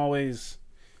shit. I'm always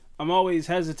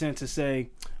hesitant to say,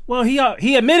 well,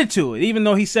 he admitted to it, even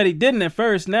though he said he didn't at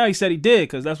first. Now he said he did,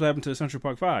 because that's what happened to Central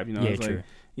Park 5. You know, yeah, true.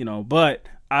 Like, but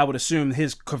I would assume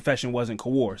his confession wasn't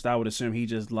coerced. I would assume he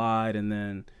just lied and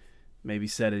then maybe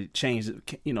said it, changed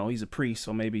it. You know, he's a priest,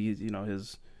 so maybe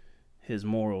his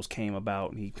morals came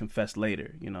about and he confessed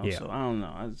later. Yeah. So I don't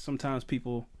know. Sometimes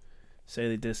people say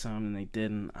they did something and they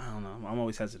didn't. I don't know. I'm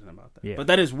always hesitant about that. Yeah. But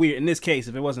that is weird. In this case,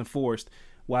 if it wasn't forced,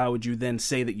 why would you then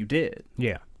say that you did?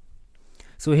 Yeah.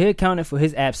 So he accounted for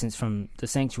his absence from the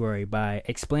sanctuary by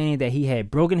explaining that he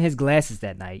had broken his glasses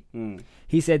that night.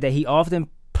 He said that he often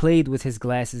played with his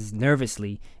glasses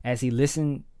nervously as he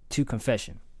listened to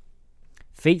confession.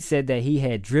 Fate said that he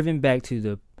had driven back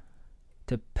to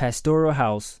the pastoral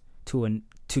house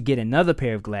to get another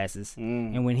pair of glasses,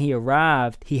 and when he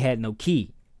arrived, he had no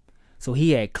key. So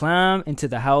he had climbed into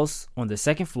the house on the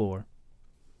second floor.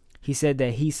 He said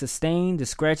that he sustained the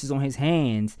scratches on his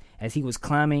hands as he was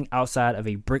climbing outside of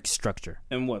a brick structure.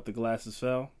 And what, the glasses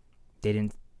fell? They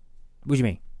didn't. What do you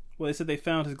mean? Well, they said they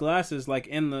found his glasses like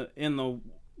in the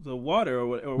water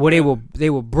or well, they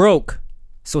were broke.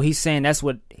 So he's saying that's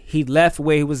what he left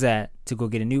where he was at to go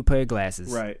get a new pair of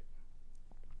glasses. Right.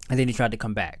 And then he tried to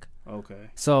come back. Okay.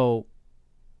 So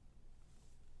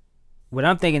what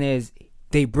I'm thinking is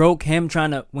they broke him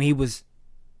when he was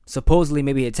supposedly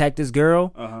maybe attacked this girl,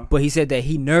 but he said that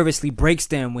he nervously breaks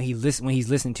them when he's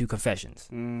listening to confessions.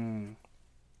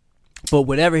 But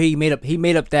whatever he made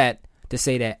up that to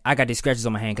say that I got these scratches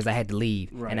on my hand because I had to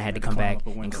leave and I had to come back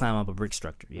and climb up a brick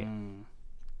structure. Yeah.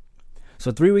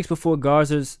 So 3 weeks before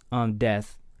Garza's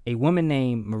death, a woman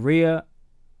named Maria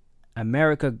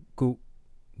America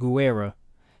Guerra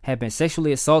had been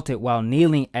sexually assaulted while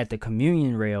kneeling at the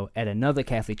communion rail at another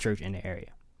Catholic church in the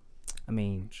area. I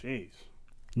mean, jeez.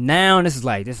 Now this is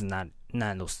it's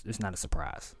not a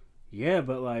surprise. Yeah,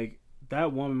 but like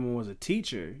that woman was a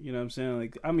teacher. You know what I'm saying?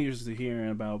 Like I'm used to hearing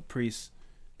about priests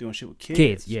doing shit with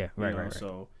kids. Yeah, right.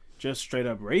 So just straight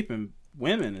up raping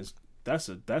women that's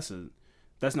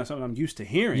not something I'm used to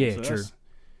hearing. Yeah, so true.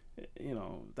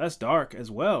 That's dark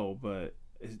as well, but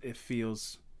it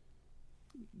feels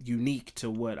unique to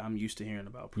what I'm used to hearing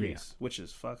about priests, which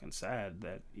is fucking sad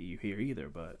that you hear either.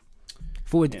 But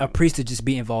for a priest to just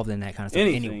be involved in that kind of stuff,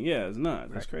 anything, it's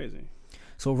not. That's crazy.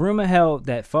 So rumor held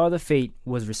that Father Fate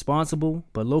was responsible,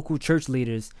 but local church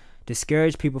leaders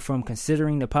discouraged people from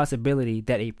considering the possibility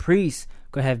that a priest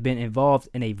could have been involved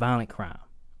in a violent crime.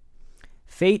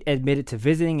 Fate admitted to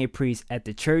visiting a priest at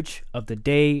the church of the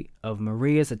day of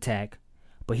Maria's attack,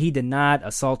 but he denied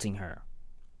assaulting her.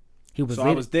 I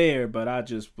was there, but I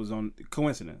just was on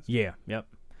coincidence. Yeah, yep.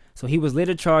 So he was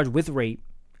later charged with rape,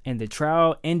 and the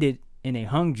trial ended in a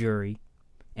hung jury.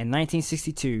 In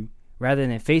 1962, rather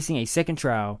than facing a second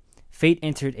trial, Fate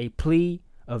entered a plea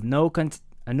of no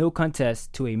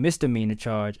contest to a misdemeanor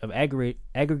charge of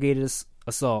aggravated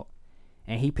assault,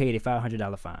 and he paid a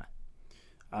 $500 fine.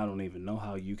 I don't even know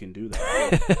how you can do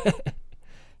that.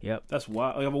 Yep. That's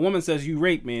wild. Like if a woman says you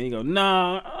raped me and you go,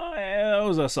 nah, it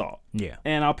was assault. Yeah.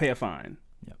 And I'll pay a fine.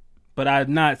 Yep. But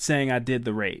I'm not saying I did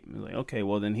the rape. Like, okay,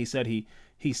 well then he said he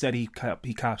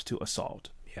cops to assault.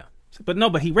 Yeah.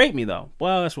 But he raped me though.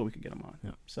 Well, that's what we could get him on.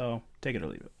 Yep. So take it or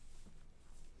leave it.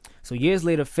 So years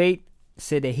later, Fate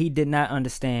said that he did not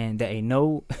understand that a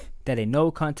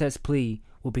no contest plea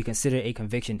would be considered a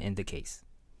conviction in the case.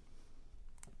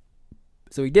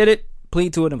 So he did it,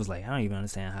 pleaded to it, and was like, I don't even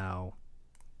understand how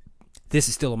this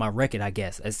is still on my record, I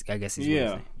guess. I guess he's what he's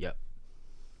saying. Yep.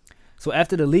 So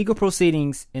after the legal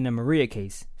proceedings in the Maria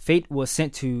case, Fate was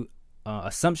sent to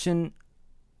Assumption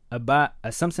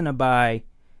Abai,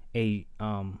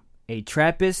 a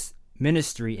Trappist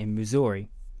ministry in Missouri,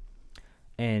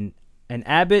 and an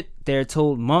abbot there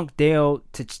told Monk Dale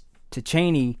to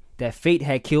Cheney that Fate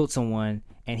had killed someone,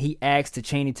 and he asked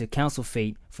Cheney to counsel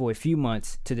Fate for a few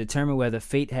months to determine whether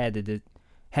Fate had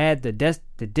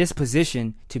the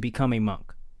disposition to become a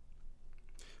monk.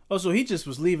 Oh, so he just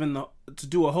was leaving to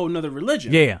do a whole nother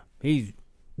religion. Yeah, he's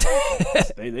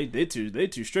they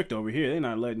too strict over here. They're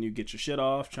not letting you get your shit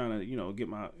off. Trying to get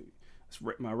my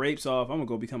rapes off. I'm gonna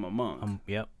go become a monk.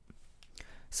 Yep.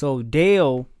 So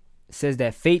Dale says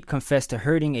that Fate confessed to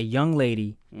hurting a young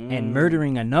lady and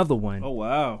murdering another one. Oh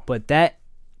wow! But that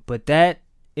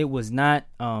it was not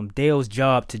Dale's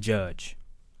job to judge.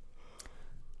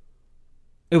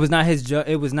 It was not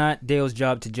It was not Dale's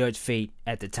job to judge Fate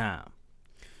at the time.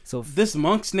 So this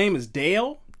monk's name is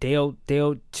Dale. Dale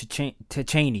to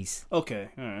Cheney's. Okay,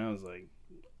 all right. I was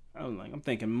like, I'm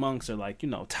thinking monks are like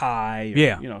Thai,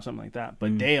 or, something like that.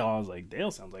 But Dale, I was like, Dale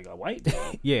sounds like a white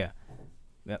Dale. Yeah.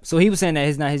 Yep. So he was saying that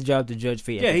it's not his job to judge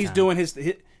Fate. Yeah, he's doing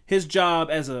his job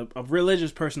as a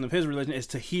religious person of his religion is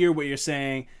to hear what you're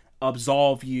saying,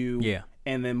 absolve you,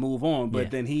 and then move on. But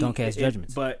then he don't cast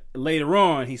judgments. But later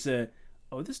on, he said,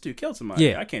 "Oh, this dude killed somebody.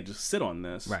 Yeah. I can't just sit on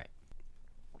this." Right.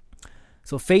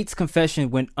 So Fate's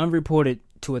confession went unreported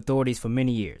to authorities for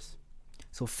many years.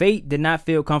 So Fate did not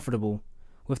feel comfortable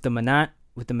with the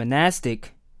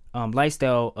monastic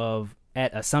lifestyle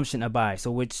at Assumption Abai.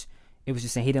 So which it was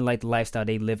just saying he didn't like the lifestyle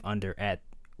they live under at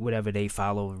whatever they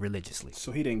follow religiously.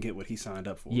 So he didn't get what he signed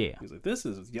up for. Yeah. He's like, this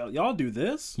is y'all do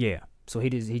this? Yeah. So he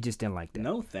just didn't like that.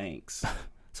 No thanks.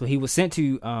 So he was sent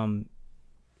to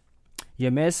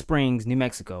Yamez Springs, New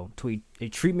Mexico, to a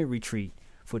treatment retreat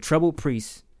for troubled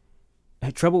priests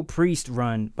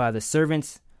run by the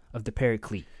Servants of the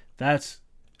Paraclete. That's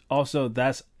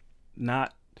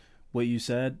not what you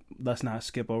said. Let's not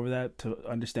skip over that to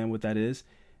understand what that is.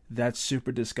 That's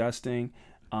super disgusting.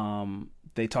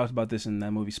 They talked about this in that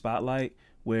movie Spotlight,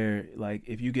 where like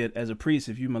if you get as a priest,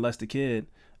 if you molest a kid,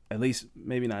 at least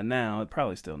maybe not now,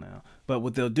 probably still now. But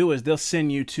what they'll do is they'll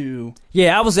send you to.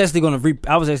 Yeah, I was actually gonna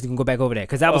go back over that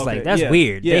because I was like, that's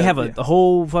weird. Yeah, they have a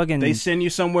whole fucking. They send you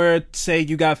somewhere, say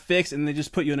you got fixed, and they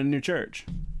just put you in a new church.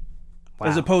 Wow.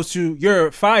 As opposed to you're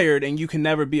fired and you can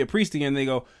never be a priest again. They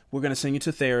go, we're gonna send you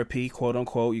to therapy, quote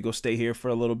unquote. You go stay here for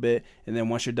a little bit, and then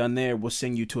once you're done there, we'll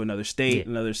send you to another state,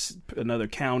 another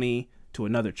county, to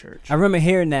another church. I remember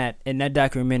hearing that in that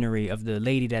documentary of the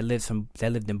lady that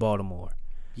lived in Baltimore.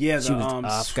 Yeah, she was,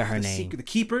 I forgot her name. The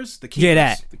keepers. Yeah,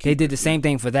 that they did the same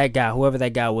thing for that guy, whoever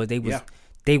that guy was. They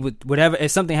would whatever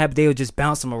if something happened, they would just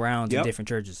bounce him around to different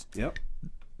churches. Yep,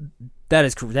 that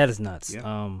is nuts.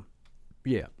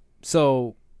 Yep.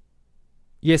 So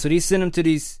they sent him to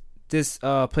this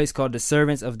place called the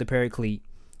Servants of the Paraclete,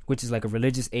 which is like a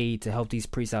religious aid to help these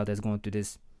priests out that's going through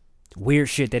this weird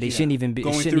shit that they shouldn't even be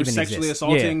going through sexually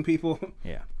assaulting people.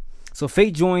 Yeah. So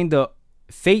Fate joined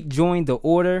the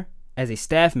order as a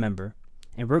staff member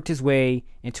and worked his way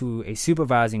into a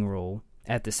supervising role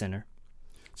at the center.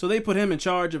 So they put him in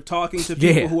charge of talking to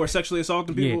people who are sexually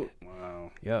assaulting people? Yeah.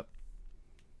 Wow. Yep.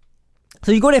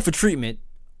 So you go there for treatment,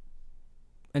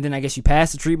 and then I guess you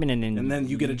pass the treatment, and then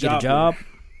you get a job.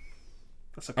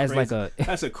 That's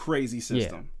a crazy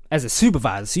system. Yeah. As a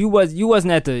supervisor, so you're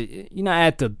not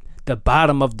at the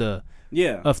bottom of the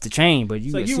chain, but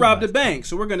you robbed a bank,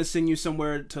 so we're going to send you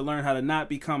somewhere to learn how to not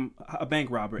become a bank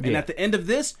robber. And at the end of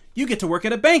this, you get to work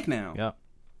at a bank now.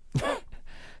 Yep.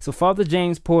 So Father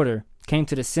James Porter came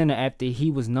to the center after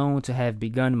he was known to have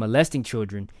begun molesting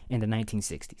children in the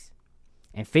 1960s.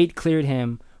 And Fate cleared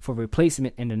him for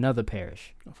replacement in another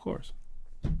parish. Of course.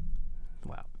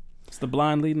 Wow. It's the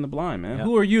blind leading the blind, man. Yep.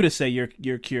 Who are you to say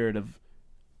you're cured of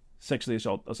sexually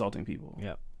assaulting people?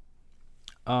 Yep.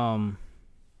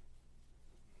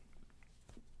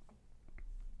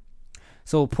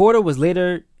 So Porter was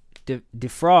later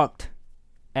defrocked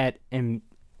and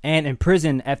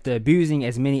imprisoned after abusing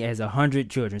as many as 100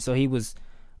 children. So he was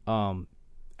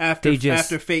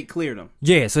after Fate cleared him.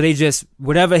 Yeah, so they just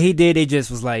whatever he did, they just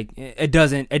was like it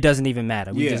doesn't even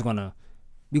matter. We're gonna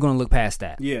look past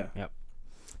that. Yeah. Yep.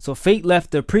 So Fate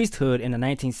left the priesthood in the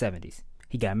 1970s.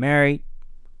 He got married,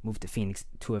 moved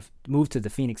to the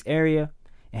Phoenix area,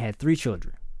 and had 3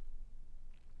 children.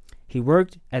 He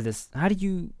worked as a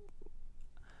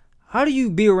how do you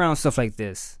be around stuff like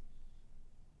this?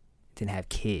 Didn't have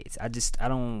kids. I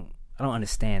don't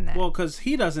understand that. Well, because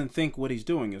he doesn't think what he's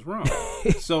doing is wrong.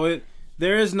 So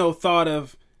there is no thought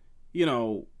of,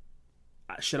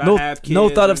 should I have kids? No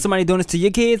thought of somebody doing this to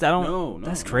your kids? I don't. No.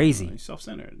 That's crazy. He's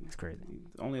self-centered. It's crazy.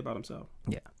 He's only about himself.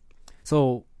 Yeah.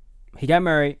 So he got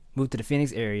married, moved to the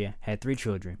Phoenix area, had 3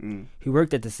 children. He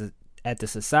worked at the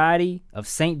Society of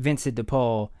St. Vincent de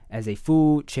Paul as a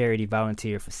food charity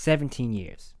volunteer for 17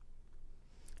 years.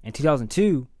 In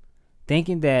 2002,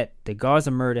 thinking that the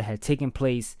Garza murder had taken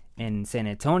place in San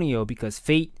Antonio because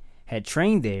Fate had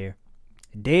trained there,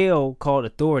 Dale called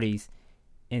authorities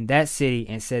in that city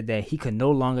and said that he could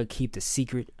no longer keep the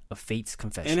secret of Fate's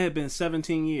confession. And it had been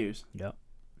 17 years. Yep.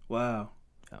 Wow.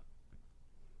 Yep.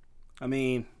 I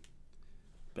mean,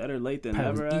 better late than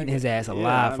Probably never. was eating his ass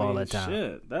alive all the time.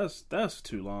 Shit, that's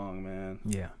too long, man.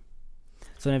 Yeah.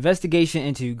 So an investigation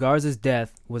into Garza's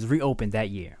death was reopened that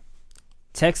year.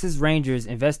 Texas Rangers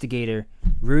investigator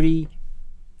Rudy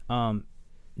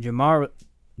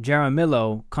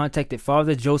Jaramillo contacted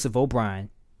Father Joseph O'Brien,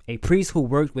 a priest who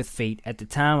worked with Fate at the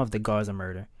time of the Garza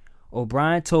murder.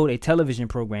 O'Brien told a television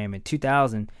program in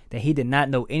 2000 that he did not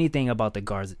know anything about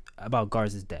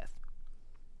Garza's death.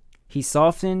 He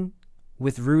softened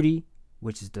with Rudy,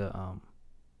 which is the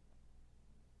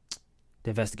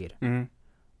investigator.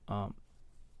 What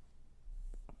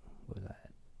was that?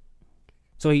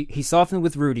 So he softened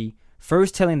with Rudy,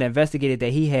 first telling the investigator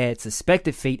that he had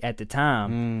suspected Fate at the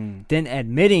time, then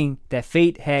admitting that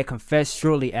Fate had confessed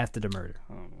shortly after the murder.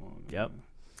 Yep.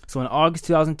 So in August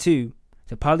 2002,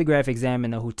 the polygraph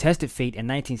examiner who tested Fate in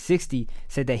 1960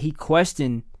 said that he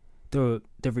questioned the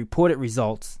reported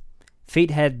results. Fate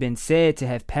had been said to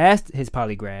have passed his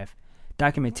polygraph.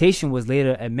 Documentation was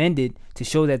later amended to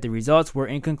show that the results were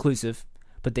inconclusive,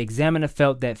 but the examiner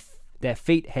felt that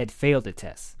Fate had failed the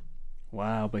test.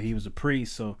 Wow, but he was a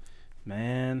priest, so,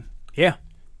 man. Yeah.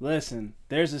 Listen,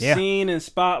 there's a scene in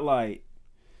Spotlight.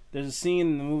 There's a scene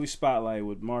in the movie Spotlight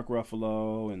with Mark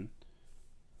Ruffalo and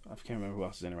I can't remember who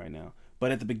else is in it right now.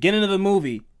 But at the beginning of the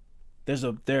movie, there's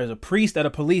a priest at a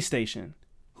police station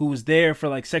who was there for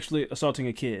like sexually assaulting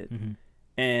a kid.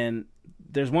 And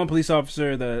there's one police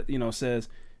officer that, says,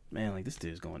 man, like this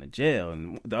dude's going to jail.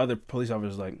 And the other police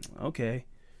officer's like, okay.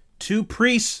 2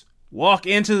 priests walk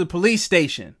into the police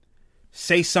station,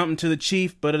 say something to the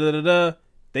chief,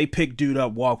 they pick dude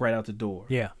up, walk right out the door.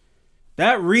 Yeah.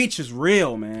 That reach is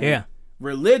real, man. Yeah.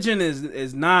 Religion is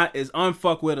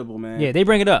unfuckwittable, man. Yeah, they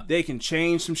bring it up. They can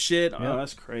change some shit. Yep. Oh,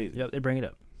 that's crazy. Yep, they bring it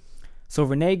up. So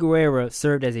Rene Guerra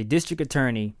served as a district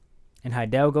attorney in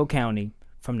Hidalgo County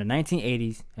from the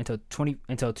 1980s until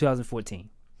 2014.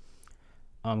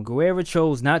 Guerra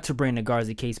chose not to bring the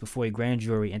Garza case before a grand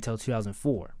jury until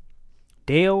 2004.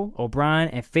 Dale, O'Brien,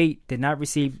 and Fate did not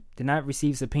receive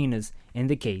subpoenas in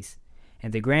the case,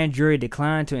 and the grand jury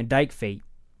declined to indict Fate.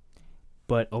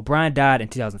 But O'Brien died in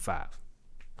 2005.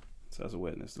 So as a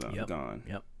witness, gone.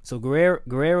 Yep. So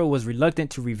Guerrero was reluctant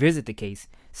to revisit the case,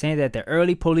 saying that the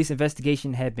early police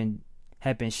investigation had been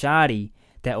shoddy,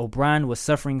 that O'Brien was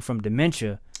suffering from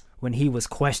dementia when he was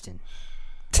questioned.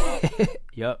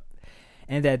 Yep.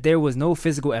 And that there was no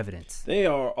physical evidence. They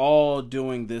are all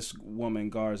doing this woman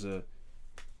Garza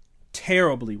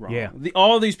terribly wrong. Yeah.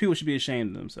 All these people should be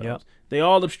ashamed of themselves. Yep. They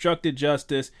all obstructed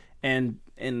justice and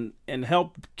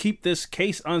helped keep this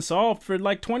case unsolved for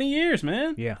like 20 years,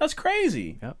 man. Yeah. That's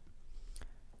crazy. Yep.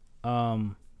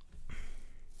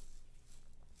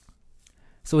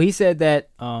 So he said that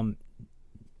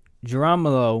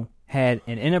Geronimo had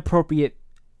an inappropriately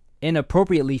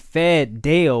fed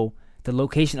Dale the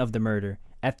location of the murder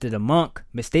after the monk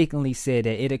mistakenly said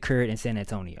that it occurred in San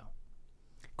Antonio.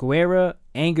 Guerra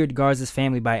angered Garza's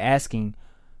family by asking,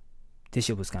 this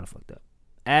shit was kind of fucked up,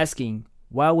 asking,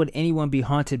 why would anyone be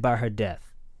haunted by her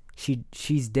death?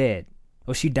 She's dead.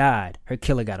 Or she died. Her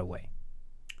killer got away.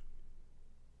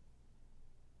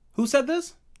 Who said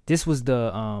this? This was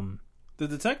the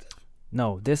detective?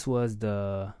 No, this was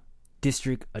the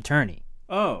district attorney.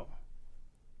 Oh.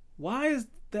 Why is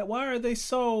that? Why are they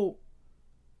so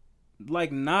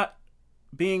like not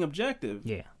being objective?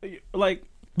 Yeah. Like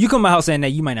you come to my house saying that,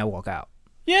 you might not walk out.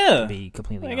 Yeah. To be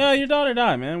completely like, honest. your daughter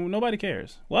died, man. Nobody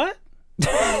cares. What?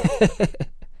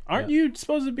 Aren't you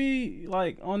supposed to be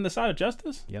like on the side of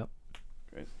justice? Yep.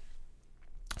 Great.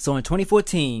 So in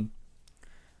 2014,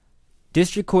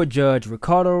 District Court Judge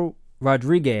Ricardo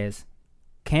Rodriguez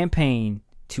campaigned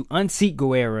to unseat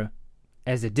Guerra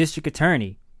as the district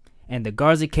attorney, and the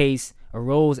Garza case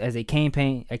arose as a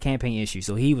campaign issue.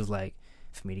 So he was like,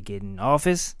 for me to get in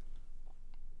office,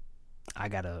 I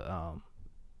gotta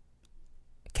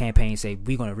campaign say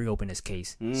we're gonna reopen this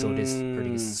case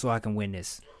so I can win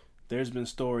this. There's been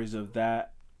stories of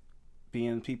that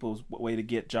being people's way to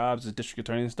get jobs as district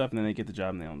attorneys and stuff, and then they get the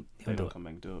job and they don't come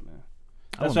back and do it, man.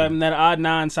 That's what happened in that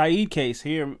Adnan Saeed case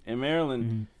here in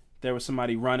Maryland. there was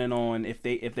somebody running on if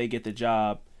they get the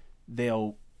job,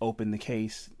 they'll reopen the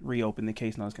case, and all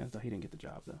this kind of stuff. He didn't get the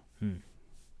job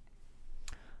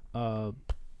though.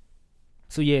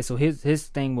 So his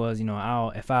thing was,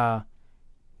 if I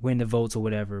win the votes or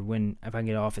whatever, if I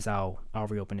get office, I'll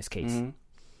reopen this case. Mm-hmm.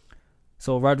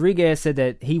 So Rodriguez said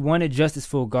that he wanted justice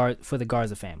for the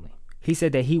Garza family. He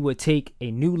said that he would take a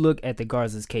new look at the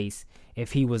Garza's case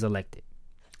if he was elected.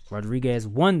 Rodriguez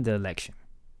won the election.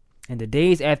 And the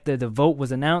days after the vote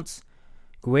was announced,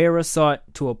 Guerra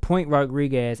sought to appoint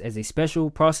Rodriguez as a special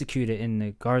prosecutor in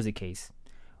the Garza case.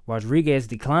 Rodriguez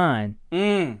declined,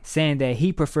 saying that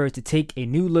he preferred to take a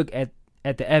new look at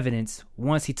the evidence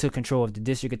once he took control of the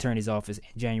district attorney's office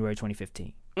in January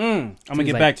 2015. I'm going to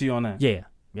get back to you on that. Yeah.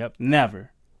 Yep.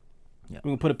 Never. Yep. We're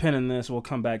going to put a pin in this. We'll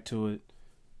come back to it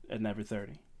at Never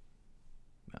 30.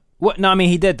 What? No, I mean,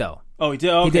 he did, though. Oh, he did?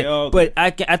 Okay. He did. Oh, okay.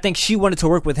 But I think she wanted to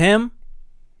work with him.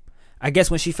 I guess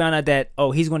when she found out that,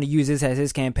 he's going to use this as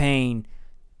his campaign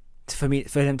for him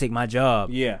to take my job.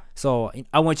 Yeah. So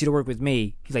I want you to work with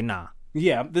me. He's like, nah.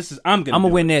 Yeah, I'm gonna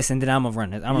win this, and then I'm gonna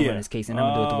run it. I'm gonna run this case, and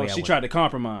I'm gonna do it the way I want. She tried to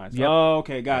compromise. Yep. Oh,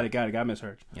 okay, got it. I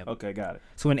misheard. Yep. Okay, got it.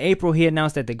 So in April, he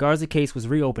announced that the Garza case was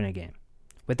reopened again,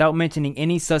 without mentioning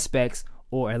any suspects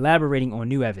or elaborating on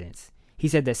new evidence. He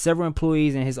said that several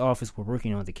employees in his office were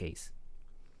working on the case.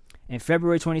 In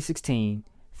February 2016,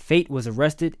 Fate was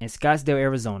arrested in Scottsdale,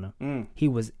 Arizona.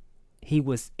 He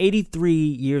was 83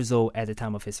 years old at the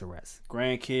time of his arrest.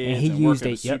 Grandkids, and he used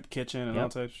a soup kitchen and all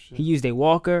types of shit. He used a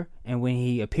walker, and when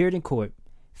he appeared in court,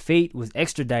 Fate was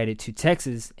extradited to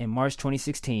Texas in March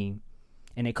 2016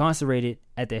 and incarcerated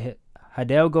at the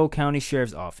Hidalgo County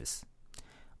Sheriff's Office,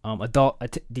 adult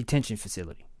detention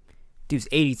facility. Dude was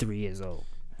 83 years old.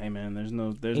 Hey man, there's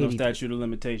no statute of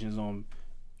limitations on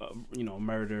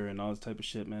murder and all this type of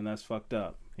shit, man. That's fucked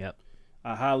up. Yep.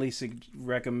 I highly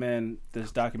recommend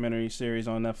this documentary series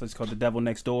on Netflix called The Devil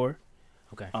Next Door.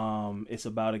 Okay. It's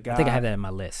about a guy. I think I have that in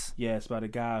my list. Yeah, it's about a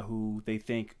guy who they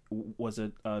think was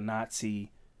a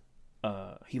Nazi.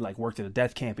 He worked at a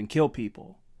death camp and killed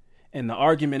people. And the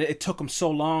argument, it took him so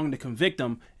long to convict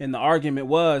him. And the argument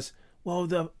was, well,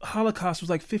 the Holocaust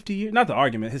was 50 years. Not the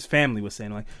argument. His family was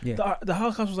saying the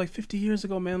Holocaust was 50 years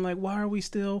ago, man. Why are you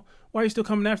still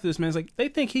coming after this, man? It's they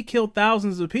think he killed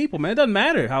thousands of people, man. It doesn't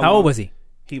matter how old was he?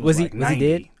 Was he 90.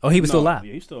 dead? Oh, he was still alive.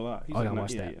 Yeah, he's still alive. He's I gotta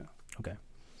watch that. Yeah. Okay.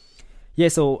 Yeah,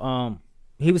 so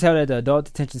he was held at the adult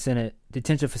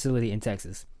detention facility in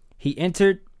Texas. He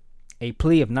entered a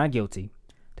plea of not guilty.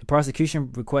 The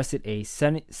prosecution requested a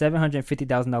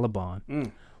 $750,000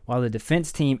 bond, while the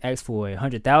defense team asked for a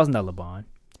 $100,000 bond,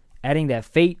 adding that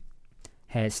Fate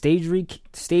had stage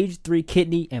 3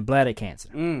 kidney and bladder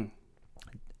cancer.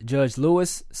 Judge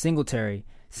Louis Singletary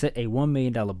set a $1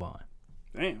 million bond.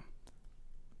 Damn.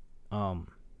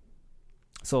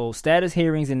 So status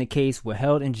hearings in the case were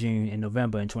held in June and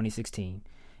November in 2016,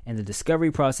 and the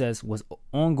discovery process was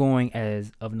ongoing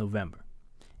as of November.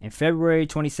 In February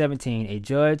 2017, a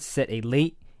judge set a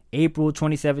late April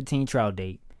 2017 trial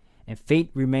date, and Fate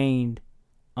remained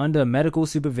under medical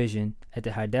supervision at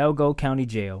the Hidalgo County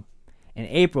Jail. In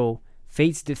April,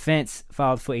 Fate's defense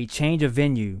filed for a change of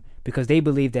venue because they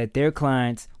believed that their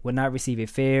clients would not receive a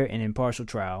fair and impartial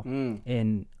trial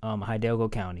in Hidalgo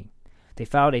County. They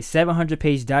filed a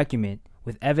 700-page document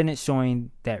with evidence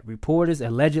showing that reporters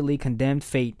allegedly condemned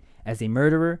Fate as a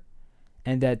murderer,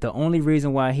 and that the only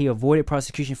reason why he avoided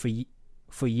prosecution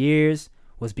for years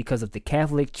was because of the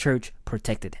Catholic Church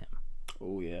protected him.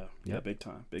 Oh, yeah. Yeah, big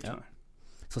time. Big time.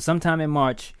 So sometime in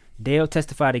March, Dale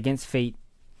testified against Fate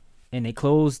in a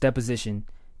closed deposition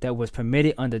that was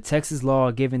permitted under Texas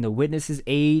law, given the witness's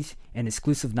age and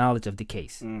exclusive knowledge of the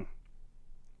case.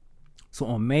 So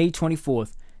on May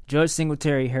 24th, Judge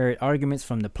Singletary heard arguments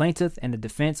from the plaintiff and the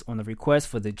defense on the request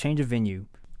for the change of venue.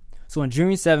 So on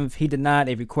June 7th, he denied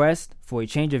a request for a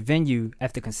change of venue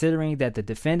after considering that the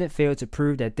defendant failed to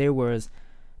prove that there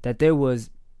was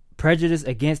prejudice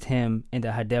against him in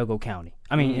the Hidalgo County.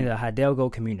 In the Hidalgo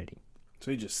community.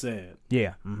 So he just said.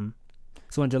 Yeah.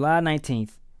 So on July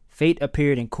 19th, Fate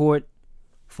appeared in court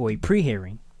for a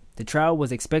pre-hearing. The trial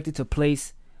was expected to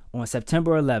place on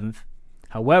September 11th.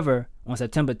 However, on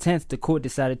September 10th, the court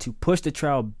decided to push the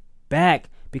trial back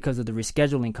because of the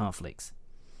rescheduling conflicts.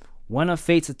 One of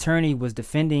Fate's attorney was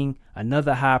defending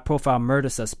another high-profile murder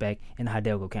suspect in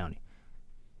Hidalgo County.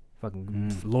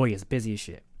 Fucking lawyers, busy as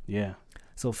shit. Yeah.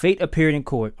 So Fate appeared in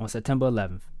court on September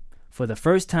 11th. For the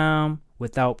first time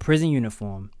without prison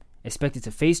uniform, expected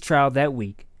to face trial that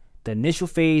week. The initial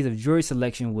phase of jury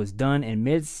selection was done in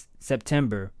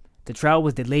mid-September. The trial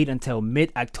was delayed until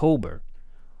mid-October.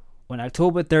 On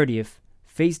October 30th,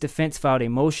 Fate's defense filed a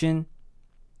motion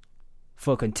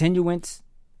For continuance,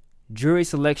 jury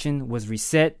selection was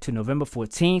reset to November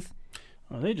 14th.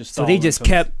 Oh, they just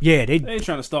kept they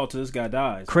trying to stall till this guy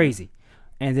dies. Crazy.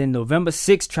 And then November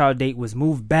 6th trial date was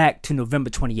moved back to November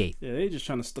 28th. Yeah, they just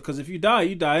trying to because if you die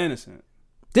innocent.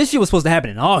 This shit was supposed to happen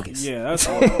in August. Yeah, that's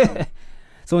wild.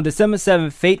 So on December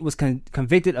 7th, Fate was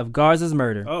convicted of Garza's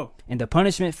murder. Oh. In the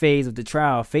punishment phase of the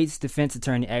trial, Fate's defense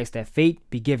attorney asked that Fate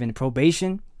be given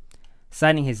probation,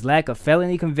 citing his lack of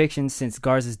felony convictions since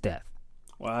Garza's death.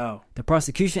 Wow. The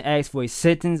prosecution asked for a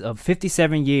sentence of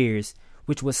 57 years,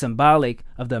 which was symbolic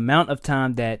of the amount of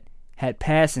time that had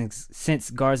passed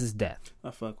since Garza's death. I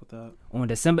fuck with that. On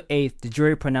December 8th, the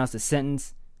jury pronounced a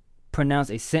sentence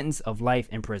of life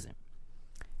in prison.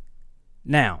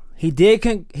 Now, he did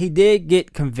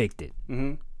get convicted.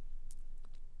 Mm-hmm.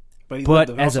 But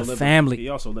as a family,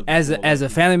 as a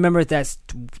family member,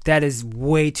 that is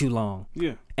way too long.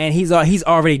 Yeah. And he's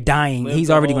already dying. He's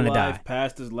already going to die.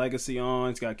 Passed his legacy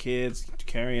on. He's got kids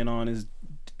carrying on his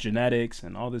genetics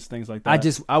and all these things like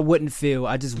that. I wouldn't feel.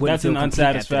 That's an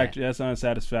unsatisfactory. That's an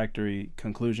unsatisfactory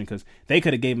conclusion because they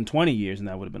could have gave him 20 years and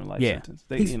that would have been a life sentence.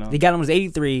 They got him when he was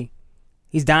 83.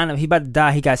 He's dying. He about to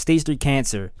die. He got stage 3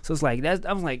 cancer. So it's like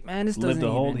I was like, man, this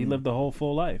doesn't. He lived the whole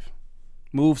full life.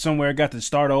 Moved somewhere, got to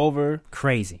start over.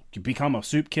 Crazy. You become a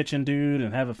soup kitchen dude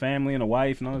and have a family and a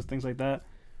wife and all those things like that.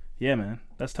 Yeah, man,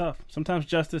 that's tough. Sometimes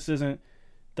justice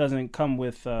doesn't come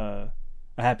with a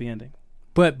happy ending.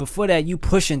 But before that, you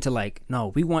push into like,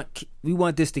 no, we want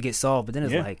this to get solved. But then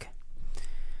it's like.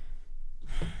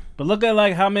 But look at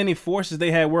like how many forces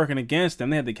they had working against them.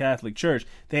 They had the Catholic Church.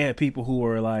 They had people who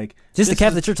were like just the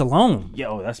Catholic Church alone.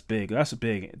 Yo, that's big.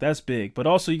 That's big. But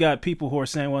also you got people who are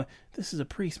saying, well, this is a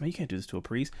priest, man. You can't do this to a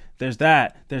priest. There's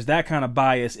that kind of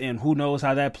bias, and who knows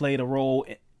how that played a role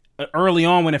early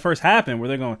on when it first happened, where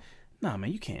they're going, nah,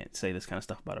 man, you can't say this kind of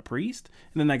stuff about a priest.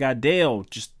 And then I got Dale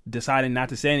just deciding not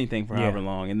to say anything for however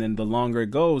long. And then the longer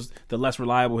it goes, the less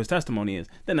reliable his testimony is.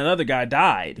 Then another guy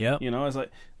died. Yep. You know, it's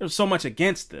like there's so much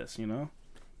against this, you know?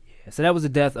 Yeah. So that was the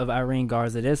death of Irene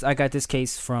Garza. I got this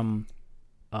case from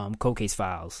Cold Case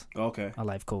Files. Okay. I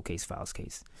like Cold Case Files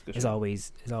case. It's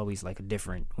always like a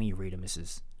different, when you read them, it's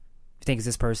just, if you think it's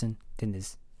this person, then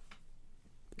this.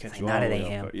 Catch like, you not all it the ain't way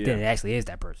him. up, yeah. Then it actually is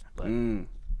that person. But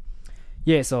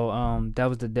yeah, so that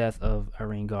was the death of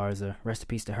Irene Garza. Rest in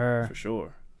peace to her. For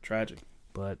sure. Tragic.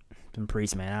 But them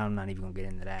priests, man, I'm not even gonna get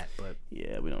into that. But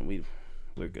yeah, we're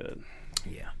good.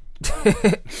 Yeah.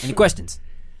 Any questions?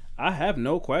 I have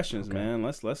no questions, man.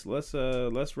 Let's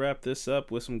wrap this up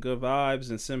with some good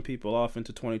vibes and send people off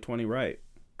into 2020 right.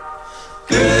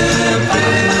 Good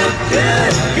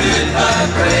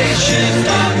vibration.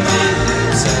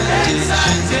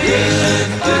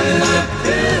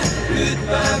 Good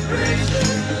vibration.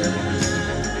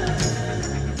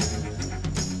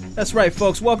 That's right,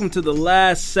 folks. Welcome to the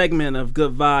last segment of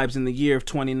Good Vibes in the year of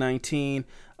 2019.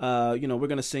 We're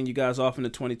going to send you guys off into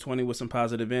 2020 with some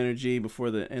positive energy before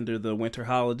the end of the winter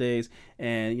holidays.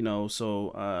 And,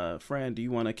 Fran, do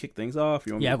you want to kick things off?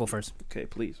 I'll go first. Okay,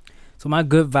 please. So my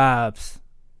good vibes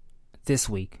this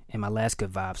week and my last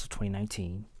good vibes of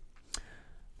 2019.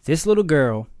 This little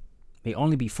girl may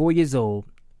only be 4 years old,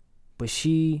 but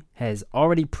she has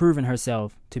already proven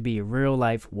herself to be a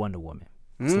real-life Wonder Woman.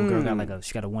 This little girl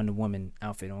got a Wonder Woman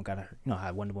outfit on, got her,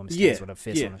 how Wonder Woman stands with her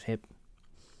fist on her hip.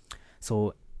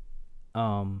 So,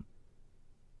 Isla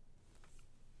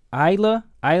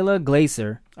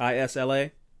Glazer.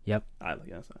 ISLA? Yep. Isla,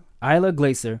 yes. Isla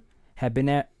Glazer had been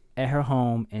at her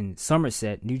home in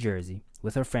Somerset, New Jersey,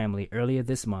 with her family earlier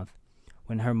this month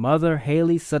when her mother,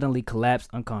 Haley, suddenly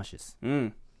collapsed unconscious.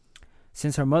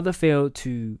 Since her mother failed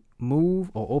to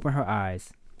move or open her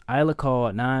eyes, Isla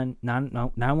called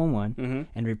 911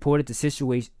 and reported the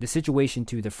situation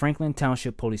to the Franklin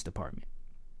Township Police Department.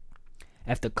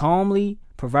 After calmly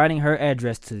providing her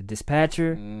address to the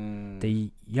dispatcher,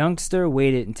 the youngster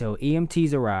waited until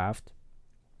EMTs arrived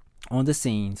on the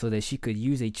scene so that she could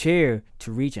use a chair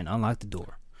to reach and unlock the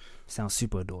door. Sounds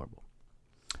super adorable.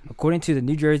 According to the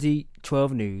New Jersey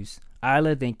 12 News,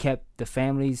 Isla then kept the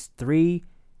family's 3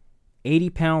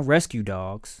 80-pound rescue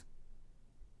dogs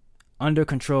under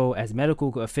control as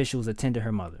medical officials attended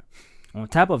her mother. On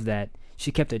top of that,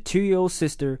 she kept a 2-year-old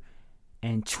sister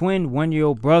and twin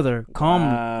 1-year-old brother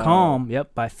calm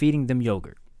by feeding them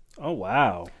yogurt. Oh,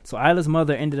 wow. So Isla's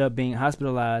mother ended up being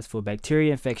hospitalized for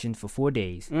bacteria infection for 4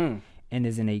 days and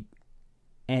it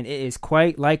is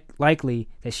quite likely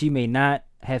that she may not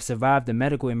have survived the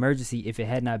medical emergency if it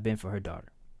had not been for her daughter.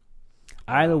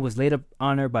 Isla was later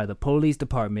honored by the police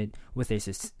department with a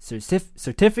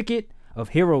certificate of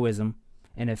heroism,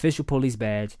 an official police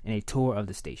badge, and a tour of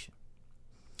the station.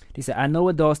 They said, I know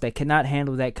adults that cannot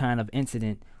handle that kind of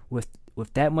incident with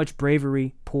that much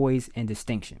bravery, poise, and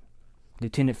distinction.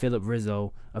 Lieutenant Philip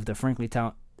Rizzo of the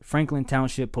Franklin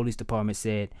Township Police Department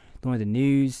said during the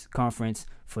news conference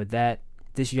for that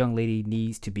this young lady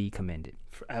needs to be commended.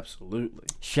 Absolutely.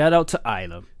 Shout out to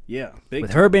Isla. Yeah. Big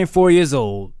with her being 4 years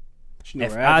old, she knew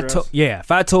her address.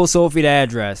 If I told Sophie the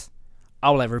address,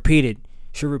 I would like repeat it.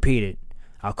 She'll repeat it.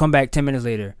 I'll come back 10 minutes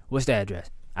later. What's the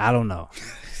address? I don't know.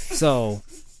 So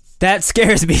that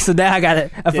scares me. So now I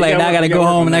feel like now I gotta go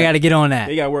home and I gotta get on that.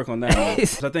 You gotta work on that.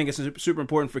 So I think it's super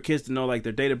important for kids to know like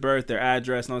their date of birth, their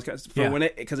address, and all this kind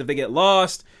of because if they get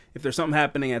lost, if there's something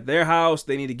happening at their house,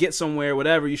 they need to get somewhere,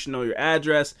 whatever. You should know your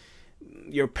address,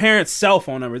 your parents' cell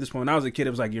phone number. At this point, when I was a kid, it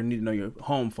was like you need to know your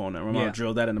home phone number. My mom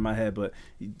drilled that into my head, but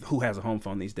who has a home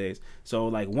phone these days? So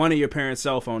like one of your parents'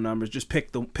 cell phone numbers, just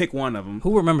pick one of them.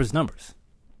 Who remembers numbers?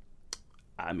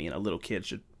 I mean, a little kid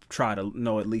should try to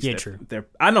know at least. Yeah, true.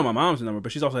 I know my mom's number,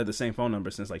 but she's also had the same phone number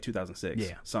since like 2006.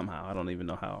 Yeah. Somehow, I don't even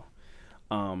know how.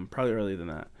 Probably earlier than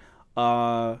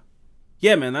that.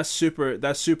 Yeah, man, that's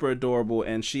super adorable,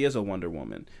 and she is a Wonder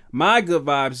Woman. My good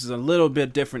vibes is a little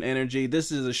bit different energy.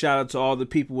 This is a shout out to all the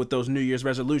people with those New Year's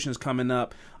resolutions coming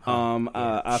up.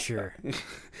 Sure.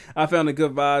 I found the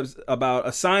good vibes about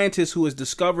a scientist who has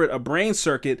discovered a brain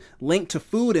circuit linked to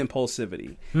food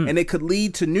impulsivity, and it could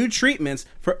lead to new treatments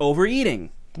for overeating.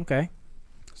 Okay.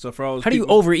 So for all those how do you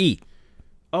overeat?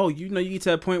 Oh, you get to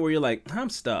that point where you're like,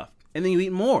 I'm stuffed, and then you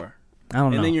eat more. I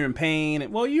don't know. And then you're in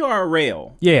pain. Well, you are a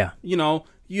rail. Yeah.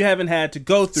 You haven't had to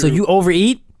go through. So you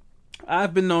overeat?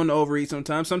 I've been known to overeat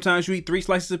sometimes. Sometimes you eat 3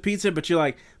 slices of pizza, but you're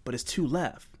like, but it's 2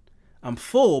 left. I'm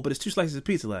full, but it's 2 slices of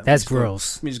pizza left. That's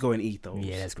gross. Let me just go ahead and eat those.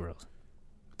 Yeah, that's gross.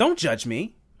 Don't judge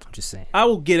me. I'm just saying. I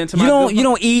will get into You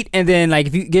don't eat, and then like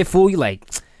if you get full, you like,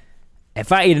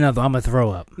 if I eat another, I'm gonna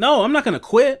throw up. No, I'm not gonna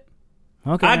quit.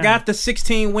 Okay. I got the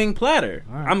 16 wing platter.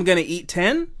 Right. I'm gonna eat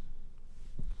 10.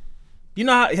 You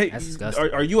know how? That's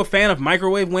disgusting. Are you a fan of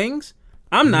microwave wings?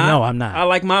 I'm not. No, I'm not. I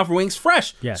like my wings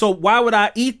fresh. Yes. So why would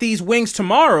I eat these wings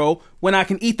tomorrow when I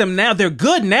can eat them now? They're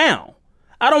good now.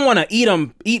 I don't want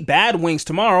to eat bad wings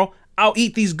tomorrow. I'll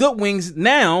eat these good wings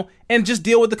now and just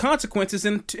deal with the consequences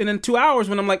in 2 hours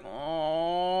when I'm like,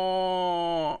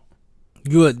 oh.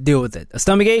 You would deal with it. A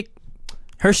stomach ache?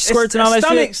 Hershey squirts and all that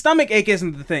shit? Stomach ache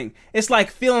isn't the thing. It's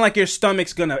like feeling like your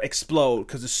stomach's going to explode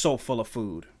because it's so full of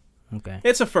food. Okay.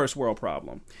 It's a first world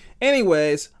problem.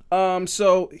 Anyways,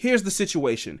 so here's the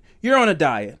situation. You're on a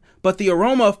diet, but the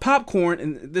aroma of popcorn,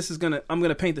 and I'm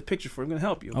gonna paint the picture for you. I'm gonna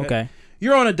help you. Okay.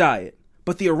 You're on a diet,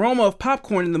 but the aroma of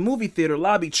popcorn in the movie theater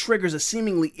lobby triggers a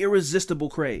seemingly irresistible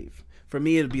crave. For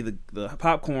me, it'd be the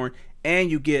popcorn,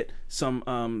 and you get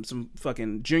some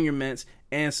fucking Junior Mints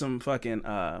and some fucking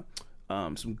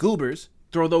some Goobers.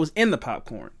 Throw those in the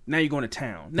popcorn. Now you're going to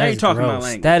town. Now you're talking my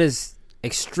language. That is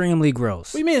extremely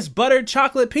gross. What do you mean? It's buttered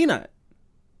chocolate peanut.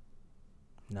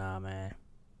 Nah, man.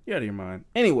 You're out of your mind.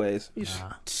 Anyways, you're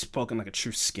spoken like a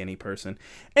true skinny person.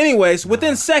 Anyways,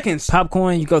 within seconds.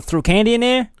 Popcorn, you go through candy in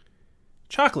there?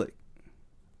 Chocolate.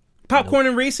 Popcorn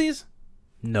and Reese's?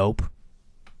 Nope.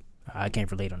 I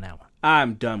can't relate on that one.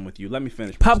 I'm done with you. Let me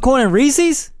finish. Popcorn and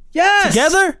Reese's? Yes.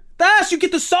 Together? You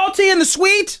get the salty and the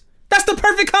sweet. That's the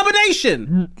perfect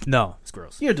combination. No, it's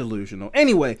gross. You're delusional.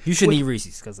 Anyway. You shouldn't eat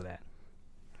Reese's because of that.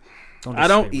 I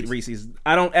don't eat Reese's.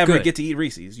 I don't ever get to eat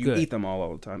Reese's. You eat them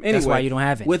all the time. Anyway, that's why you don't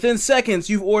have it. Within seconds,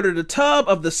 you've ordered a tub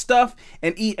of the stuff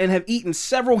and have eaten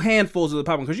several handfuls of the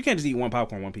popcorn because you can't just eat one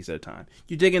popcorn one piece at a time.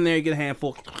 You dig in there, you get a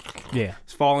handful. Yeah,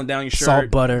 it's falling down your shirt.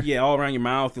 Salt, butter. Yeah, all around your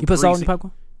mouth. You put salt in the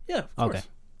popcorn? Yeah, of course. Okay.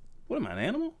 What am I, an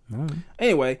animal? Mm-hmm.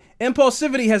 Anyway,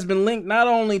 impulsivity has been linked not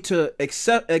only to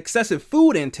excessive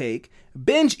food intake,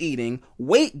 binge eating,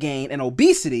 weight gain, and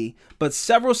obesity, but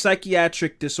several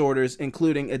psychiatric disorders,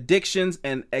 including addictions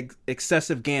and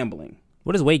excessive gambling.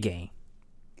 What is weight gain?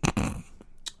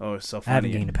 Oh, it's so funny. I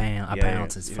haven't gained a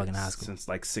pound since fucking high school. Since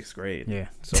like 6th grade. Yeah.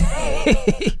 So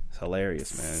it's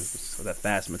hilarious, man. So that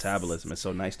fast metabolism is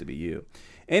so nice to be you.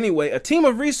 Anyway, a team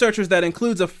of researchers that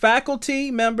includes a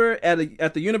faculty member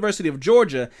at the University of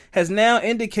Georgia has now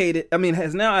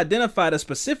identified a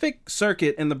specific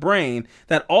circuit in the brain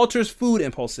that alters food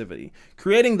impulsivity,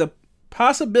 creating the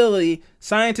possibility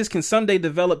scientists can someday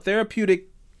develop therapeutics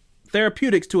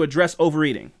to address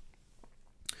overeating.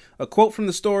 A quote from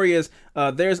the story is,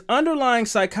 there's underlying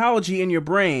psychology in your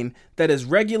brain that is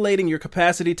regulating your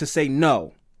capacity to say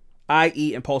no,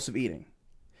 i.e. impulsive eating.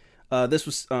 This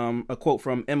was a quote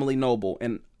from Emily Noble,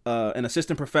 an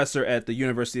assistant professor at the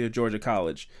University of Georgia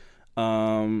College.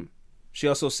 She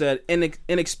also said, in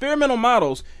experimental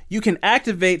models, you can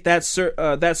activate that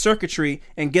circuitry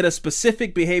and get a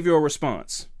specific behavioral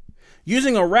response.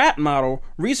 Using a rat model,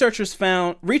 researchers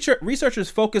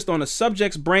focused on a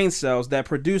subject's brain cells that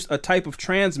produce a type of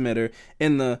transmitter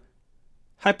in the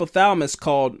hypothalamus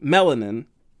called melanin,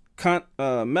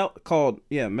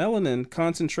 melanin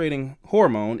concentrating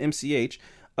hormone (MCH).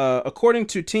 According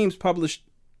to teams published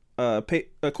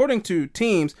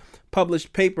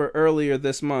paper earlier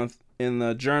this month in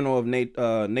the Journal of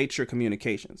Nature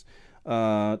Communications.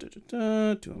 Basically,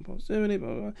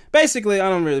 I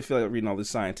don't really feel like reading all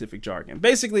this scientific jargon.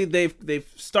 Basically, they've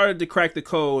started to crack the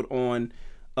code on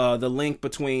the link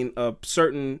between a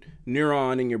certain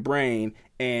neuron in your brain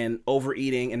and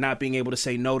overeating and not being able to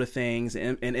say no to things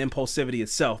and impulsivity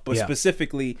itself, but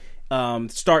specifically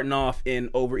starting off in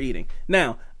overeating.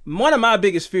 Now, one of my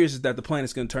biggest fears is that the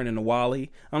planet's going to turn into WALL-E. I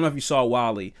don't know if you saw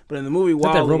WALL-E, but in the movie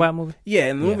WALL-E... Is that robot movie? Yeah,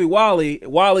 in the movie WALL-E,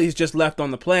 Wally's just left on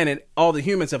the planet. All the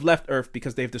humans have left Earth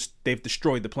because they've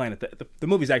destroyed the planet. The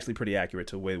movie's actually pretty accurate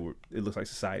to the way it looks like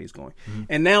society's going. Mm-hmm.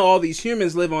 And now all these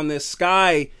humans live on this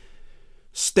sky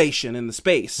station in the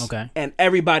space. Okay. And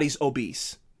everybody's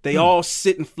obese. They all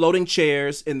sit in floating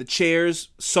chairs. In the chairs,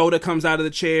 soda comes out of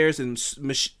the chairs and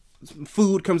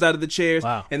food comes out of the chairs.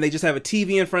 Wow. And they just have a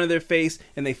TV in front of their face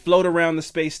and they float around the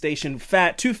space station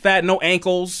too fat, no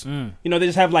ankles. You know, they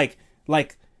just have like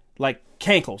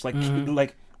cankles,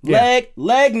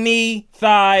 leg, knee,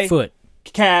 thigh, foot,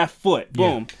 calf, foot,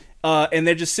 boom. And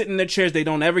they're just sitting in their chairs. They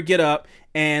don't ever get up.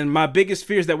 And my biggest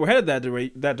fear is that we're headed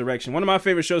that direction. One of my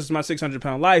favorite shows is My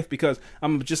 600-Pound Life because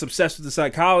I'm just obsessed with the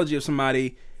psychology of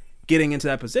somebody getting into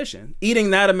that position, eating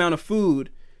that amount of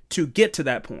food to get to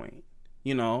that point.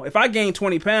 You know, if I gain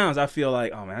 20 pounds, I feel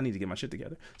like, oh man, I need to get my shit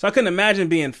together. So I couldn't imagine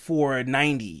being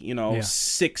 490,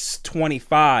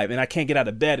 625, and I can't get out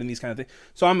of bed and these kind of things.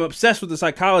 So I'm obsessed with the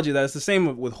psychology that it's the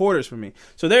same with hoarders for me.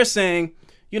 So they're saying,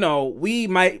 we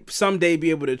might someday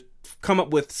be able to come up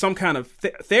with some kind of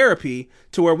therapy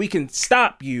to where we can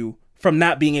stop you from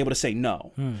not being able to say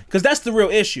no. Because that's the real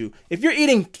issue. If you're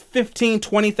eating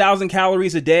 20,000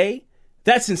 calories a day,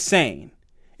 that's insane.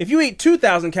 If you eat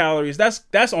 2,000 calories,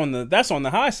 that's on the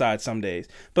high side some days.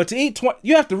 But to eat,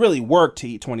 you have to really work to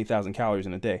eat 20,000 calories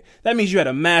in a day. That means you had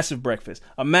a massive breakfast,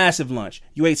 a massive lunch.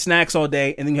 You ate snacks all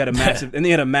day, and then you had a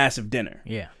massive dinner.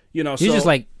 Yeah, you're just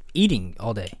like eating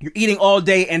all day. You're eating all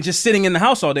day and just sitting in the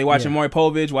house all day, watching Maury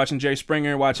Povich, watching Jerry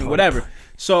Springer, watching whatever.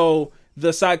 So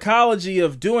the psychology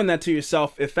of doing that to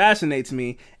yourself, it fascinates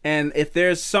me. And if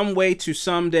there's some way to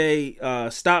someday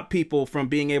stop people from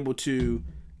being able to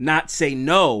not say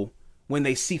no when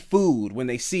they see food, when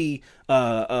they see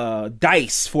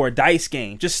dice for a dice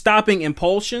game, just stopping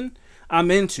impulsion, I'm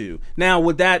into. Now,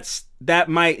 would that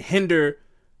might hinder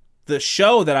the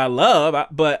show that I love,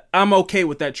 but I'm okay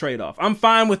with that trade-off. I'm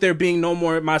fine with there being no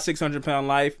more My 600-Pound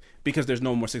Life because there's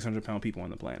no more 600-pound people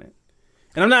on the planet.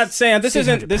 And I'm not saying this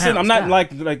isn't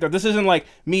like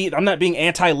me. I'm not being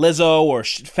anti-Lizzo or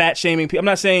fat shaming people. I'm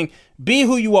not saying be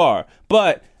who you are,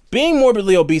 but being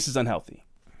morbidly obese is unhealthy.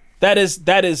 That is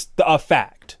a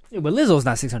fact. Yeah, but Lizzo's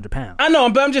not 600 pounds. I know,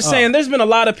 but I'm just saying there's been a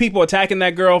lot of people attacking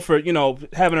that girl for, having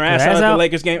her ass out at the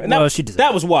Lakers game. And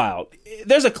that was wild.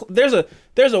 There's a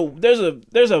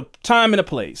time and a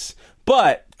place.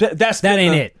 But that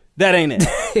ain't it. That ain't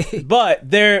it.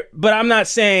 But I'm not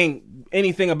saying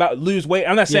anything about lose weight.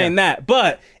 I'm not saying that.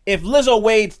 But if Lizzo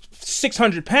weighed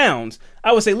 600 pounds,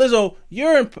 I would say, Lizzo,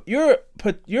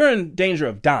 you're in danger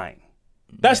of dying.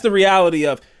 That's the reality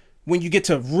of when you get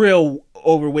to real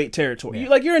overweight territory.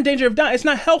 You're in danger of dying. It's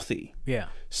not healthy. Yeah.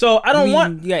 So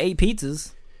you got 8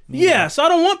 pizzas. Yeah, so I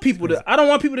don't want people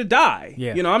to die.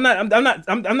 Yeah. I'm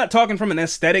not talking from an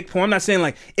aesthetic point. I'm not saying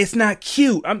like it's not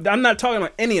cute. I'm not talking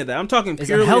about any of that. I'm talking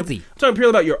purely healthy. I'm talking purely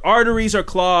about your arteries are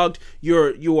clogged.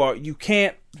 You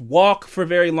can't walk for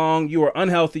very long. You are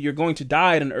unhealthy. You're going to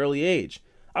die at an early age.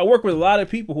 I work with a lot of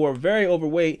people who are very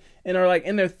overweight and are like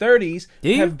in their 30s,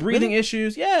 have breathing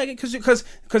issues. Yeah, because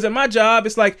at my job,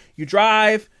 it's like you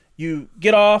drive, you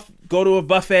get off, go to a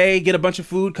buffet, get a bunch of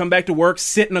food, come back to work,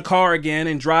 sit in a car again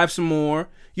and drive some more.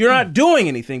 You're not doing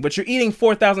anything, but you're eating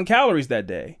 4,000 calories that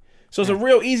day. So it's a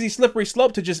real easy slippery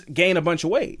slope to just gain a bunch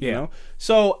of weight, you know?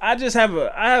 So I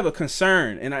have a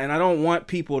concern and I don't want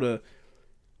people to,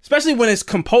 especially when it's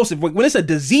compulsive, when it's a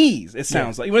disease, it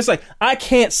sounds like. When it's like, I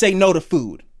can't say no to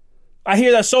food. I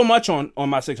hear that so much on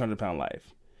My 600-Pound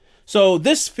Life. So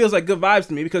this feels like good vibes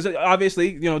to me because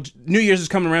obviously, New Year's is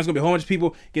coming around. There's going to be a whole bunch of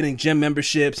people getting gym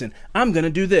memberships and I'm going to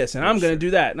do this and I'm going to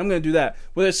do that and I'm going to do that.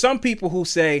 Well, there's some people who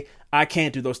say, I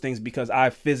can't do those things because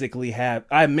I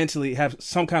mentally have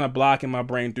some kind of block in my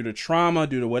brain due to trauma,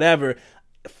 due to whatever.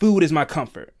 Food is my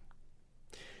comfort.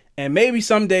 And maybe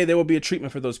someday there will be a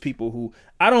treatment for those people who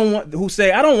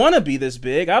say, I don't want to be this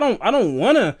big. I don't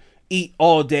want to eat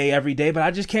all day, every day, but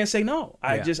I just can't say no.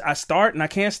 I start and I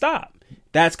can't stop.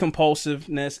 That's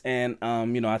compulsiveness. And,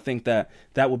 I think that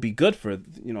would be good for,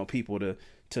 people to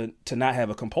not have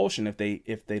a compulsion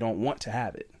if they don't want to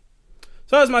have it.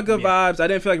 So that's my good vibes. I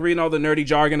didn't feel like reading all the nerdy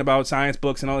jargon about science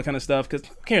books and all that kind of stuff, because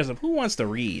who cares? Who wants to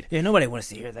read? Yeah, nobody wants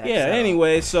to hear that. Yeah,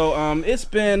 anyway, so it's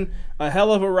been a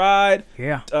hell of a ride.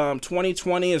 Yeah.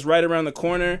 2020 is right around the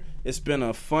corner. It's been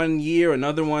a fun year.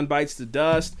 Another one bites the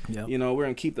dust. Yep. We're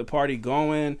going to keep the party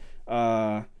going.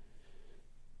 Yeah,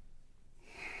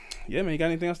 man, you got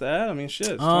anything else to add? I mean, shit.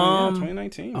 It's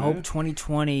 2019, I hope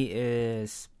 2020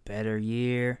 is better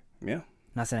year. Yeah.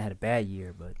 Not saying I had a bad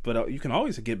year, but you can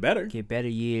always get better. Get better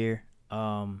year.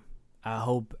 I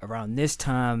hope around this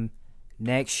time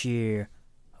next year,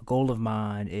 a goal of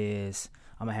mine is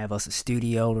I'm gonna have us a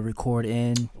studio to record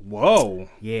in. Whoa.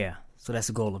 Yeah. So that's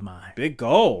a goal of mine. Big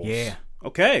goals. Yeah.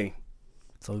 Okay.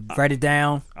 So write it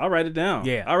down. I'll write it down.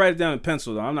 Yeah. I'll write it down in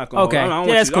pencil though. I'm not gonna. Okay. I don't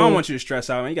want you to stress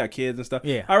out. Man. You got kids and stuff.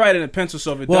 Yeah. I'll write it in pencil.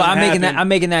 So if it doesn't happen, I'm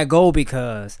making that goal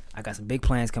because I got some big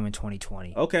plans coming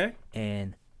 2020. Okay.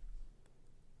 And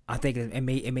I think it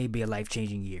may be a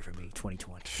life-changing year for me,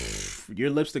 2020. Your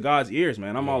lips to God's ears,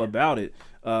 man. I'm all about it.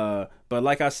 But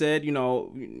like I said,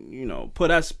 put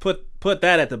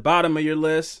that at the bottom of your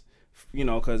list,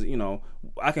 because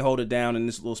I can hold it down in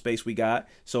this little space we got.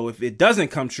 So if it doesn't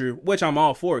come true, which I'm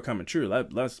all for it coming true,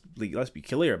 let's be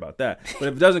clear about that. But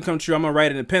if it doesn't come true, I'm gonna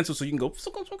write it in pencil so you can go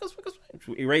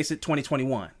erase it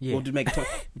 2021. Yeah. We'll make it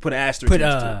put an asterisk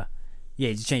next to it.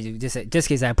 Yeah, just change it. Just in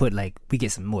case I put we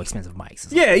get some more expensive mics.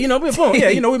 Yeah, boom. Yeah,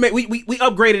 we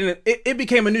upgraded it. It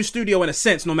became a new studio in a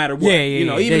sense, no matter what.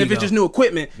 Yeah, even if it's just new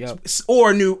equipment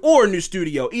or new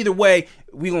studio. Either way,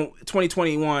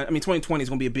 2020 is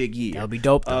gonna be a big year. That'll be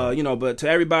dope though. But to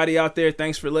everybody out there,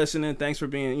 thanks for listening. Thanks for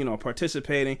being,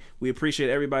 participating. We appreciate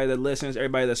everybody that listens,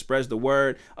 everybody that spreads the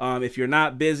word. If you're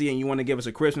not busy and you want to give us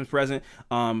a Christmas present,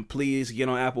 please get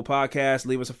on Apple Podcasts,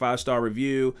 leave us a 5-star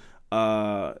review.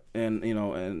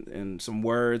 And some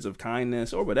words of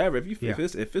kindness or whatever.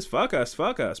 If it's fuck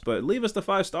us, but leave us the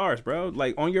 5 stars, bro.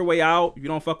 Like on your way out, if you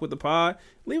don't fuck with the pod,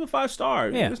 leave a 5-star.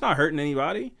 Yeah. It's not hurting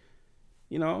anybody,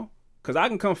 because I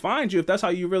can come find you if that's how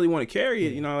you really want to carry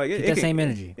it. It same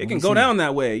energy. It can go down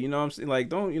that way. You know what I'm saying? Like,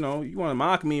 don't, you want to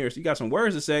mock me or you got some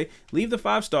words to say, leave the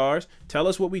 5 stars. Tell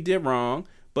us what we did wrong,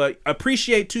 but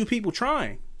appreciate 2 people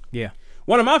trying. Yeah.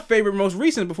 One of my favorite most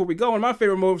recent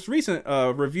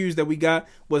reviews that we got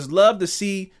was love to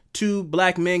see 2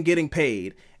 black men getting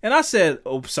paid. And I said,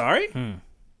 oh, sorry?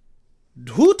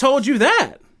 Who told you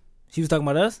that? She was talking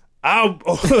about us?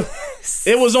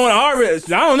 It was on our, I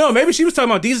don't know, maybe she was talking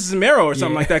about Jesus and Mero or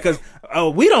something like that, because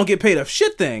we don't get paid a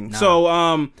shit thing. Nah.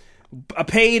 So,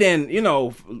 paid and,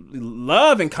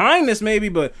 love and kindness maybe,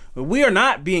 but we are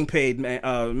not being paid,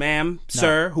 ma'am,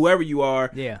 sir, whoever you are.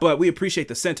 Yeah. But we appreciate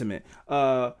the sentiment.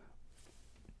 But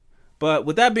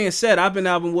with that being said, I've been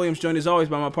Alvin Williams, joined as always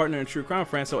by my partner in true crime,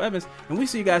 Franco Evans, and we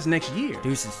see you guys next year.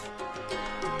 Deuces.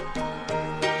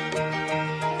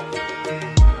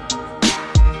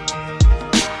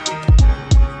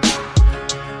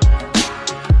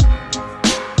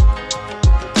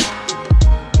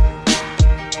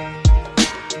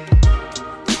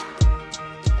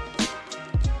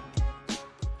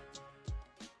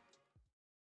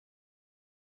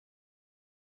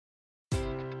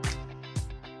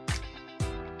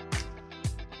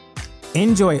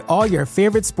 Enjoy all your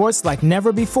favorite sports like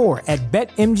never before at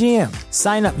BetMGM.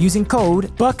 Sign up using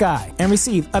code Buckeye and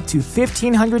receive up to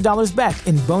 $1,500 back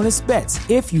in bonus bets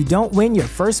if you don't win your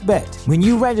first bet. When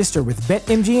you register with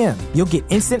BetMGM, you'll get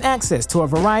instant access to a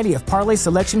variety of parlay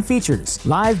selection features,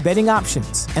 live betting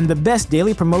options, and the best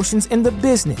daily promotions in the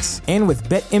business. And with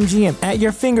BetMGM at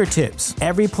your fingertips,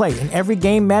 every play and every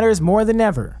game matters more than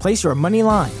ever. Place your money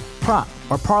line, prop,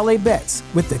 or parlay bets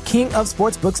with the king of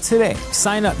sportsbooks today.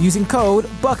 Sign up using code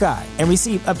Buckeye and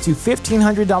receive up to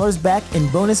 $1,500 back in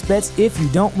bonus bets if you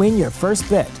don't win your first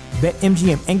bet.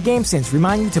 BetMGM and GameSense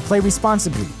remind you to play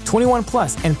responsibly. 21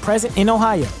 plus and present in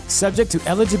Ohio, subject to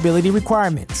eligibility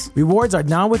requirements. Rewards are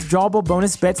non-withdrawable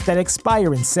bonus bets that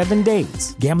expire in 7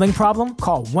 days. Gambling problem?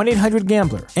 Call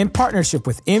 1-800-GAMBLER in partnership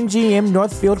with MGM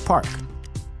Northfield Park.